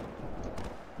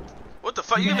 What the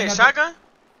fuck? You give me a shotgun?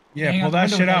 Yeah, pull that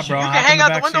shit out, bro. You can hang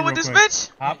out the window with this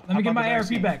bitch? Let me get my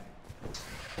ARP back.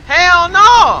 Hell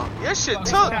no! Your shit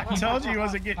took. I told you he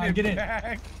wasn't getting it Get in.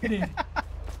 back. Get in.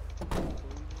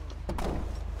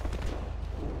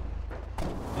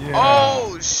 Yeah.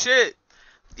 Oh shit.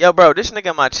 Yo, bro, this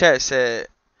nigga in my chat said,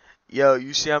 yo,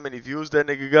 you see how many views that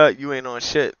nigga got? You ain't on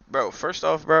shit. Bro, first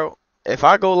off, bro, if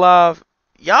I go live,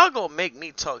 y'all gonna make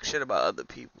me talk shit about other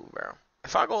people, bro.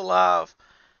 If I go live,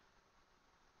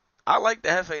 I like the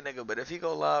Hefe nigga, but if he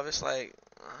go live, it's like,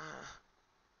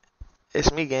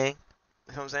 it's me, gang.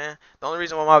 You know what I'm saying? The only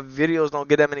reason why my videos don't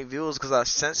get that many views is because I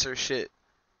censor shit.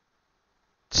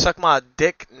 Suck my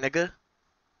dick, nigga.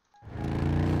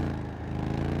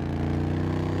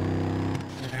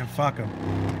 Man, fuck him.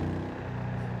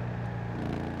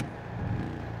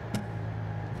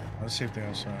 Let's see if they're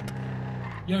outside.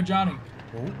 Yo, Johnny.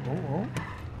 Oh.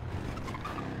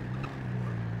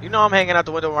 You know I'm hanging out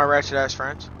the window with my ratchet ass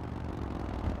friends.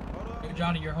 Yo,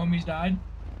 Johnny, your homies died.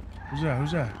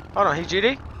 Who's that? Hold on, he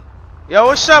GD? Yo,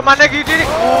 what's up, my nigga? You GD?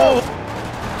 Oh!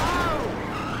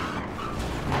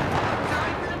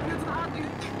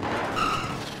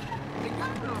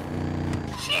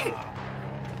 Shit!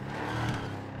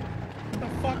 What the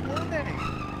fuck were they?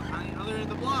 They're in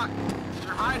the block.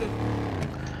 They're hiding.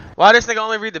 Why this nigga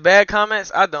only read the bad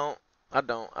comments? I don't.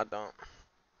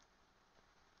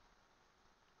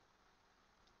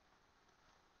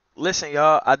 Listen,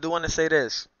 y'all, I do want to say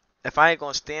this. If I ain't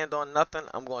going to stand on nothing,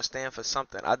 I'm going to stand for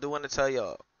something. I do want to tell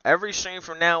y'all, every stream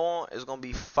from now on is going to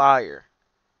be fire.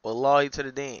 Wallahi to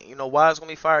the deen. You know why it's going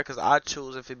to be fire? Because I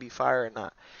choose if it be fire or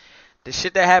not. The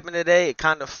shit that happened today, it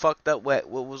kind of fucked up what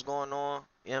was going on.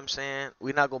 You know what I'm saying?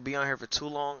 We're not going to be on here for too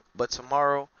long. But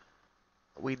tomorrow,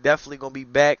 we definitely going to be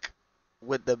back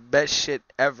with the best shit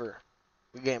ever.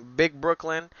 We getting Big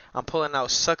Brooklyn. I'm pulling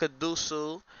out Sucker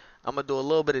Dusu. I'm gonna do a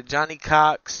little bit of Johnny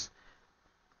Cox.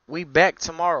 We back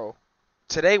tomorrow.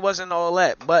 Today wasn't all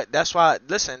that, but that's why.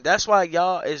 Listen, that's why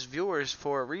y'all is viewers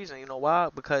for a reason. You know why?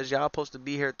 Because y'all supposed to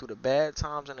be here through the bad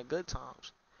times and the good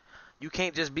times. You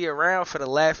can't just be around for the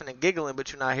laughing and giggling,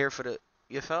 but you're not here for the.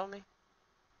 You feel me?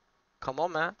 Come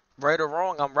on, man. Right or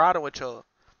wrong, I'm riding with y'all.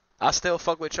 I still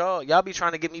fuck with y'all. Y'all be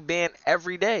trying to get me banned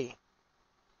every day.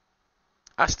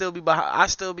 I still be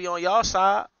on y'all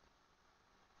side.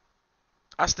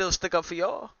 I still stick up for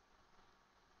y'all.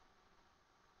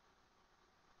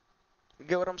 You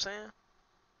get what I'm saying?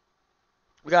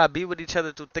 We gotta be with each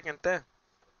other through thick and thin.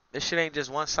 This shit ain't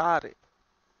just one-sided.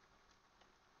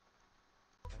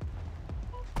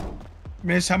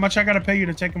 Miss, how much I gotta pay you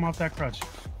to take him off that crutch?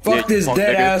 Fuck this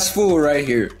dead ass fool right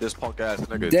here. This punk ass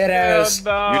nigga. Dead ass. You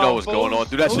know what's going on.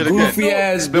 Do that shit again. Goofy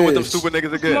ass Spin with them bitch. stupid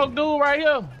niggas again. Smoke dude right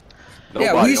here.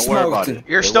 Yeah, Nobody, we don't worry about smoked. it.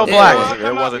 You're still black.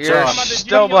 It wasn't You're y'all.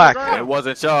 still black. It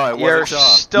wasn't y'all. It You're wasn't y'all.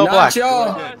 still Not black.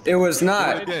 y'all. It was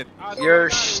not. You're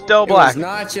still It black. was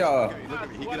not y'all.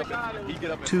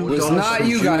 $2 It was not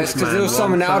you guys, because there was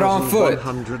someone out on foot. It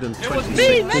was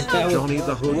me, Johnny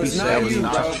the It was not you,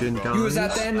 bro. touching You was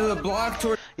guys. at the end of the block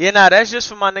toward. Yeah, nah, that's just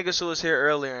for my niggas who was here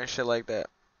earlier and shit like that.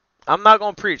 I'm not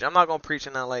gonna preach. I'm not gonna preach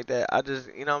and nothing like that. I just,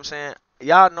 you know what I'm saying?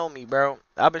 Y'all know me, bro.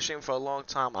 I've been streaming for a long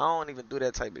time. I don't even do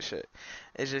that type of shit.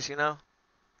 It's just, you know,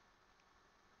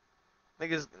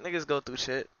 niggas go through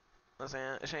shit. You know what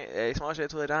I'm saying? Hey, small shit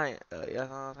to a giant. You know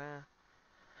what I'm saying?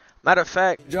 Matter of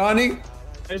fact, Johnny,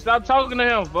 Hey, stop talking to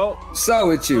him, folks. so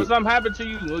with you. Something happened to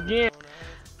you again.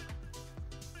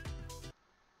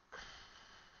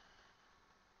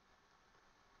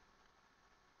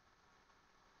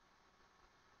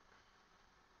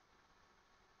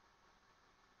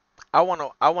 I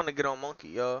wanna get on Monkey,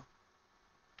 y'all.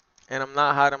 And I'm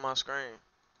not hiding my screen.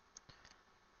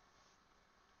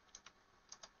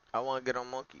 I wanna get on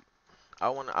Monkey. I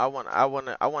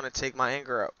wanna take my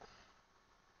anger out.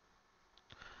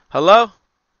 Hello?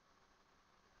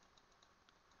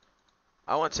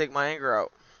 I wanna take my anger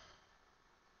out.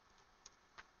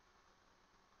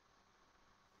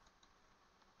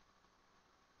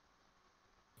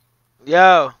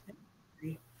 Yo.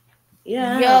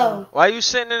 Yeah. Yo. Why you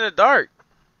sitting in the dark?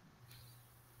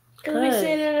 Cause we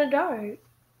sitting in the dark.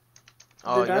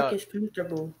 Oh, The dark y'all. is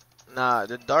comfortable. Nah,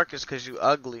 the dark is cause you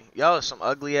ugly. Y'all are some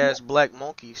ugly ass black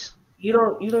monkeys. You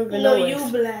don't even No, know you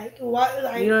us. black. What?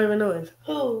 Like You don't even know us.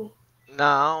 who?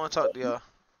 Nah, I don't wanna talk to y'all.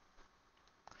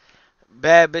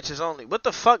 Bad bitches only. What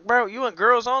the fuck, bro? You and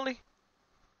girls only?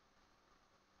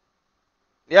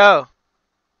 Yo.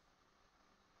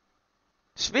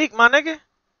 Speak, my nigga.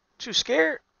 You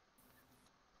scared?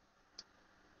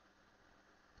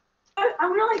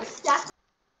 I'm gonna like stack.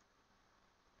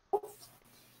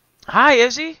 Hi,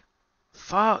 Izzy.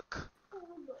 Fuck.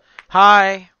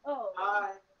 Hi.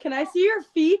 Oh. Can I see your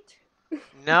feet?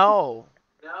 No.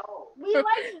 We like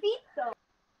feet though.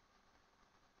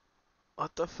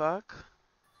 What the fuck?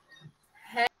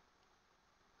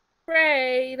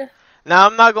 Afraid. Now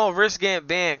I'm not gonna risk getting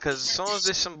banned because as soon as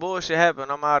there's some bullshit happen,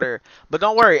 I'm out here. But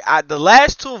don't worry, the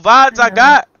last two VODs I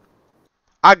got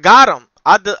them.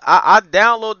 I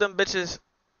download them bitches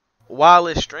while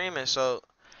it's streaming, so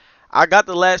I got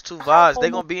the last two VODs. They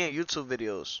gonna be in YouTube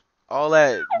videos. All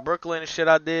that Brooklyn shit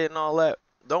I did and all that.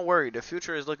 Don't worry, the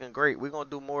future is looking great. We're gonna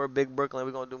do more Big Brooklyn.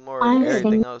 We're gonna do more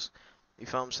everything else. You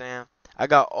feel what I'm saying? I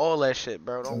got all that shit,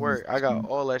 bro. Don't worry. I got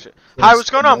all that shit. Hi, what's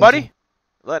going on, buddy?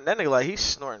 Look, that nigga like he's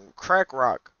snorting crack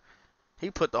rock. He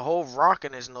put the whole rock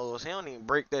in his nose. He don't even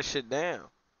break that shit down.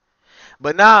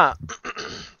 But nah,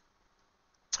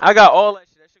 I got all that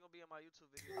shit. That shit gonna be in my YouTube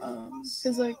video.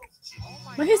 Cause like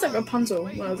my hair's like Rapunzel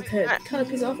when I was a kid. Kind of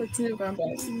pissed off like Tina Brown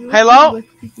bags. Hello?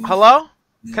 Hello?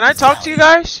 Can I talk to you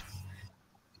guys?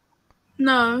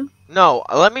 No. No,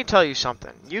 let me tell you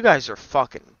something. You guys are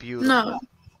fucking beautiful. No.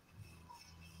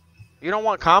 You don't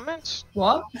want comments?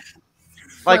 What?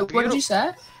 Like Wait, what did you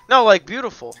say? No, like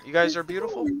beautiful. You guys are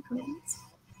beautiful.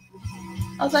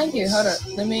 Oh, thank you. Hold up.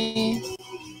 Let me.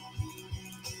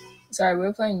 Sorry,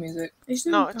 we're playing music.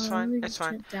 No, it's fine. It's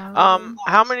fine.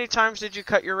 How many times did you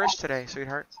cut your wrist today,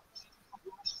 sweetheart?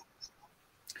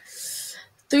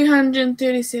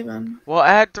 337. Well,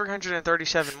 add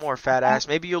 337 more, fat ass.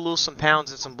 Maybe you'll lose some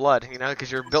pounds and some blood, you know, because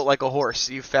you're built like a horse,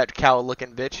 you fat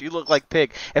cow-looking bitch. You look like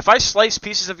pig. If I slice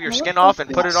pieces of your skin off and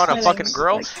put it on a fucking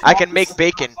grill, I can make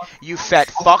bacon, you fat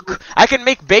fuck. I can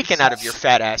make bacon out of your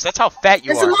fat ass. That's how fat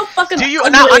you are. Do you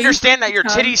not understand that your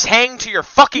titties hang to your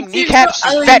fucking kneecaps,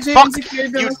 you fat fuck?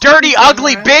 You dirty,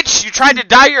 ugly bitch! You tried to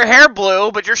dye your hair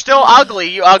blue, but you're still ugly,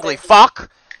 you ugly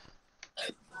fuck.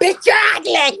 Bitch, you're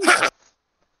ugly!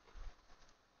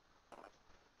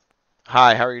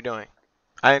 Hi, how are you doing?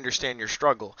 I understand your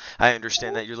struggle. I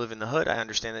understand that you live in the hood. I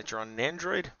understand that you're on an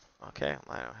Android. Okay,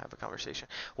 I don't have a conversation.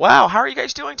 Wow, how are you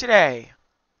guys doing today?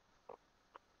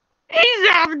 He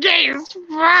sounds gay as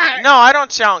fuck. No, I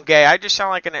don't sound gay. I just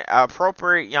sound like an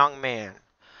appropriate young man.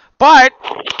 But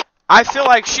I feel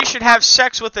like she should have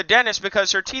sex with the dentist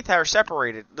because her teeth are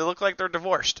separated. They look like they're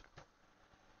divorced.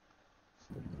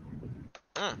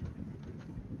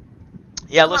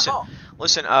 Yeah, listen,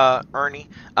 Ernie.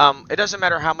 It doesn't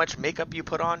matter how much makeup you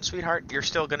put on, sweetheart. You're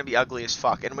still gonna be ugly as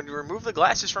fuck. And when you remove the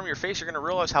glasses from your face, you're gonna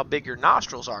realize how big your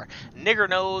nostrils are. Nigger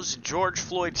nose, George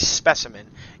Floyd specimen.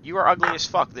 You are ugly as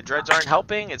fuck. The dreads aren't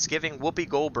helping. It's giving Whoopi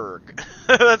Goldberg.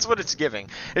 That's what it's giving.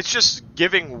 It's just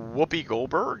giving Whoopi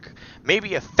Goldberg.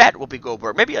 Maybe a fat Whoopi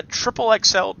Goldberg. Maybe a triple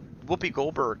XL Whoopi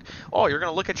Goldberg. Oh, you're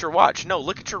gonna look at your watch. No,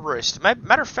 look at your wrist.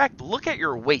 Matter of fact, look at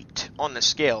your weight on the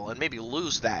scale and maybe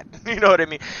lose that. You know what I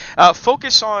mean?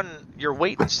 Focus on your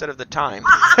weight instead of the time.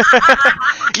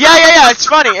 Yeah. It's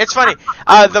funny.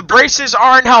 The braces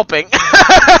aren't helping. No.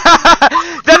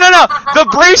 The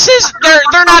braces,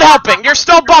 they're not helping. You're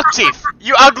still buck teeth.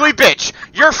 You ugly bitch.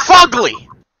 You're fugly.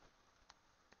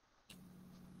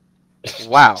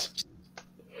 Wow.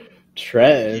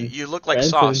 Trent. You look like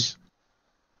sauce.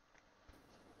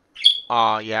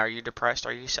 Oh, yeah, are you depressed?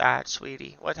 Are you sad,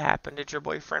 sweetie? What happened? Did your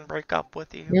boyfriend break up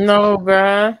with you? No,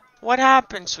 bruh. What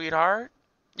happened, sweetheart?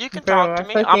 You can talk to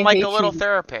me. I'm like a little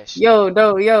therapist. Yo.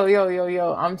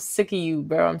 I'm sick of you,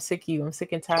 bro. I'm sick of you. I'm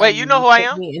sick and tired. Wait, you know who I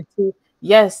am?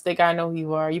 Yes, think I know who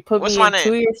you are. You put What's me my in name?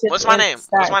 2 years. What's my name?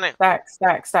 What's my name?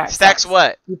 Stacks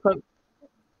what? You put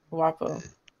Wopo.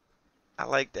 I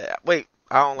like that. Wait,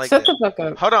 I don't like Shut that. the fuck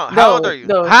up. Hold on. No, How old are you?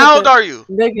 no, How old are you?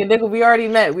 Nigga, we already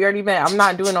met. I'm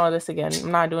not doing all this again. You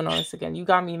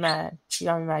got me mad.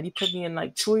 You put me in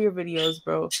like 2 of your videos,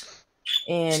 bro.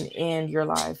 And you're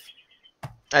live.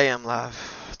 I am live.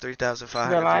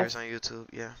 3,500 viewers on YouTube.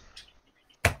 Yeah.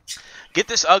 Get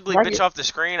this ugly bitch off the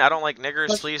screen. I don't like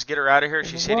niggers. Please get her out of here.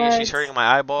 She's hideous. She's hurting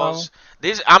my eyeballs.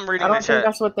 I'm reading the chat. I don't think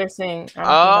that's what they're saying.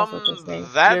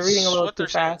 They're reading a little too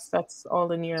fast. That's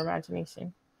all in your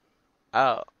imagination.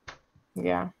 Oh.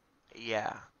 Yeah.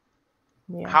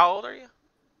 How old are you?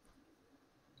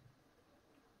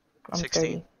 I'm 16.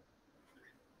 30.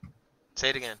 Say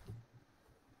it again.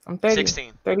 I'm 30.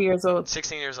 16. 30 years old.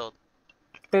 16 years old.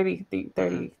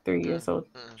 33 years old.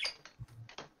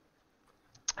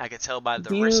 I can tell by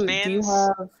the wristbands. Do you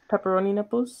have pepperoni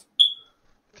nipples?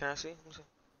 Can I see?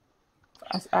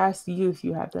 I asked you if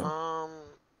you have them.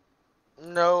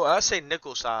 No, I say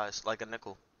nickel size, like a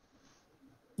nickel.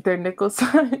 They're nickel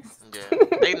size. Yeah,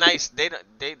 they nice. They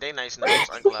nice nipples.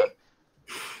 I'm glad.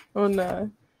 Oh no.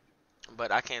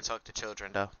 But I can't talk to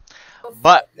children though.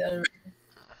 But.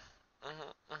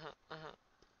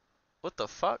 What the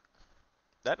fuck?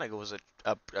 That nigga was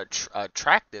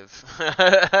attractive. You know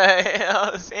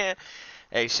what I'm saying?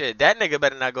 Hey, shit, that nigga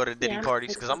better not go to Diddy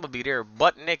parties because I'm going to be there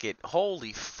butt naked.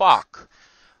 Holy fuck.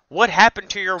 What happened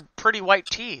to your pretty white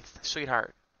teeth,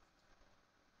 sweetheart?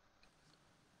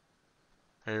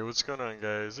 Hey, what's going on,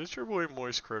 guys? It's your boy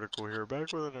Moist Critical here,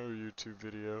 back with another YouTube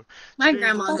video. My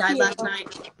grandma died last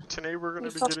night. Today we're going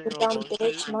to be fucking getting dumb on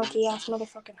bitch, monkey ass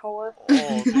motherfucking whore.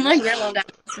 Oh, My grandma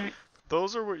died last night.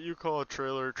 Those are what you call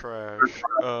trailer trash.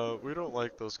 We don't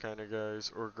like those kind of guys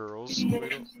or girls.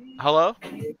 Hello?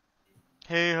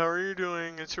 Hey, how are you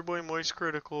doing? It's your boy Moist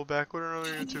Critical, back with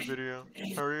another YouTube video.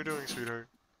 How are you doing, sweetheart?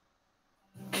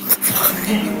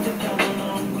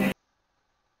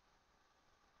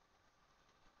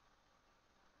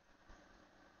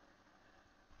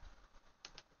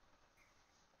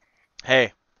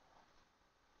 Hey.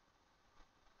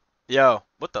 Yo,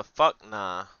 what the fuck?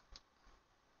 Nah.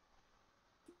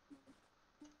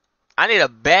 I need a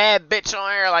bad bitch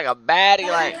on here, like a baddie,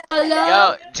 like,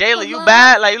 yo, Jayla, you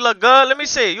bad? Like, you look good? Let me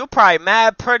see. You probably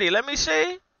mad pretty. Let me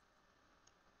see.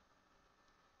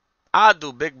 I'll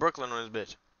do Big Brooklyn on this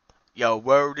bitch. Yo,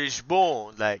 word is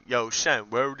born. Like, yo,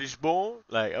 Shem, word is born.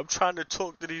 Like, I'm trying to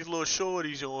talk to these little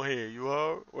shorties on here. You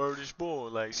heard? Word is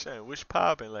born. Like, Shem, what's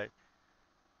poppin'? Like,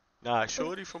 nah,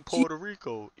 shorty from Puerto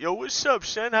Rico. Yo, what's up,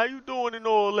 Shen? How you doing and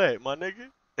all that, my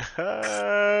nigga?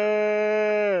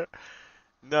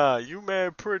 Nah, you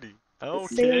mad pretty. I don't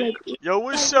care. Yo,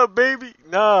 what's up, baby?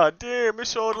 Nah, damn,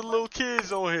 it's all the little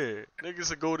kids on here. Niggas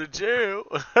will go to jail.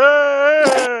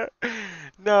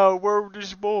 Nah, word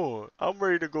is born. I'm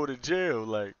ready to go to jail,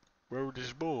 like, word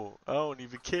is born. I don't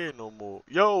even care no more.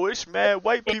 Yo, it's mad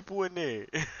white people in there.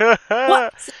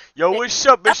 Yo, what's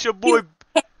up? It's your boy.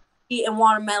 and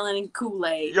watermelon and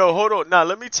Kool-Aid. Yo, hold on. Now,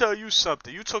 let me tell you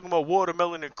something. You talking about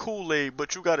watermelon and Kool-Aid,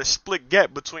 but you got a split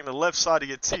gap between the left side of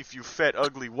your teeth, you fat,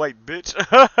 ugly, white bitch.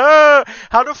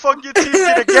 How the fuck your teeth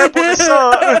get a gap on the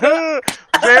side?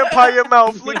 Vampire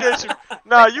mouth. Look at you.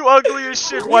 Nah, you ugly as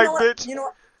shit, white bitch. You know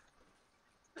what?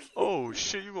 Oh,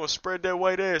 shit. You gonna spread that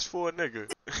white ass for a nigga.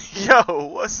 Yo,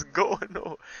 what's going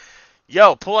on?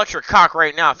 Yo, pull out your cock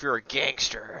right now if you're a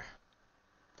gangster.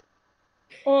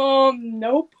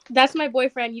 Nope. That's my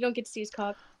boyfriend. You don't get to see his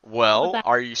cock. Well,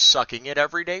 are you sucking it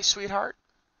every day, sweetheart?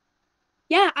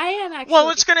 Yeah, I am actually.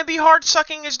 Well, it's gonna be hard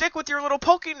sucking his dick with your little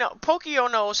Pokio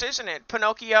nose, isn't it,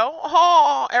 Pinocchio?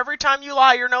 Oh, every time you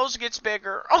lie, your nose gets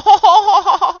bigger.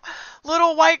 Oh,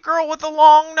 little white girl with a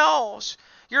long nose.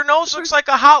 Your nose looks like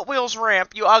a Hot Wheels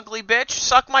ramp, you ugly bitch.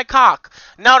 Suck my cock.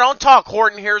 No, don't talk,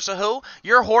 Horton here's a who.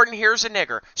 You're Horton here's a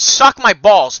nigger. Suck my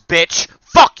balls, bitch.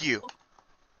 Fuck you.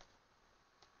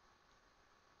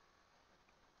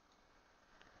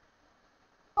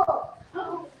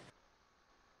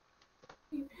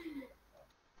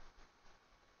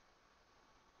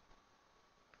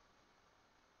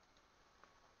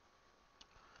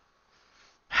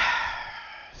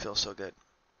 Feels so good.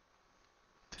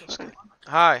 Feels good.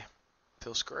 Hi.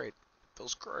 Feels great.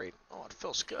 Feels great. Oh, it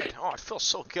feels good. Oh, it feels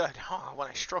so good. Oh, when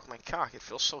I stroke my cock, it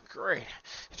feels so great.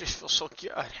 It just feels so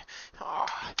good. Oh,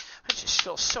 it just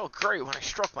feels so great when I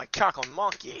stroke my cock on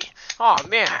monkey. Oh,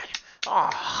 man.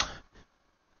 Oh.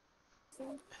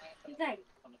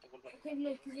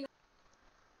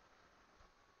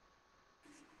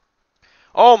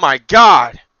 Oh, my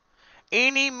God.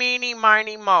 Eeny, meeny,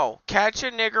 miny, mo. Catch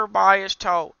a nigger by his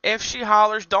toe. If she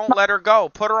hollers, don't let her go.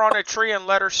 Put her on a tree and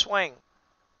let her swing.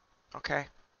 Okay.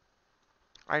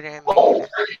 I didn't mean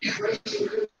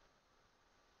it.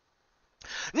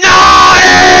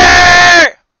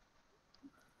 Naughty!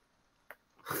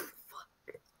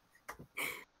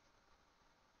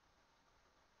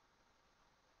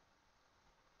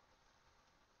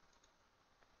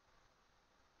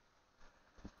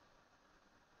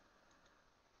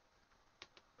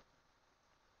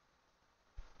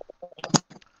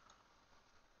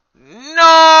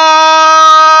 Naughty!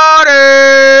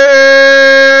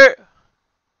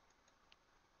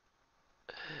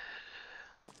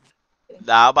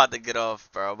 Nah, I'm about to get off,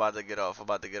 bro. I'm about to get off,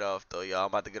 though, y'all. I'm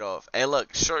about to get off. Hey,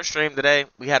 look, short stream today.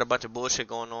 We had a bunch of bullshit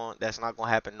going on. That's not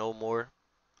gonna happen no more.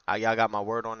 Y'all got my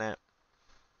word on that.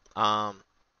 I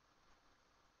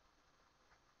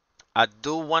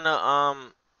do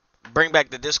wanna bring back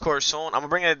the Discord soon. I'm gonna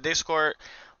bring in the Discord,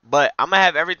 but I'm gonna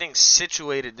have everything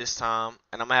situated this time,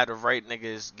 and I'm gonna have the right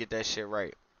niggas get that shit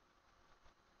right.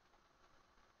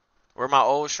 Where my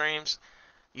old streams?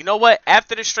 You know what?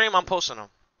 After the stream, I'm posting them.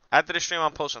 After the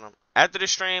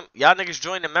stream, y'all niggas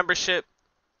join the membership.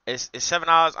 It's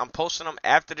 $7. I'm posting them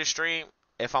after the stream.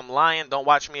 If I'm lying, don't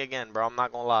watch me again, bro. I'm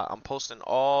not gonna lie. I'm posting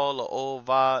all the old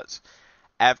VODs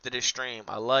after the stream.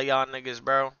 I love y'all niggas,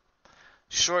 bro.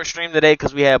 Short stream today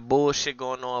because we had bullshit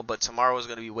going on, but tomorrow is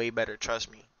going to be way better.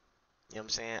 Trust me. You know what I'm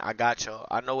saying? I got y'all.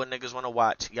 I know what niggas want to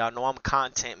watch. Y'all know I'm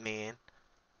content, man.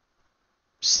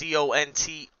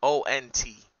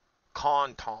 C-O-N-T-O-N-T.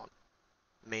 Content,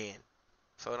 man.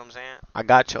 Feel what I'm saying? I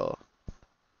got y'all.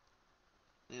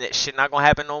 That shit not going to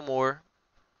happen no more.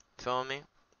 Feel me?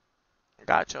 I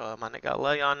got y'all, my nigga. I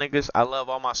love y'all niggas. I love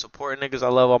all my supporting niggas. I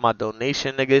love all my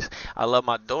donation niggas. I love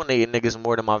my donating niggas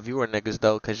more than my viewer niggas,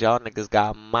 though, because y'all niggas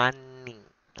got money.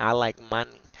 I like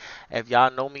money. If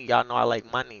y'all know me, y'all know I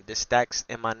like money. The stacks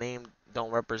in my name don't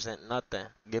represent nothing.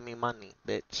 Give me money,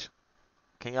 bitch.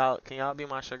 Can y'all be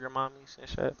my sugar mommies and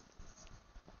shit?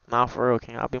 Nah, for real.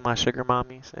 Can y'all be my sugar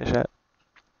mommies and shit?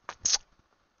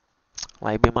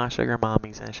 Like, be my sugar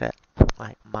mommies and shit.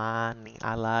 Like, money.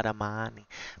 I love the money.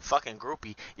 Fucking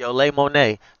groupie. Yo, Lay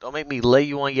Monet. Don't make me lay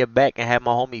you on your back and have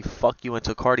my homie fuck you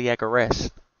into cardiac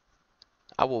arrest.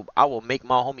 I will make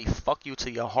my homie fuck you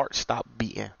till your heart stop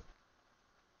beating.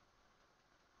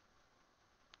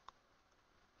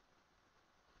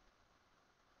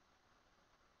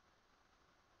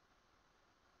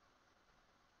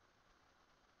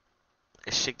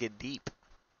 This shit get deep.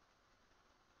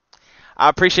 I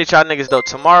appreciate y'all niggas, though.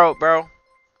 Tomorrow, bro.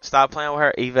 Stop playing with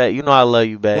her, Yvette. You know I love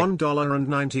you, babe.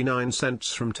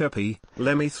 $1.99 from Tippy.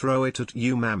 Let me throw it at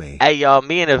you, mammy. Hey, y'all.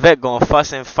 Me and Yvette gonna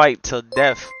fuss and fight till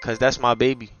death, cause that's my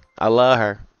baby. I love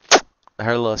her.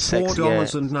 Her little sexy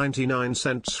ass.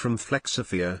 $4.99 from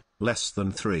Flexifia. Less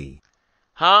than 3.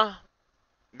 Huh?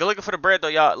 Go looking for the bread, though,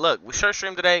 y'all. Look, we short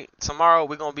stream today. Tomorrow,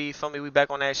 we gonna be, feel me, we back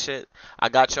on that shit. I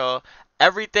got y'all.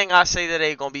 Everything I say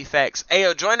today gonna be facts. Hey,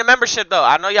 yo, join the membership, though.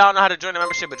 I know y'all know how to join the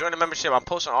membership, but join the membership. I'm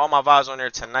posting all my vibes on there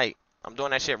tonight. I'm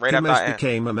doing that shit right after I end.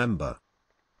 Became a member.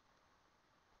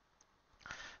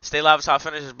 Stay live until I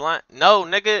finish this blunt. No,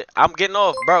 nigga, I'm getting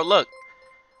off, bro. Look,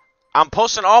 I'm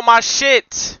posting all my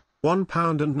shit.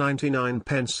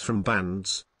 £1.99 from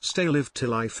Bands. Stay live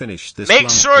till I finish this. Make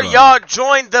sure y'all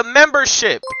join the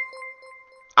membership.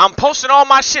 I'm posting all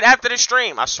my shit after the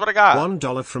stream. I swear to God.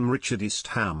 $1 from Richard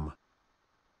Eastham.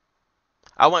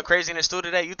 I went crazy in the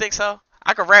studio today. You think so?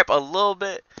 I can rap a little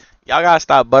bit. Y'all gotta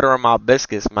stop buttering my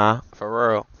biscuits, man.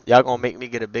 For real. Y'all gonna make me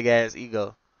get a big ass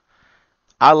ego.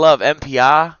 I love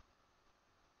MPI.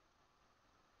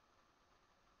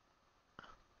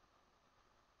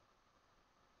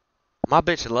 My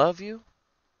bitch love you.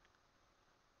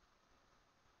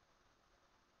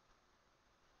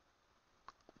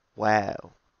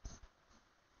 Wow.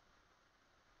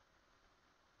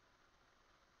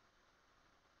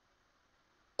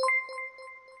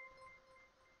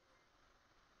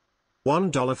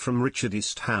 $1 from Richard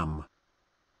Eastham.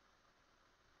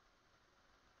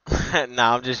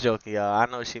 Nah, I'm just joking, y'all. I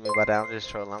know she mean by that. I'm just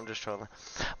trolling.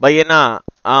 But yeah, nah.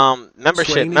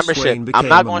 Membership. I'm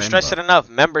not gonna stress it enough.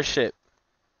 Membership,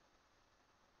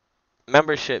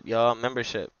 y'all.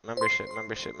 Membership.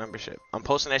 I'm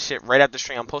posting that shit right after the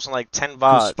stream. I'm posting like 10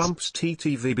 VODs. Goosebumps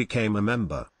TTV became a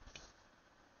member.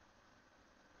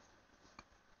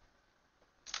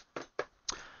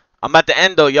 I'm at the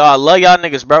end though, y'all. I love y'all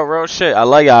niggas, bro. Real shit. I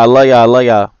love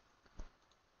y'all.